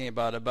out talking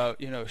about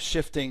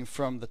shifting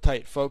from the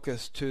tight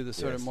focus to the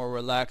sort of more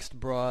relaxed,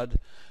 broad.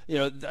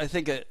 I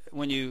think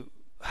when you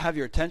have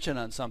your attention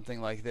on something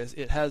like this,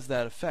 it has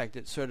that effect.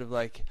 It's sort of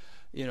like,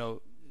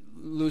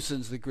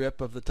 loosens the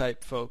grip of the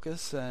tight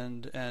focus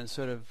and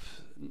sort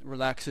of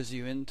relaxes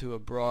you into a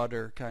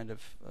broader kind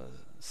of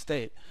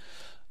state.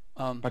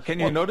 But can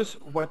you notice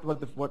what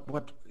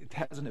it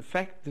has an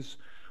effect? This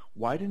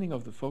widening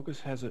of the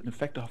focus has an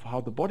effect of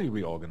how the body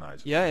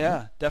reorganizes.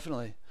 Yeah,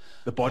 definitely.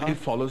 The body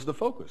follows the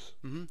focus.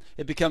 Mm-hmm.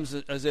 It becomes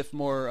as if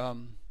more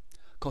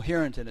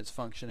coherent in its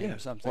functioning or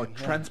something. Or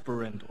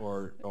transparent,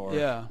 or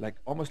like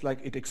almost like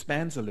it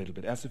expands a little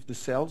bit, as if the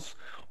cells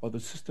or the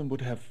system would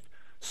have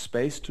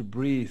space to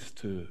breathe,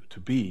 to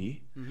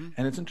be. Mm-hmm.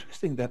 And it's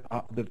interesting that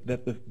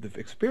the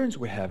experience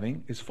we're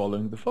having is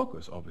following the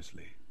focus,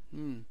 obviously.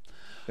 Mm.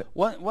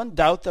 One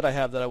doubt that I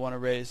have that I want to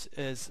raise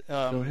is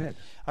go ahead.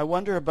 I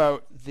wonder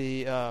about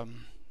the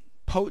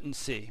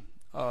potency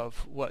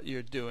of what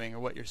you're doing or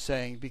what you're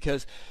saying,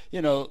 because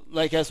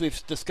like as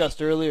we've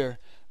discussed earlier,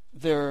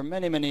 there are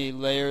many, many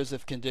layers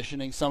of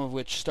conditioning, some of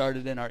which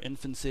started in our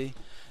infancy,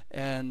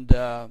 and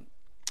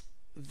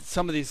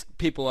some of these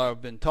people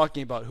I've been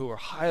talking about who are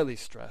highly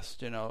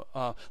stressed,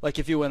 like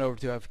if you went over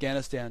to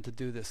Afghanistan to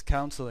do this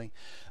counseling,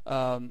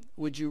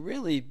 would you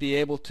really be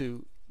able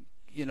to,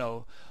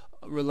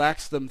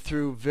 relax them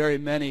through very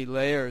many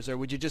layers, or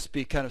would you just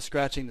be kind of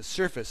scratching the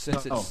surface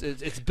since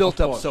it's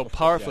built up so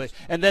powerfully,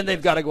 and then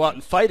they've got to go out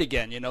and fight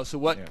again,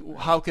 so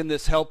how can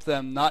this help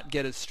them not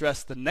get as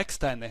stressed the next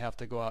time they have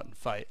to go out and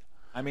fight?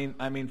 I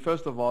mean,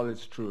 first of all,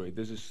 it's true.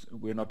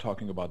 We're not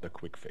talking about the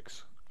quick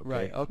fix. Okay?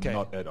 Right. Okay.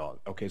 Not at all.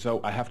 Okay. So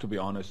I have to be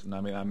honest, and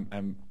I mean,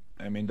 I'm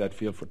I'm in that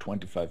field for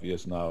 25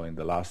 years now. In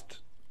the last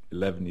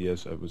 11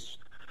 years, I was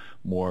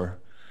more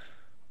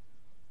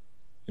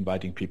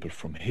inviting people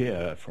from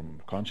here,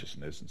 from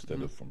consciousness,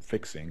 instead of from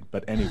fixing.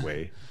 But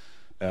anyway,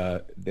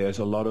 there's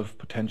a lot of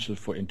potential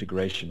for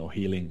integration or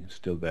healing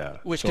still there.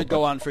 Which could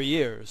go on for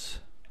years.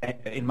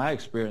 In my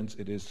experience,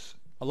 it is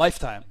a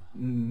lifetime.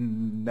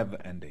 Never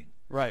ending.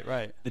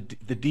 Right.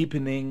 The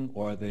deepening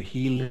or the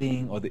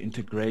healing or the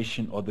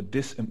integration or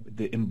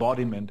the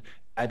embodiment,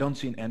 I don't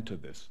see an end to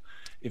this.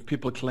 If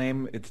people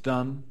claim it's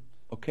done,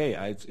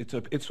 okay,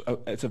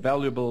 it's a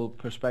valuable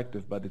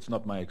perspective, but it's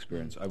not my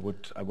experience. I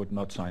would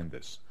not sign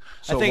this.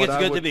 So I think it's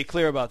good to be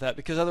clear about that,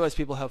 because otherwise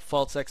people have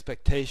false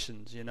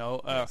expectations,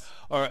 Yes.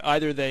 or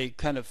either they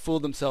kind of fool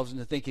themselves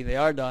into thinking they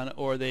are done,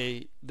 or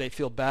they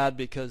feel bad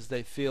because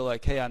they feel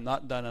like, hey, I'm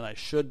not done and I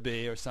should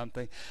be, or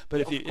something.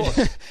 But if you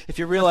if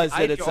you realize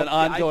that it's an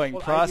ongoing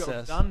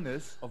process,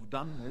 of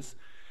doneness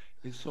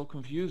is so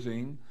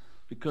confusing.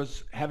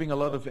 Because having a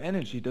lot of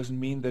energy doesn't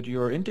mean that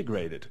you're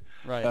integrated.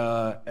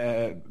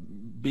 Right.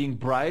 Being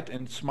bright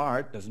and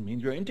smart doesn't mean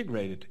you're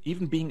integrated.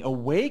 Even being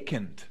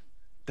awakened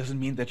doesn't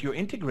mean that you're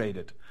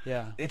integrated.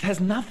 Yeah. It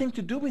has nothing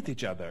to do with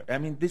each other. I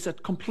mean, these are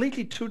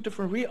completely two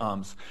different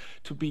realms.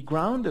 To be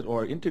grounded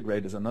or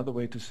integrated is another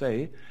way to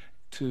say,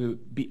 to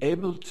be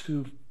able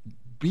to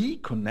be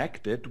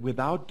connected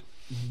without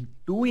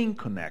doing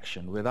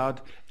connection,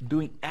 without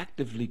doing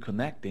actively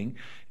connecting,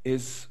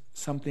 is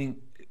something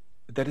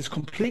that is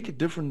completely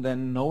different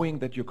than knowing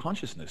that you're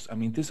consciousness. I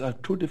mean, these are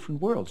two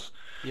different worlds.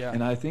 Yeah.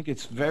 And I think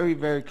it's very,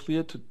 very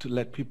clear to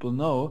let people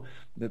know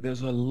that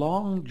there's a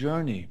long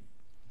journey,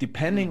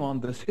 depending on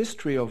this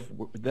history of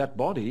that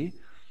body,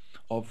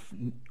 of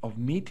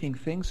meeting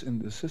things in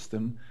the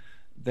system,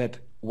 that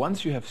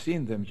once you have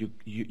seen them,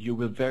 you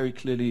will very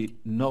clearly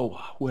know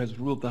who has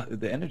ruled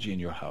the energy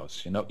in your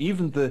house.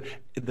 Even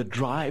the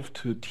drive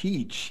to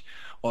teach,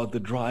 or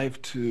the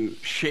drive to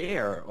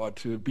share, or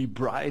to be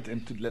bright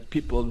and to let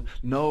people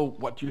know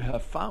what you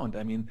have found.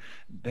 I mean,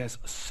 there's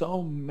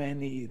so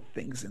many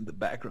things in the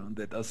background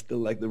that are still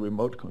like the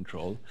remote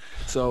control.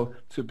 So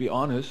to be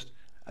honest,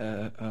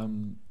 if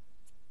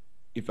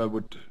I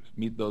would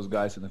meet those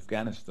guys in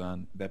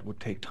Afghanistan, that would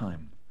take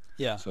time.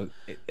 Yeah. So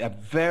a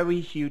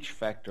very huge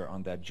factor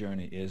on that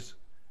journey is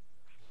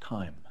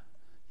time.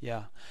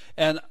 Yeah.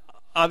 And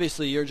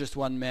obviously you're just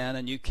one man,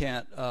 and you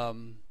can't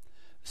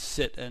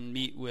sit and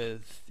meet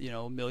with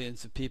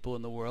millions of people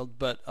in the world,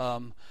 but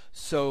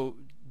so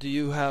do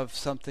you have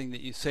something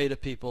that you say to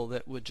people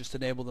that would just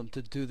enable them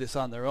to do this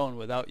on their own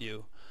without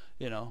you?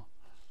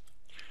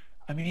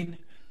 I mean,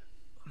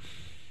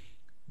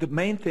 the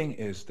main thing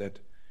is that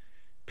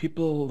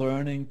people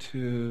learning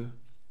to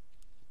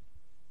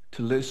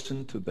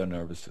listen to their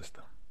nervous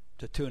system,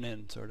 to tune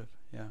in, sort of.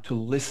 Yeah. To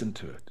listen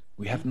to it.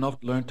 We have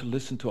not learned to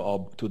listen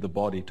to the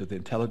body, to the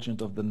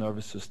intelligence of the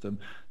nervous system,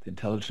 the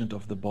intelligence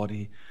of the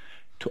body,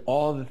 to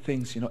all the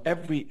things,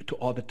 to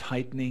all the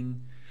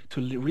tightening, to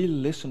really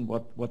listen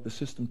what the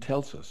system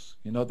tells us.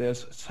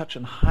 There's such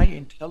a high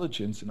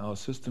intelligence in our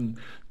system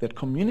that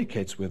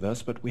communicates with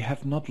us, but we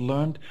have not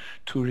learned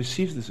to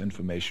receive this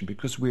information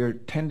because we're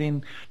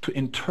tending to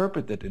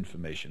interpret that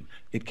information.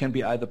 It can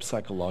be either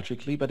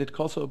psychologically, but it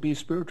can also be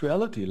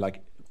spirituality.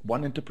 Like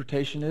one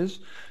interpretation is,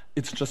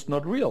 it's just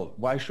not real.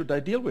 Why should I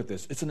deal with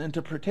this? It's an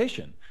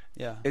interpretation.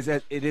 Yeah.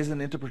 It is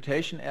an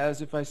interpretation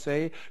as if I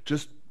say,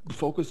 just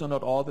focus on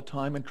it all the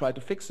time and try to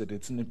fix it.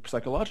 It's a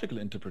psychological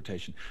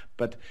interpretation.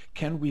 But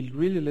can we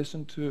really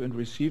listen to and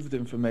receive the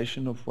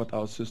information of what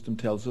our system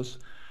tells us,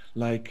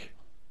 like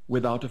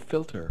without a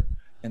filter?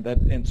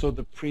 And so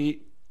the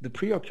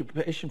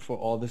preoccupation for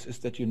all this is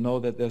that you know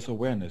that there's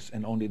awareness,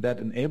 and only that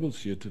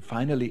enables you to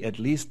finally at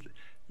least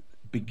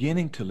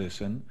beginning to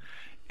listen.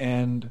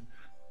 And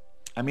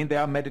I mean,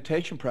 there are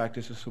meditation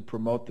practices who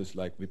promote this,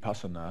 like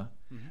Vipassana.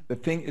 Mm-hmm. The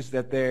thing is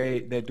that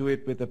they do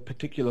it with a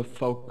particular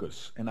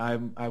focus, and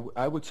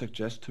I would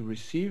suggest to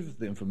receive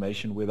the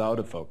information without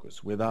a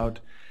focus, without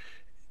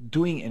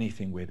doing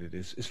anything with it.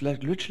 It's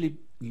like literally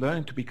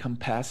learning to become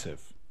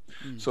passive.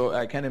 Mm. So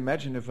I can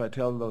imagine if I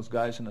tell those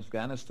guys in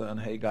Afghanistan,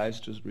 hey guys,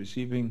 just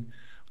receiving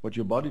what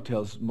your body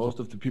tells, most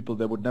of the people,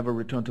 they would never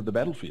return to the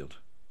battlefield.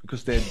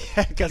 Because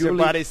your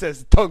body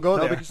says don't go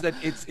there. No,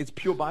 because it's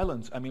pure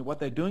violence. I mean, what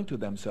they're doing to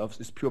themselves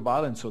is pure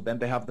violence. So then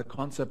they have the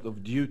concept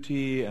of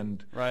duty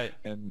and right.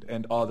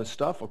 and all this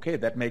stuff. Okay,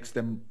 that makes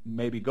them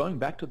maybe going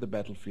back to the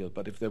battlefield.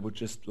 But if they would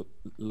just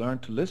learn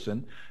to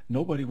listen,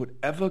 nobody would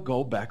ever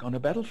go back on a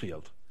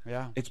battlefield.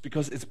 Yeah, it's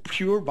because it's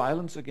pure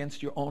violence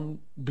against your own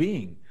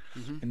being.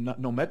 Mm-hmm. And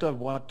no matter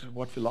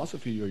what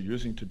philosophy you're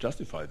using to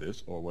justify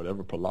this, or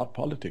whatever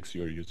politics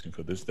you're using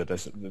for this,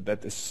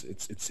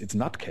 it's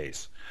not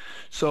case.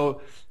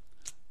 So,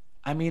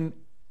 I mean,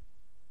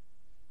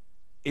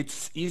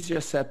 it's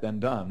easier said than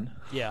done.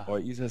 Yeah. Or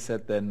easier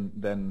said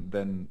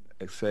than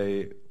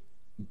say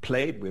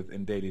played with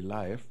in daily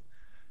life.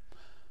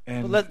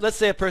 And Let's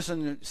say a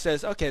person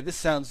says, okay, this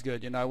sounds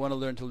good. I want to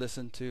learn to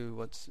listen to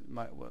what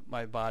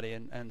my body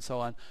and so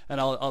on,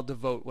 and I'll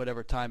devote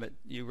whatever time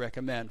you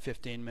recommend,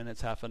 15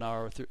 minutes, half an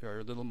hour,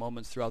 or little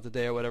moments throughout the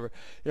day or whatever.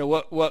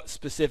 What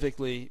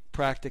specifically,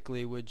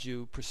 practically would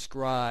you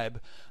prescribe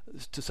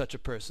to such a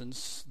person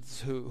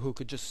who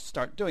could just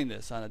start doing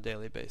this on a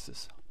daily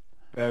basis?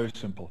 very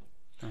simple.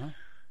 Uh-huh.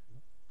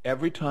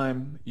 Every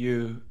time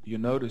you're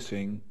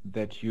noticing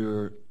that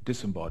you're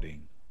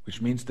disembodying,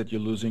 which means that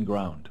you're losing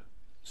ground,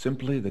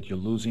 simply that you're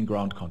losing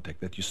ground contact,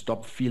 that you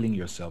stop feeling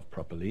yourself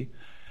properly,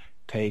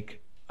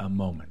 take a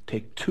moment.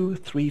 Take 2,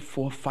 3,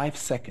 4, 5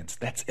 seconds.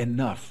 That's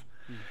enough.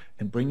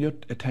 And bring your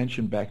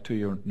attention back to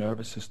your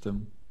nervous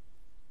system.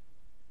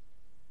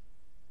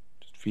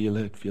 Just feel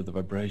it, feel the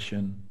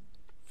vibration,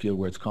 feel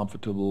where it's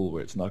comfortable,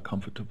 where it's not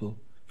comfortable.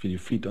 Feel your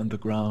feet on the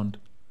ground.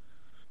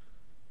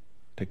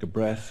 Take a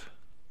breath,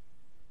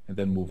 and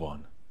then move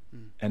on.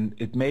 And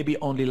it may be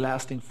only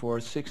lasting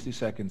for 60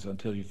 seconds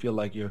until you feel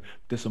like you're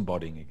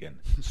disembodying again.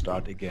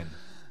 Start again.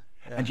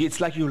 Yeah. And it's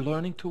like you're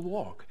learning to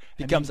walk.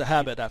 Becomes a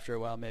habit after a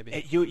while,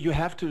 maybe. You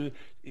have to,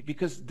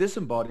 because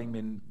disembodying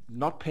means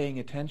not paying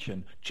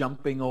attention,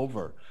 jumping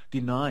over,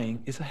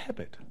 denying is a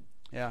habit.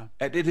 Yeah.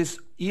 And it is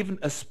even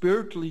a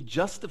spiritually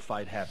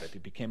justified habit.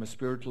 It became a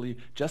spiritually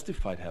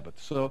justified habit.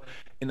 So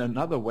in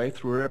another way,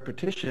 through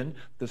repetition,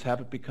 this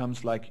habit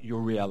becomes like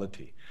your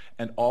reality.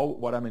 And all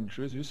what I'm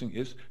introducing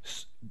is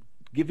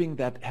giving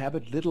that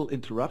habit little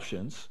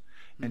interruptions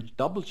and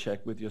double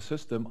check with your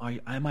system,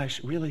 am I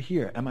really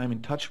here? Am I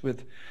in touch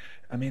with,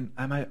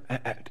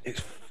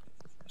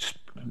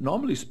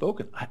 normally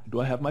spoken, do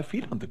I have my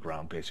feet on the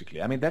ground, basically?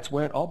 That's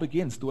where it all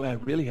begins. Do I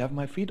really have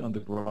my feet on the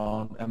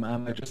ground? Am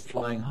I just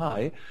flying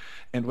high?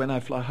 And when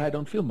I fly high, I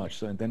don't feel much.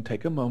 So and then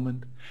take a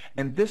moment.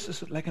 And this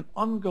is like an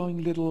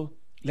ongoing little,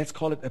 let's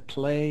call it a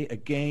play, a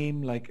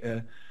game, like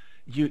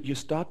you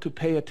start to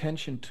pay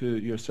attention to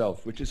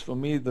yourself, which is for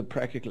me the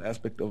practical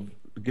aspect of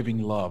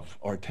giving love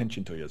or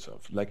attention to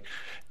yourself. Like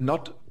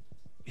not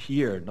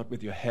here, not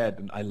with your head,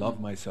 and I love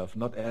myself,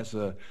 not as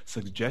a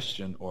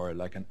suggestion or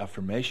like an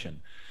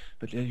affirmation,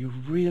 but you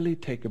really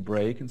take a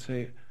break and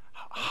say,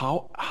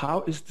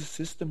 how is the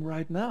system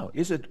right now?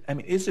 Is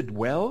it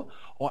well,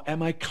 or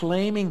am I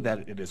claiming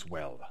that it is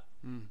well?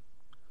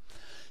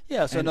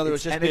 Yeah, so in other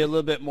words, just be a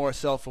little bit more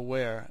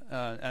self-aware,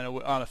 and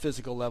on a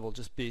physical level,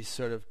 just be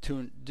sort of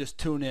tune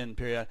in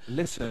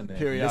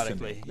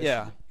periodically.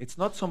 Yeah, it's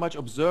not so much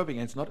observing,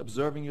 and it's not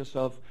observing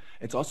yourself.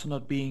 It's also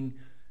not being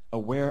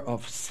aware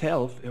of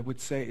self. I would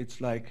say it's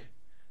like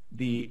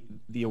the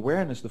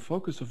awareness, the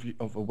focus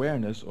of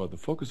awareness, or the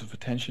focus of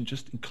attention,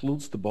 just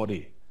includes the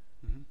body,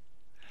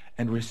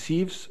 and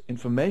receives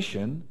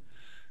information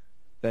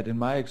that, in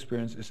my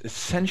experience, is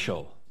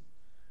essential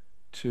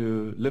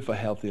to live a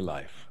healthy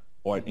life.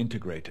 Or an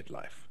integrated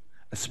life.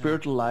 A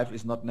spiritual life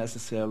is not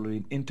necessarily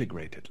an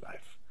integrated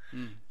life.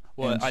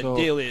 Well,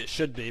 ideally it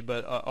should be,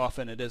 but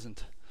often it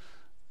isn't.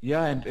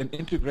 Yeah, and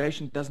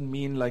integration doesn't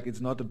mean like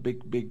it's not a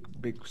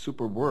big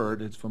super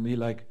word. It's for me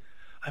like,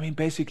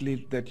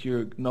 basically that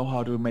you know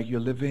how to make your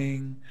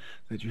living,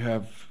 that you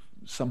have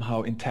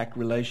somehow intact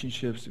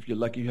relationships. If you're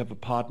lucky, you have a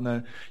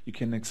partner you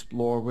can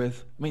explore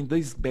with.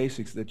 These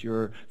basics, that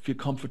you feel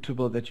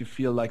comfortable, that you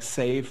feel like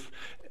safe,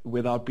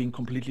 without being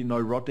completely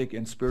neurotic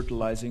and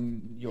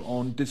spiritualizing your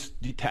own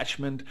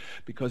detachment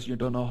because you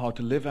don't know how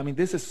to live.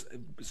 This is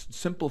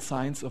simple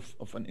signs of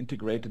an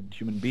integrated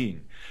human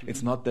being.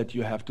 It's not that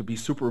you have to be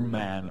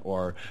Superman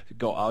or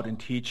go out and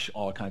teach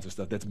all kinds of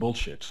stuff. That's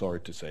bullshit, sorry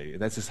to say.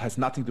 That has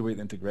nothing to do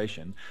with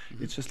integration.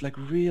 It's just like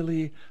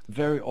really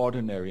very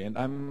ordinary. And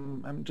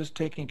I'm just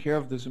taking care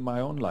of this in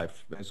my own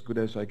life as good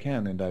as I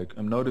can. And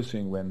I'm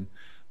noticing when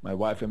my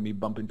wife and me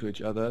bump into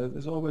each other,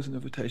 there's always an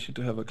invitation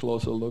to have a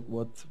closer look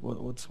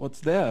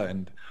what's there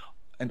and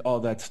all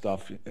that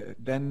stuff.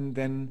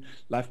 Then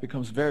life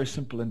becomes very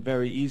simple and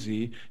very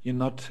easy.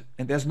 And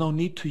there's no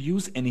need to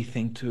use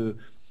anything to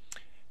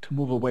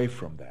move away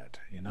from that.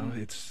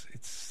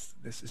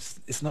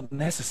 It's not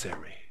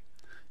necessary.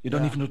 You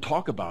don't even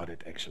talk about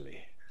it actually.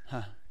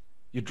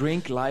 You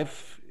drink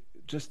life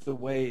just the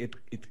way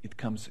it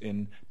comes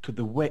in, to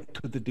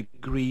the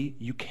degree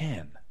you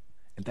can.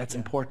 And that's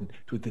important,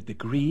 to the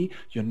degree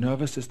your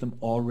nervous system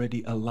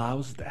already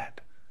allows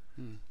that.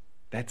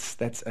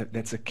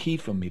 That's a key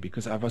for me,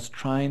 because I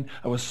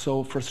was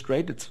so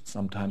frustrated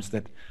sometimes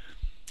that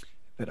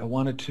I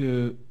wanted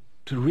to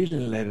really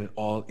let it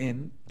all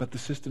in, but the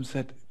system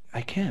said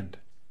I can't,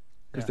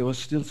 because there was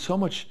still so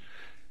much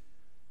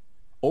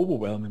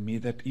overwhelming me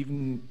that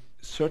even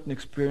certain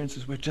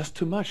experiences were just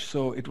too much.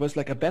 So it was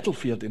like a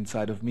battlefield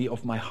inside of me,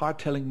 of my heart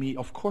telling me,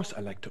 of course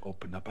I like to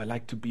open up, I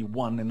like to be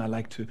one, and I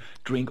like to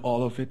drink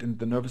all of it, and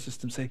the nervous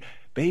system say,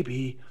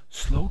 baby,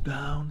 slow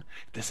down,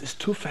 this is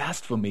too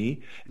fast for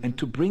me. And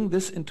to bring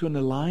this into an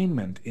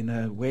alignment in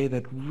a way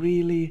that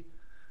really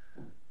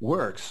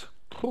works,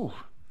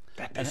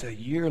 that is a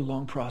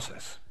year-long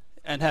process.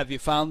 And have you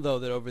found, though,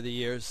 that over the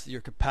years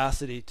your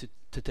capacity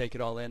to take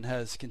it all in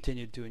has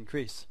continued to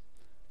increase?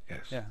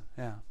 Yes.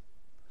 Yeah.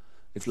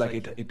 It's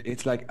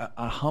like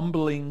a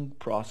humbling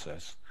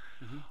process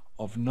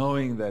of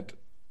knowing that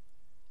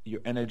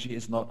your energy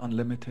is not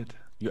unlimited,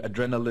 your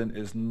adrenaline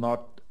is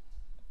not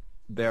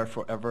there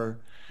forever,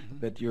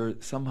 that you're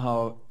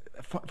somehow,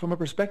 from a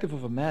perspective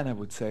of a man, I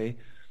would say,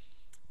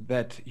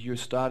 that you're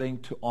starting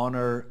to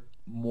honor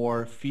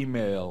more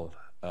female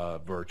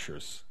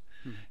virtues.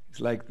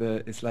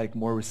 It's like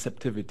more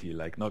receptivity,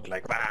 like not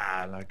like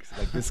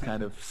like this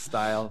kind of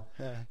style.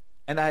 Yeah.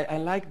 And I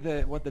like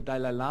what the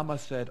Dalai Lama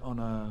said on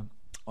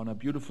a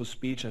beautiful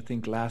speech, I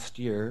think last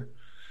year.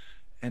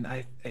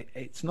 And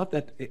it's not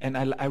that, and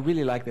I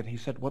really like that he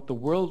said what the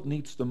world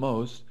needs the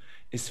most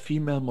is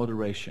female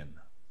moderation.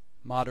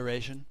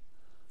 Moderation.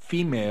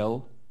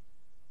 Female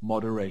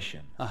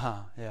moderation.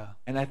 Yeah.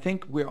 And I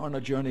think we're on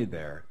a journey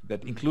there,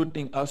 that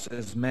including us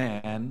as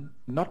men,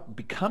 not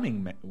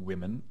becoming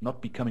women,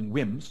 not becoming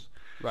whims,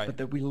 Right. but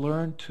that we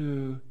learn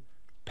to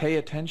pay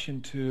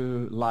attention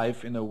to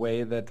life in a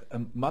way that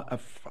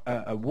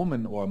a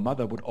woman or a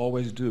mother would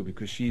always do,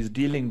 because she's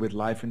dealing with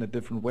life in a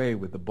different way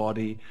with the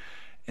body.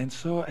 And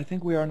so I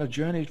think we are on a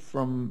journey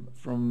from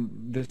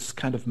this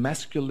kind of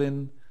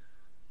masculine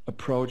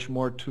approach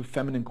more to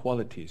feminine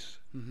qualities.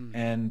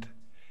 And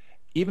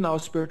even our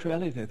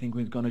spirituality, I think,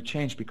 is going to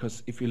change,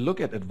 because if you look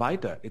at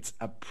Advaita, it's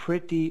a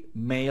pretty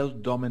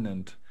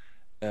male-dominant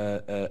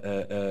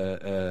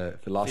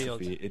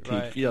philosophy,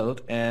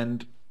 field,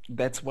 and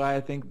that's why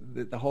I think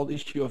the whole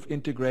issue of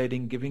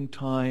integrating, giving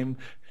time,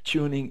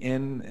 tuning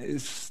in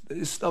is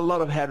a lot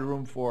of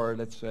headroom for,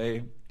 let's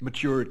say,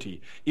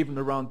 maturity, even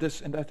around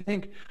this. And I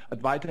think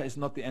Advaita is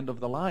not the end of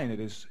the line. It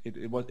is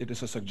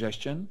a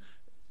suggestion.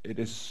 It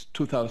is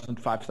 2,000,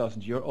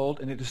 5,000 year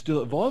old, and it is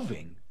still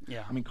evolving.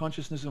 Yeah. I mean,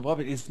 consciousness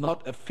evolving is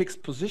not a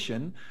fixed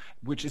position,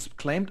 which is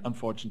claimed,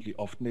 unfortunately,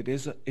 often. It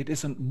is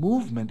a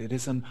movement. It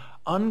is an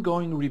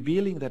ongoing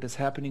revealing that is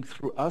happening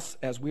through us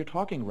as we're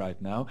talking right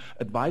now.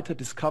 Advaita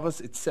discovers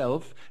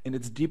itself in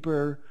its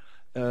deeper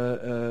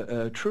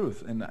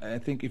truth. And I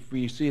think if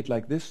we see it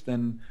like this,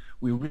 then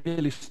we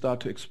really start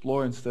to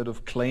explore instead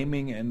of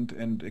claiming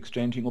and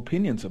exchanging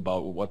opinions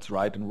about what's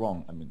right and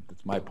wrong. I mean,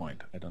 that's my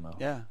point. I don't know.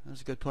 Yeah,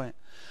 that's a good point.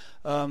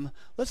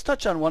 Let's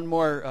touch on one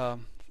more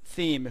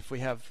theme, if we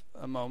have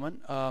a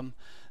moment,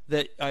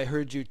 that I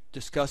heard you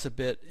discuss a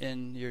bit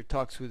in your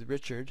talks with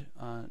Richard,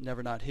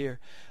 Never Not Here.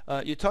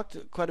 You talked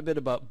quite a bit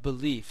about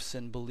beliefs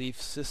and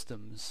belief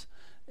systems,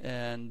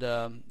 and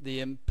the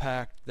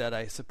impact that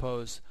I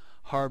suppose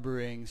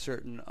harboring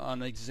certain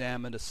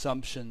unexamined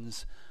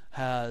assumptions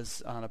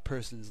has on a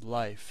person's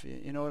life.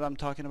 You know what I'm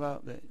talking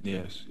about?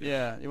 Yes.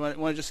 Yeah. You want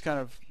to just kind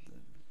of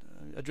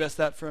address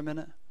that for a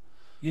minute?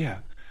 Yeah.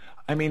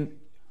 I mean,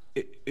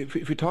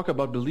 if we talk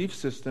about belief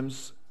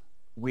systems,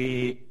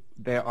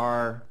 there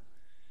are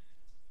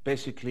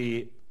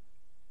basically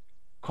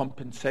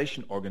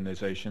compensation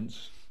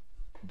organizations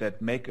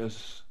that make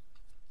us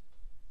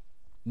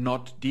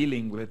not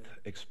dealing with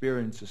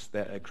experiences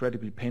that are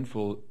incredibly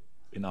painful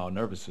in our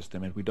nervous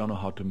system, and we don't know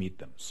how to meet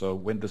them. So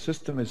when the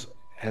system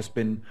has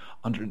been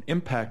under an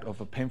impact of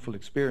a painful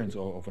experience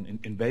or of an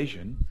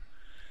invasion,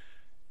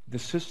 the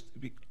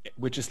system,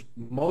 which is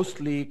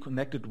mostly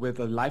connected with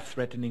a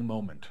life-threatening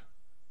moment,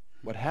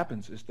 what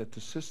happens is that the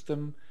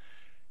system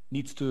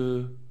needs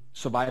to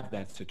survive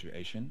that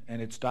situation,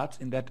 and it starts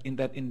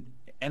in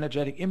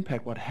energetic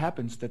impact. What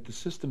happens that the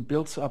system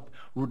builds up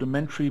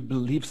rudimentary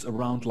beliefs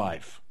around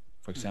life.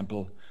 For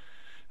example,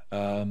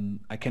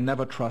 I can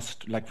never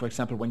trust, like for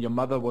example, when your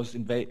mother was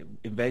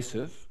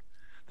invasive,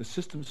 the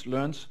system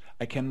learns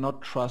I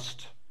cannot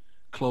trust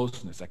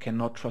closeness, I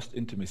cannot trust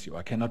intimacy, or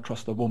I cannot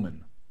trust a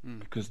woman,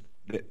 because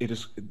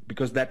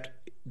that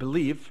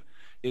belief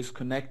is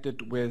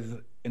connected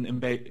with an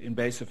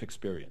invasive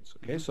experience.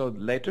 Okay, so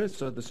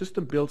the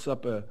system builds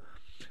up a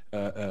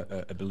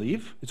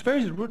belief. It's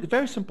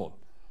very simple.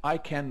 I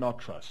cannot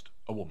trust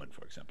a woman,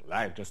 for example.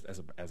 Just as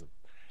a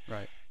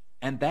right.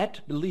 And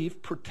that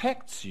belief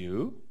protects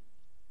you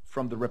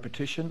from the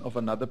repetition of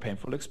another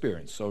painful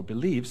experience. So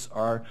beliefs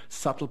are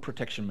subtle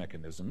protection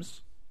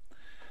mechanisms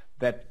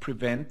that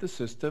prevent the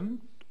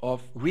system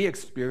of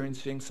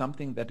re-experiencing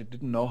something that it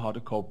didn't know how to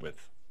cope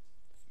with.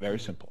 Very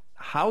simple.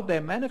 How they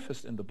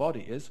manifest in the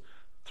body is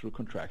through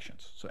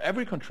contractions. So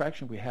every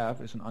contraction we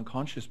have is an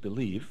unconscious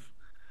belief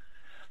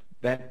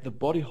that the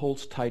body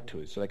holds tight to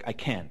it. So like I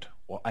can't,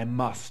 or I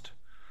must,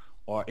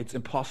 or it's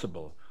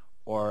impossible,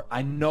 or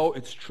I know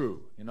it's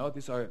true. You know,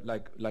 these are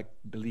like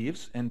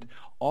beliefs, and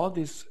all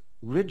these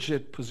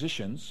rigid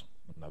positions,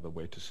 another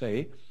way to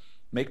say,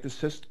 make the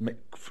system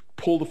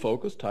pull the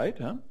focus tight,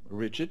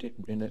 rigid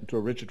into a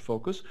rigid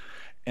focus,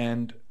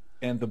 and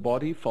the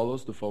body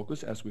follows the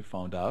focus, as we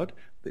found out.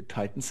 It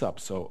tightens up.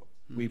 So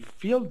we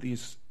feel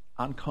these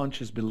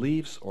unconscious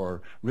beliefs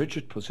or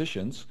rigid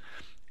positions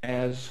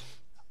as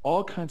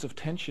all kinds of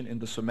tension in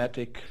the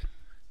somatic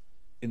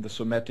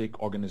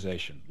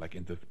organization, like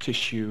in the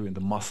tissue, in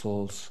the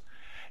muscles,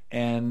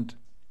 and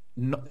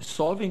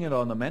solving it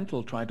on the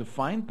mental, trying to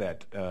find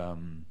that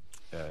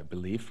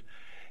belief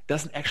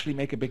doesn't actually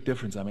make a big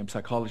difference. I mean,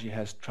 psychology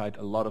has tried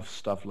a lot of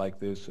stuff like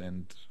this,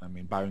 and I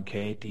mean, Byron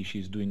Katie,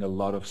 she's doing a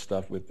lot of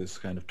stuff with this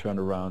kind of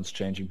turnarounds,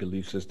 changing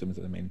belief systems.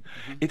 I mean,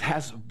 it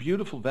has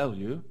beautiful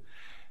value,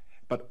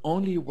 but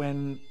only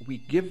when we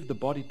give the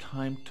body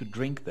time to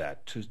drink that,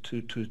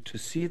 to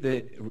see the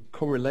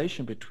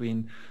correlation between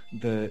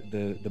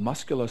the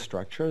muscular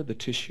structure, the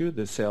tissue,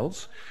 the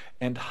cells,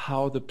 and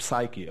how the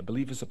psyche, I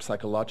believe is a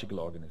psychological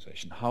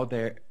organization, how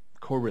they're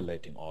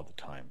correlating all the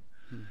time.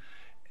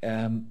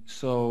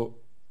 So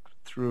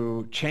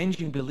through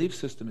changing belief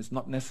system, it's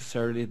not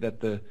necessarily that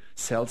the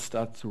cells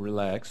start to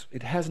relax.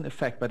 It has an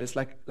effect, but it's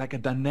like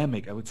a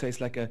dynamic. I would say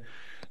it's like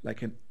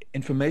an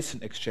information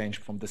exchange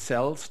from the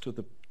cells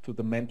to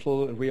the mental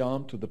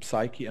realm, to the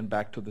psyche, and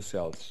back to the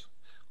cells.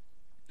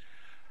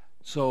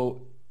 So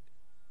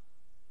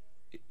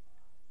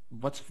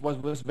what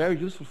was very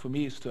useful for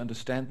me is to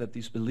understand that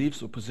these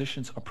beliefs or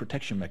positions are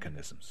protection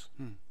mechanisms.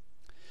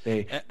 They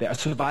are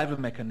survival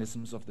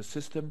mechanisms of the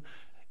system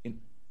in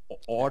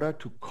order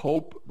to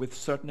cope with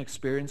certain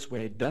experience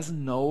where it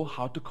doesn't know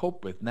how to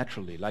cope with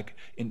naturally, like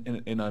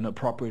in an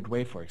appropriate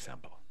way, for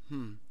example.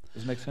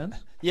 Does it make sense?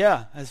 Yeah.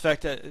 In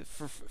fact,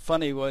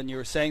 funny, when you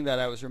were saying that,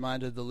 I was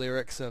reminded of the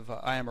lyrics of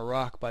I Am a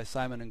Rock by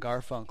Simon and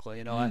Garfunkel.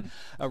 You know,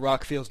 a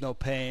rock feels no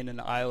pain,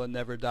 an island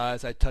never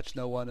dies, I touch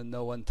no one and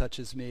no one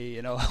touches me.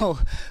 You know,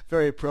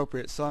 very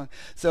appropriate song.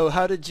 So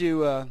how did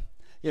you,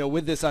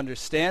 with this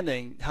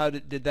understanding, how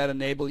did that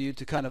enable you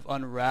to kind of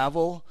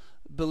unravel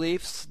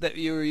beliefs that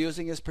you were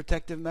using as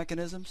protective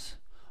mechanisms,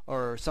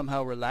 or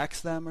somehow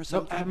relax them or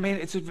something? No, I mean,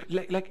 it's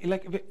like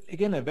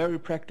again, a very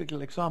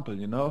practical example,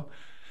 you know.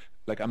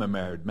 Like, I'm a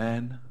married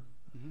man,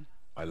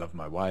 I love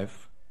my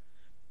wife,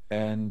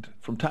 and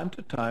from time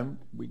to time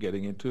we're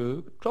getting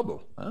into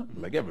trouble,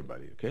 like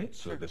everybody, okay?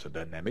 So there's a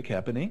dynamic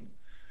happening,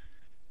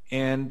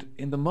 and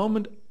in the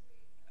moment,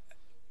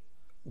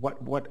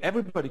 what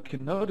everybody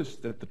can notice,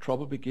 that the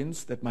trouble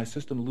begins, that my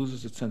system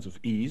loses its sense of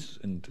ease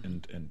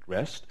and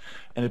rest,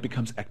 and it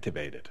becomes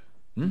activated.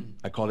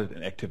 I call it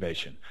an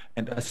activation,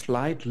 and a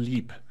slight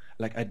leap.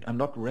 Like I'm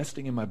not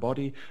resting in my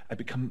body. I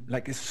become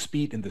like a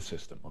speed in the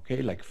system,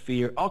 okay? Like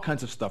fear, all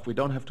kinds of stuff. We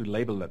don't have to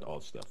label that all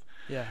stuff.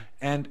 Yeah.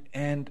 And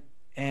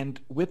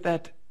with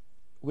that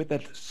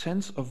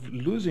sense of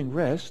losing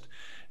rest,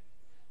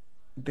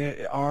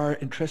 there are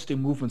interesting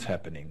movements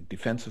happening.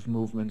 Defensive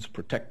movements,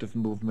 protective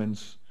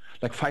movements,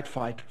 like fight,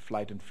 flight,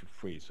 and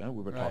freeze.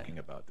 We were talking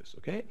about this,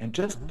 okay? And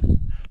just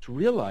to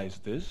realize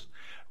this,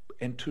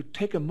 and to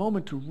take a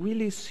moment to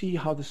really see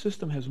how the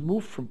system has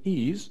moved from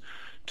ease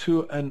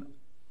to an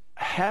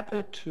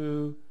habit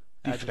to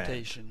defend.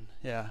 Agitation,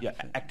 yeah,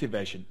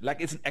 activation.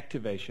 Like it's an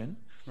activation.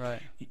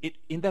 Right.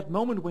 In that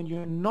moment when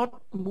you're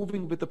not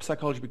moving with the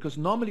psychology, because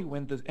normally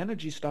when the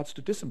energy starts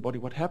to disembody,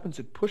 what happens?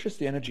 It pushes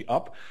the energy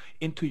up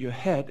into your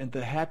head, and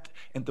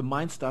the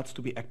mind starts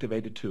to be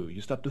activated too. You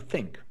start to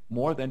think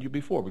more than you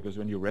before, because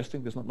when you're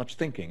resting, there's not much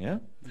thinking. Yeah.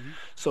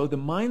 So the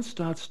mind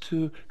starts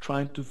to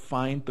trying to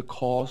find the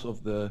cause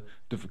of the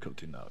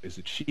difficulty. Now, is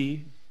it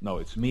she? No,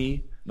 it's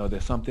me. No,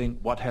 there's something.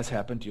 What has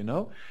happened? You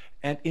know.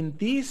 And in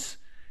these,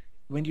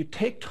 when you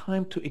take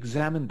time to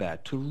examine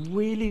that, to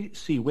really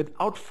see,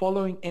 without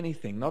following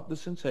anything, not the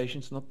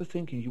sensations, not the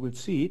thinking, you will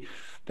see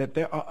that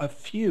there are a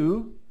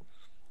few,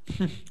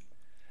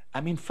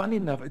 I mean, funny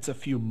enough, it's a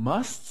few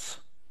musts,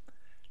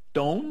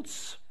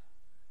 don'ts,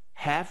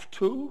 have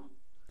to,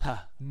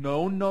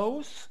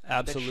 no-nos,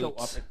 absolutes. That show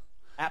up.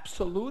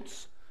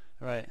 Absolutes,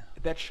 right,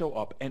 that show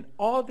up. And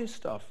all this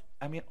stuff,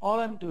 I mean, all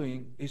I'm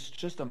doing is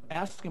just I'm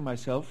asking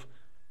myself,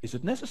 is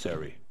it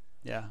necessary?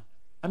 Yeah.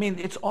 I mean,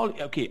 it's all,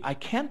 okay, I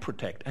can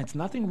protect, and it's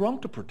nothing wrong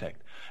to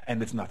protect,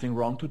 and it's nothing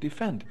wrong to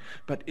defend.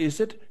 But is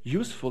it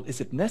useful,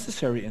 is it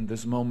necessary in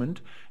this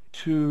moment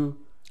to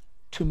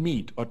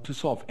meet or to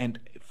solve? And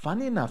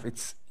funny enough,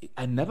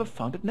 I never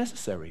found it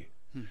necessary.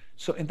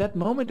 So in that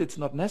moment, it's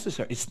not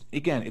necessary.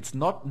 It's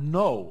not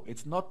no.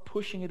 It's not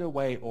pushing it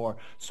away or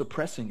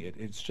suppressing it.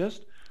 It's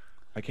just,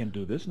 I can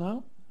do this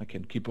now. I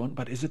can keep on,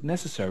 but is it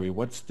necessary?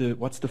 What's the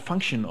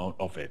function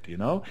of it? You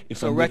know.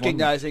 So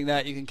recognizing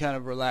that, you can kind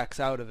of relax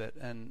out of it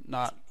and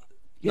not.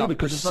 Yeah,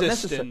 because it's not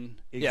necessary.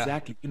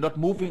 Exactly. You're not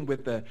moving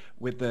with the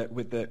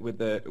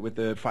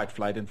fight,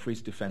 flight, and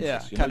freeze defenses.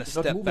 Yeah, you kind of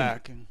step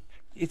back.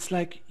 It's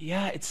like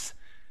it's.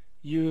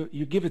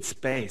 You give it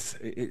space.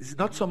 It's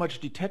not so much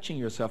detaching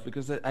yourself,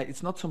 because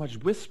it's not so much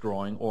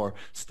withdrawing or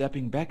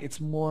stepping back. It's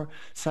more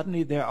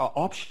suddenly there are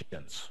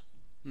options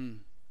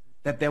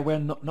that there were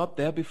not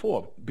there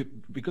before.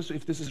 Because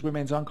if this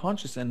remains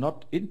unconscious and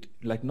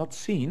not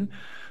seen,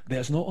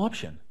 there's no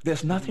option.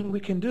 There's nothing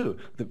we can do.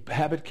 The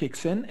habit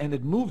kicks in and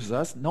it moves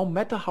us, no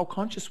matter how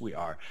conscious we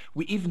are.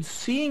 We're even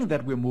seeing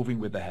that we're moving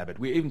with the habit.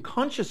 We're even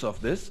conscious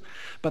of this,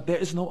 but there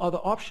is no other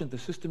option. The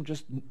system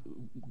just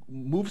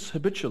moves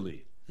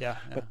habitually. Yeah.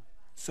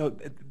 So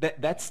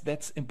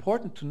that's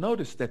important to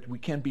notice, that we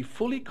can be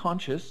fully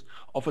conscious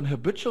of an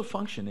habitual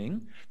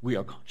functioning. We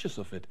are conscious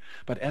of it.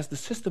 But as the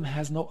system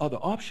has no other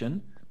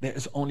option, there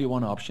is only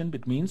one option.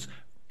 It means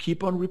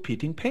keep on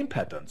repeating pain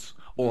patterns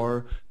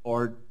or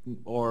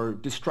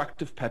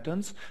destructive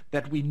patterns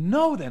that we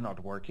know they're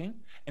not working,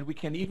 and we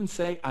can even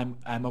say,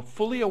 I'm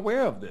fully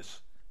aware of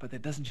this, but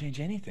that doesn't change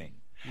anything.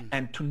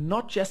 And to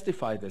not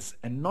justify this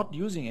and not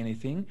using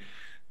anything,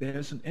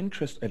 there's an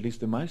interest, at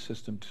least in my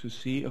system, to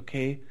see,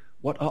 okay,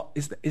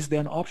 is there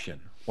an option,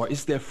 or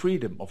is there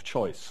freedom of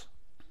choice?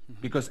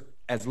 Because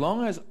as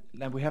long as,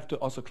 and we have to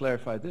also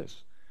clarify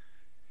this,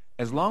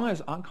 as long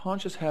as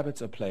unconscious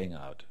habits are playing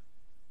out,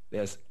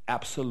 there's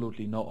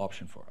absolutely no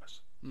option for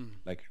us.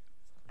 Like,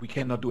 we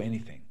cannot do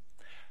anything.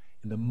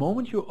 In the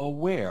moment you're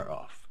aware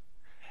of,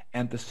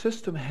 and the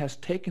system has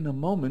taken a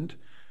moment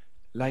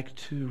like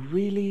to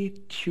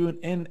really tune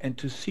in and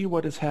to see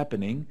what is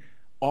happening,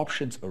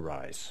 options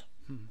arise.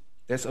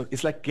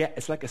 It's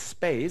like a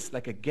space,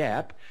 like a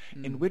gap,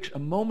 in which a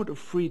moment of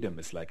freedom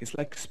is like. It's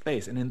like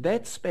space. And in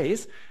that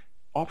space,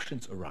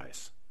 options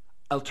arise,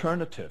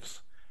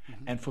 alternatives.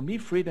 And for me,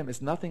 freedom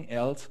is nothing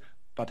else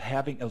but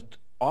having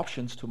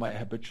options to my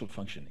habitual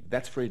functioning.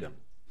 That's freedom.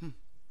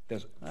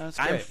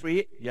 I'm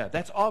free. Yeah,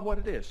 that's all what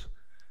it is.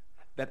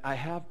 That I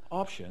have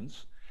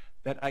options,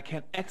 that I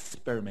can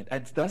experiment.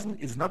 And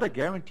it's not a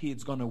guarantee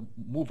it's going to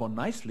move on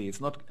nicely.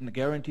 It's not a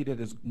guarantee that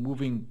it's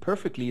moving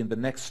perfectly in the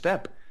next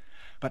step.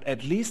 But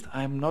at least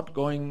I'm not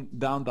going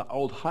down the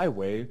old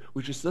highway,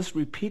 which is just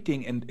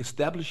repeating and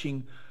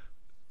establishing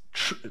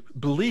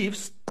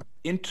beliefs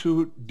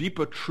into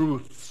deeper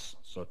truths,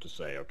 so to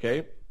say,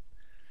 okay?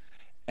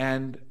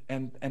 And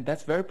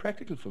that's very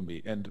practical for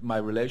me. And my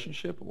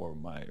relationship, or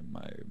my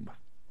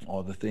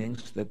all the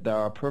things, that there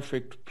are a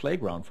perfect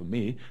playground for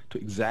me to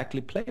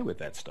exactly play with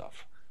that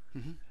stuff.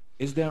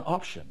 Is there an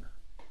option?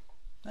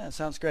 That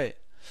sounds great.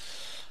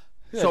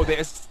 Good. So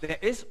there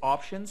is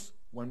options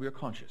when we're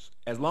conscious.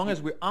 As long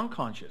as we're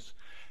unconscious,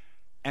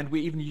 and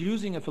we're even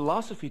using a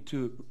philosophy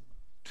to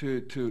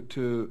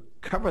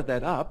cover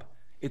that up,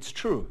 it's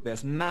true.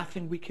 There's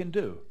nothing we can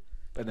do.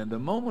 But in the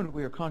moment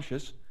we are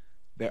conscious,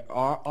 there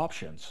are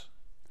options.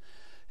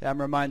 Yeah,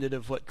 I'm reminded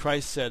of what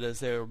Christ said as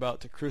they were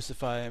about to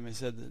crucify him. He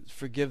said,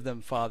 "Forgive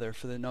them, Father,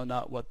 for they know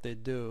not what they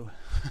do."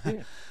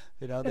 Yeah.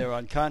 They were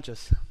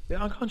unconscious. They're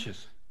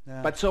unconscious.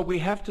 Yeah. But so we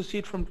have to see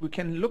it we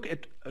can look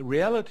at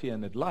reality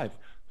and at life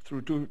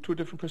through two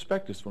different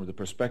perspectives. From the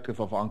perspective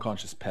of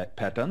unconscious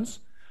patterns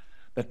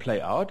that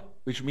play out,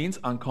 which means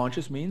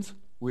unconscious means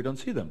we don't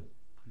see them.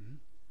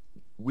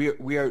 We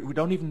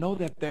don't even know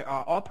that they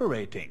are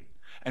operating.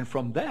 And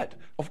from that,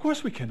 of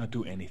course, we cannot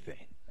do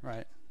anything.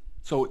 Right.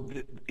 So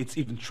it's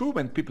even true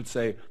when people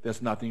say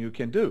there's nothing you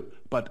can do,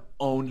 but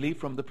only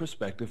from the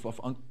perspective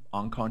of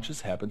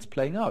unconscious habits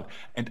playing out.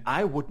 And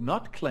I would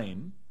not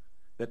claim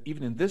that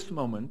even in this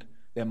moment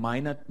there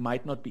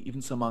might not be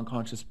even some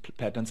unconscious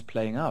patterns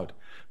playing out.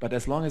 But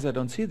as long as I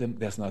don't see them,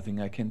 there's nothing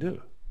I can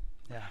do.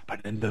 Yeah.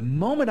 But in the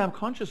moment I'm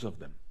conscious of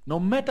them, no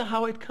matter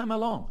how it come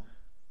along,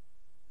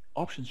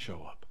 options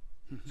show up.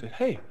 Say,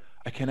 hey,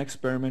 I can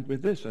experiment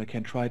with this. I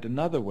can try it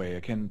another way. I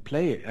can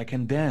play it. I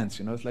can dance.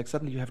 It's like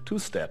suddenly you have 2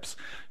 steps.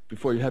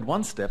 Before you had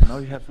 1 step. Now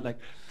you have like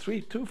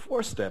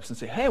 4 steps, and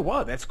say, hey,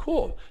 wow, that's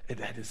cool.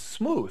 That is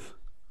smooth,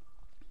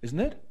 isn't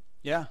it?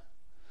 Yeah,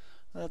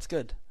 that's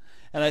good.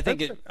 And I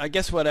think I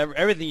guess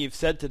everything you've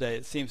said today,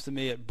 it seems to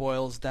me it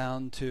boils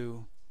down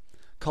to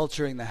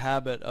culturing the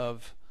habit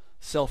of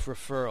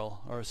self-referral,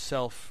 or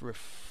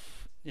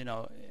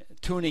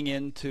tuning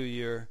into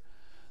your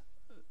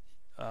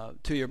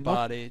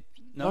body.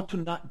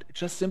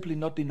 Just simply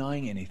not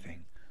denying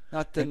anything.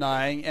 Not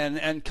denying,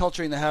 and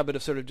culturing the habit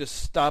of sort of just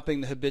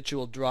stopping the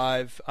habitual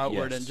drive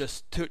outward. Yes. And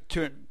just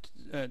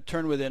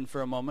turn within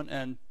for a moment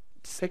and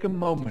take a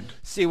moment.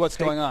 See what's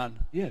going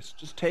on. Yes,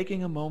 just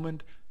taking a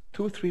moment,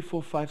 2, 3,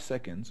 4, 5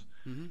 seconds,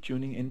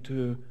 tuning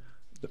into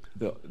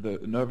the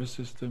nervous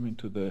system,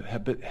 into the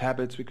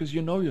habits, because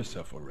you know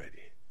yourself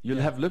already. You'll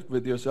have lived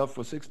with yourself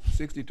for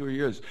 62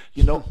 years.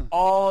 You know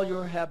all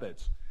your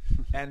habits.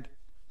 And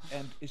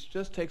it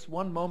just takes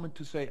one moment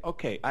to say,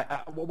 okay,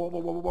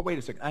 wait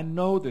a second. I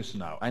know this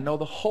now. I know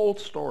the whole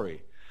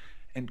story.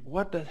 And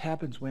what that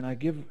happens when I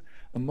give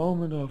a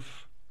moment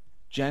of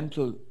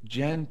gentle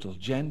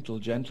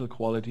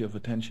quality of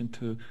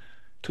attention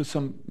to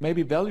some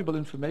maybe valuable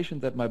information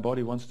that my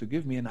body wants to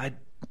give me, and I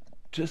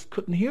just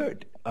couldn't hear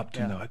it up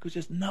to now. I could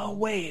just, no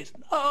ways,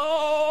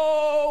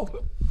 no.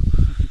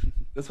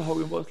 That's how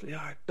we mostly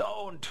are.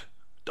 Don't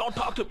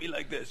talk to me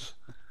like this.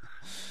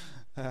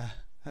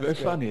 Very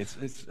funny.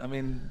 It's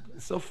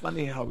so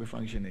funny how we're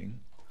functioning.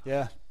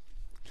 Yeah.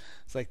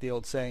 It's like the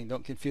old saying,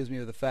 don't confuse me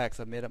with the facts.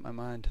 I've made up my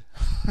mind.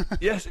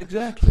 Yes,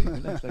 exactly.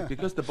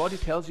 Because the body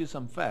tells you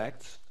some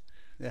facts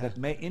that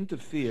may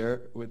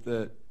interfere with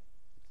the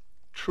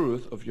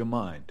truth of your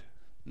mind.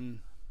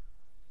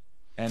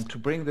 And to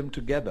bring them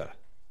together,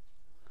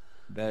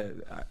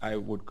 I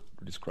would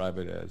describe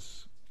it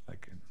as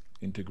like an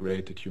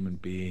integrated human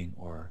being,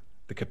 or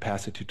the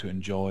capacity to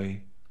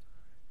enjoy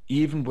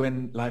even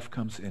when life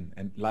comes in,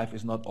 and life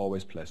is not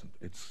always pleasant.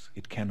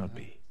 It cannot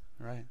be.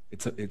 Right.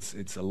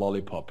 It's a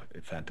lollipop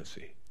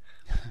fantasy.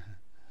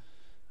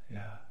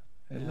 Yeah,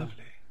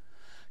 lovely.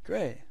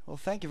 Great. Well,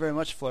 thank you very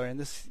much,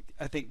 Florian.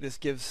 I think this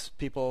gives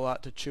people a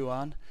lot to chew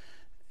on.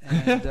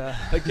 And,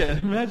 I can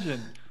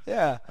imagine.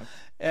 Yeah.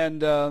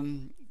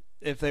 And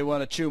if they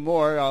want to chew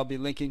more, I'll be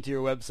linking to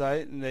your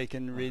website, and they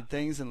can read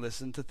things and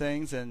listen to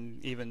things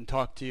and even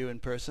talk to you in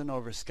person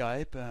over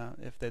Skype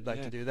if they'd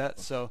like to do that.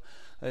 So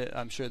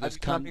I'm sure this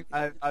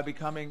I'll be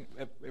coming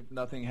if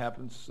nothing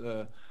happens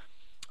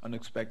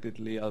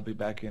unexpectedly. I'll be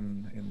back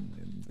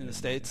in the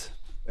States.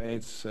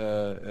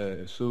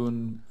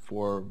 Soon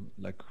for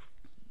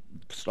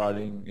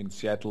starting in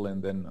Seattle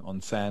and then on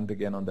Sand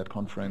again on that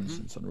conference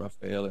in San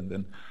Rafael, and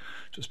then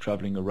just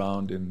traveling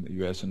around in the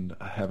U.S. and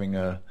having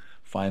a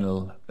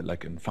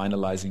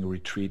finalizing a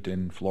retreat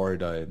in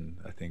Florida in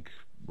I think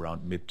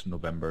around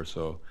mid-November.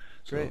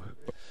 Great.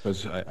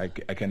 Because I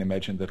can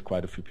imagine that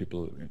quite a few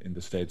people in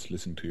the States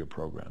listen to your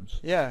programs.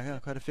 Yeah,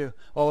 quite a few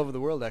all over the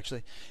world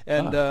actually,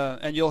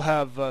 and you'll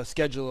have a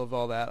schedule of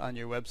all that on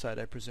your website,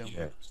 I presume.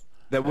 Yes.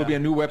 There will be a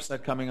new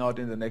website coming out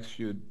in the next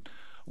few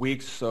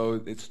weeks,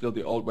 so it's still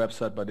the old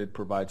website, but it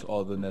provides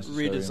all the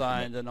necessary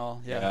redesigned and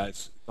all. Yeah,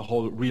 it's the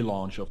whole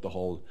relaunch of the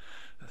whole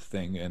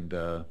thing, and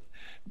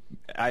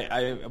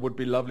I would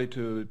be lovely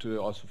to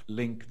also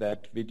link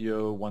that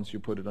video once you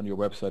put it on your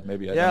website.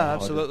 Maybe I don't know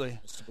absolutely. How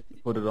to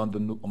put it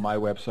on my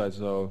website,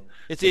 so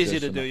it's easy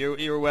to do.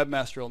 Your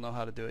webmaster will know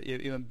how to do it.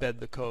 You embed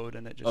the code,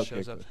 and it just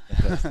shows up.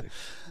 Fantastic.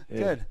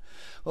 Good.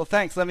 Well,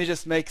 thanks. Let me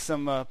just make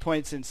some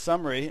points in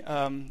summary.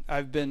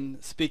 I've been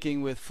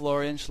speaking with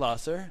Florian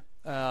Schlosser,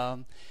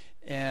 and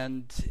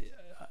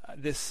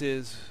this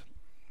is,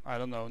 I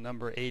don't know,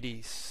 number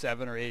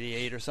 87 or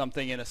 88 or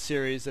something in a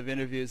series of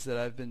interviews that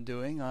I've been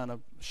doing on a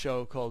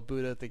show called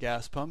Buddha at the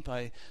Gas Pump.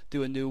 I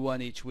do a new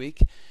one each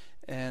week.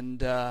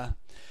 And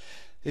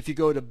if you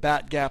go to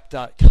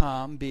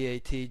batgap.com,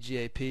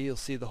 B-A-T-G-A-P, you'll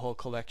see the whole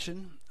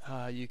collection.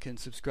 You can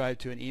subscribe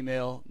to an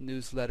email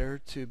newsletter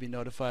to be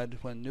notified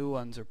when new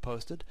ones are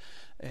posted.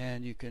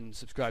 And you can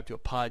subscribe to a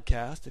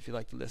podcast if you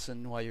like to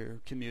listen while you're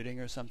commuting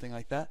or something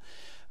like that.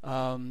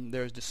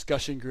 There's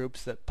discussion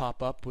groups that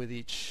pop up with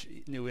each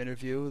new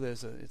interview.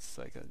 It's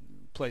like a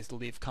place to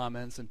leave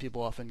comments, and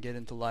people often get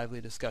into lively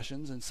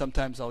discussions. And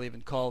sometimes I'll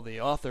even call the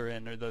author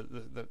in, or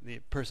the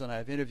person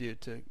I've interviewed,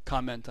 to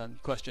comment on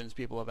questions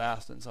people have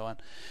asked and so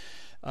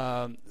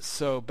on.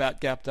 So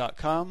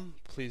batgap.com,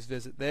 please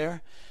visit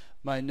there.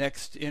 My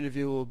next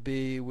interview will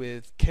be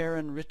with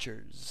Karen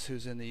Richards,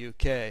 who's in the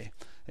UK.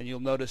 And you'll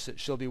notice that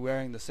she'll be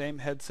wearing the same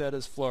headset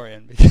as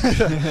Florian,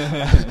 because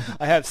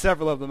I have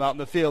several of them out in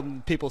the field,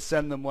 and people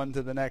send them one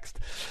to the next.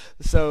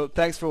 So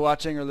thanks for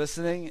watching or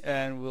listening,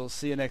 and we'll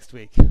see you next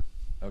week.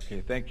 Okay,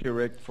 thank you,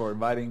 Rick, for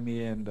inviting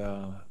me, and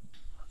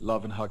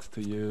love and hugs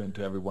to you and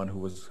to everyone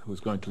who's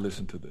going to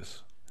listen to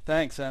this.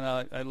 Thanks, and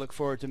I look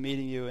forward to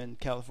meeting you in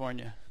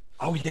California.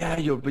 Oh yeah,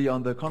 you'll be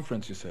on the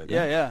conference, you said.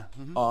 Yeah.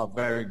 Mm-hmm. Oh,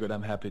 very good.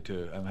 I'm happy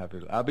to.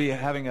 I'll be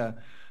having a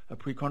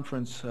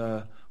pre-conference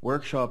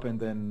workshop, and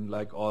then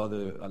like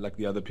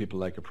the other people,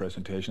 like a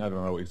presentation. I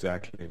don't know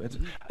exactly.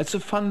 It's a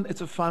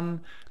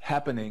fun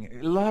happening.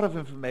 A lot of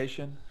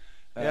information.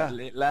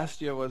 Last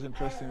year was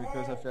interesting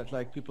because I felt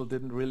like people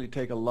didn't really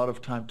take a lot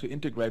of time to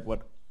integrate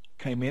what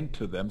came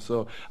into them.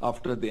 So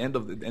after the end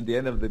of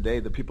the day,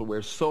 the people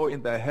were so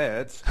in their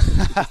heads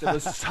because there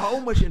was so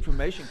much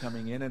information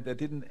coming in, and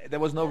there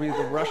was no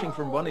reason rushing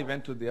from one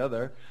event to the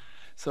other.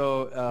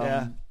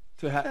 So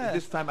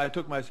this time I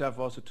took myself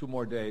also 2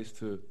 more days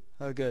to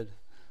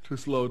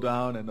slow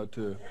down and not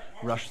to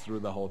rush through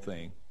the whole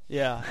thing.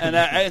 Yeah, and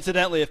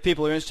incidentally, if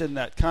people are interested in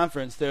that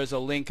conference, there's a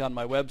link on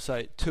my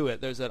website to it.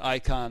 There's that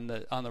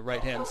icon on the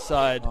right-hand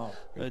side.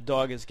 The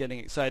dog is getting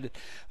excited.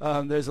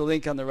 There's a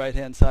link on the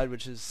right-hand side,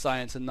 which is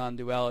Science and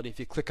Non-Duality. If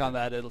you click on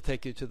that, it'll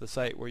take you to the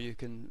site where you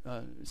can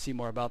see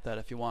more about that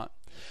if you want.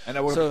 And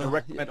I would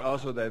recommend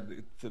also that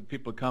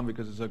people come,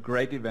 because it's a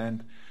great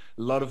event.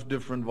 A lot of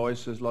different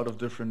voices, a lot of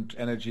different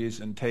energies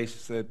and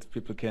tastes that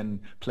people can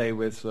play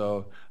with.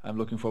 So I'm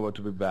looking forward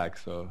to be back.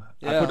 So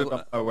I put it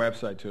on our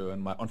website too,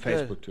 and on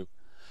Facebook too.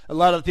 A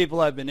lot of the people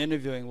I've been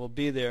interviewing will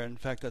be there. In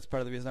fact, that's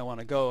part of the reason I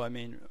want to go. I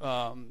mean,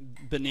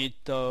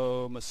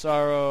 Benito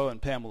Massaro and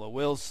Pamela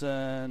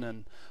Wilson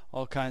and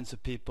all kinds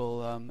of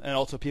people, and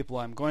also people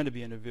I'm going to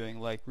be interviewing,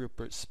 like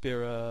Rupert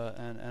Spira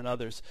and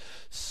others.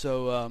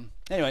 So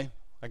anyway,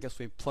 I guess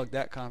we plugged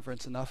that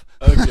conference enough.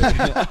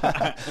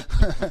 Okay.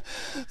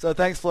 So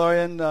thanks,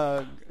 Florian.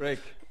 Rick,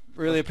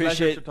 really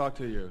appreciate it. To talk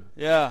to you.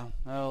 Yeah,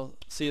 I'll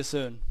see you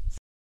soon.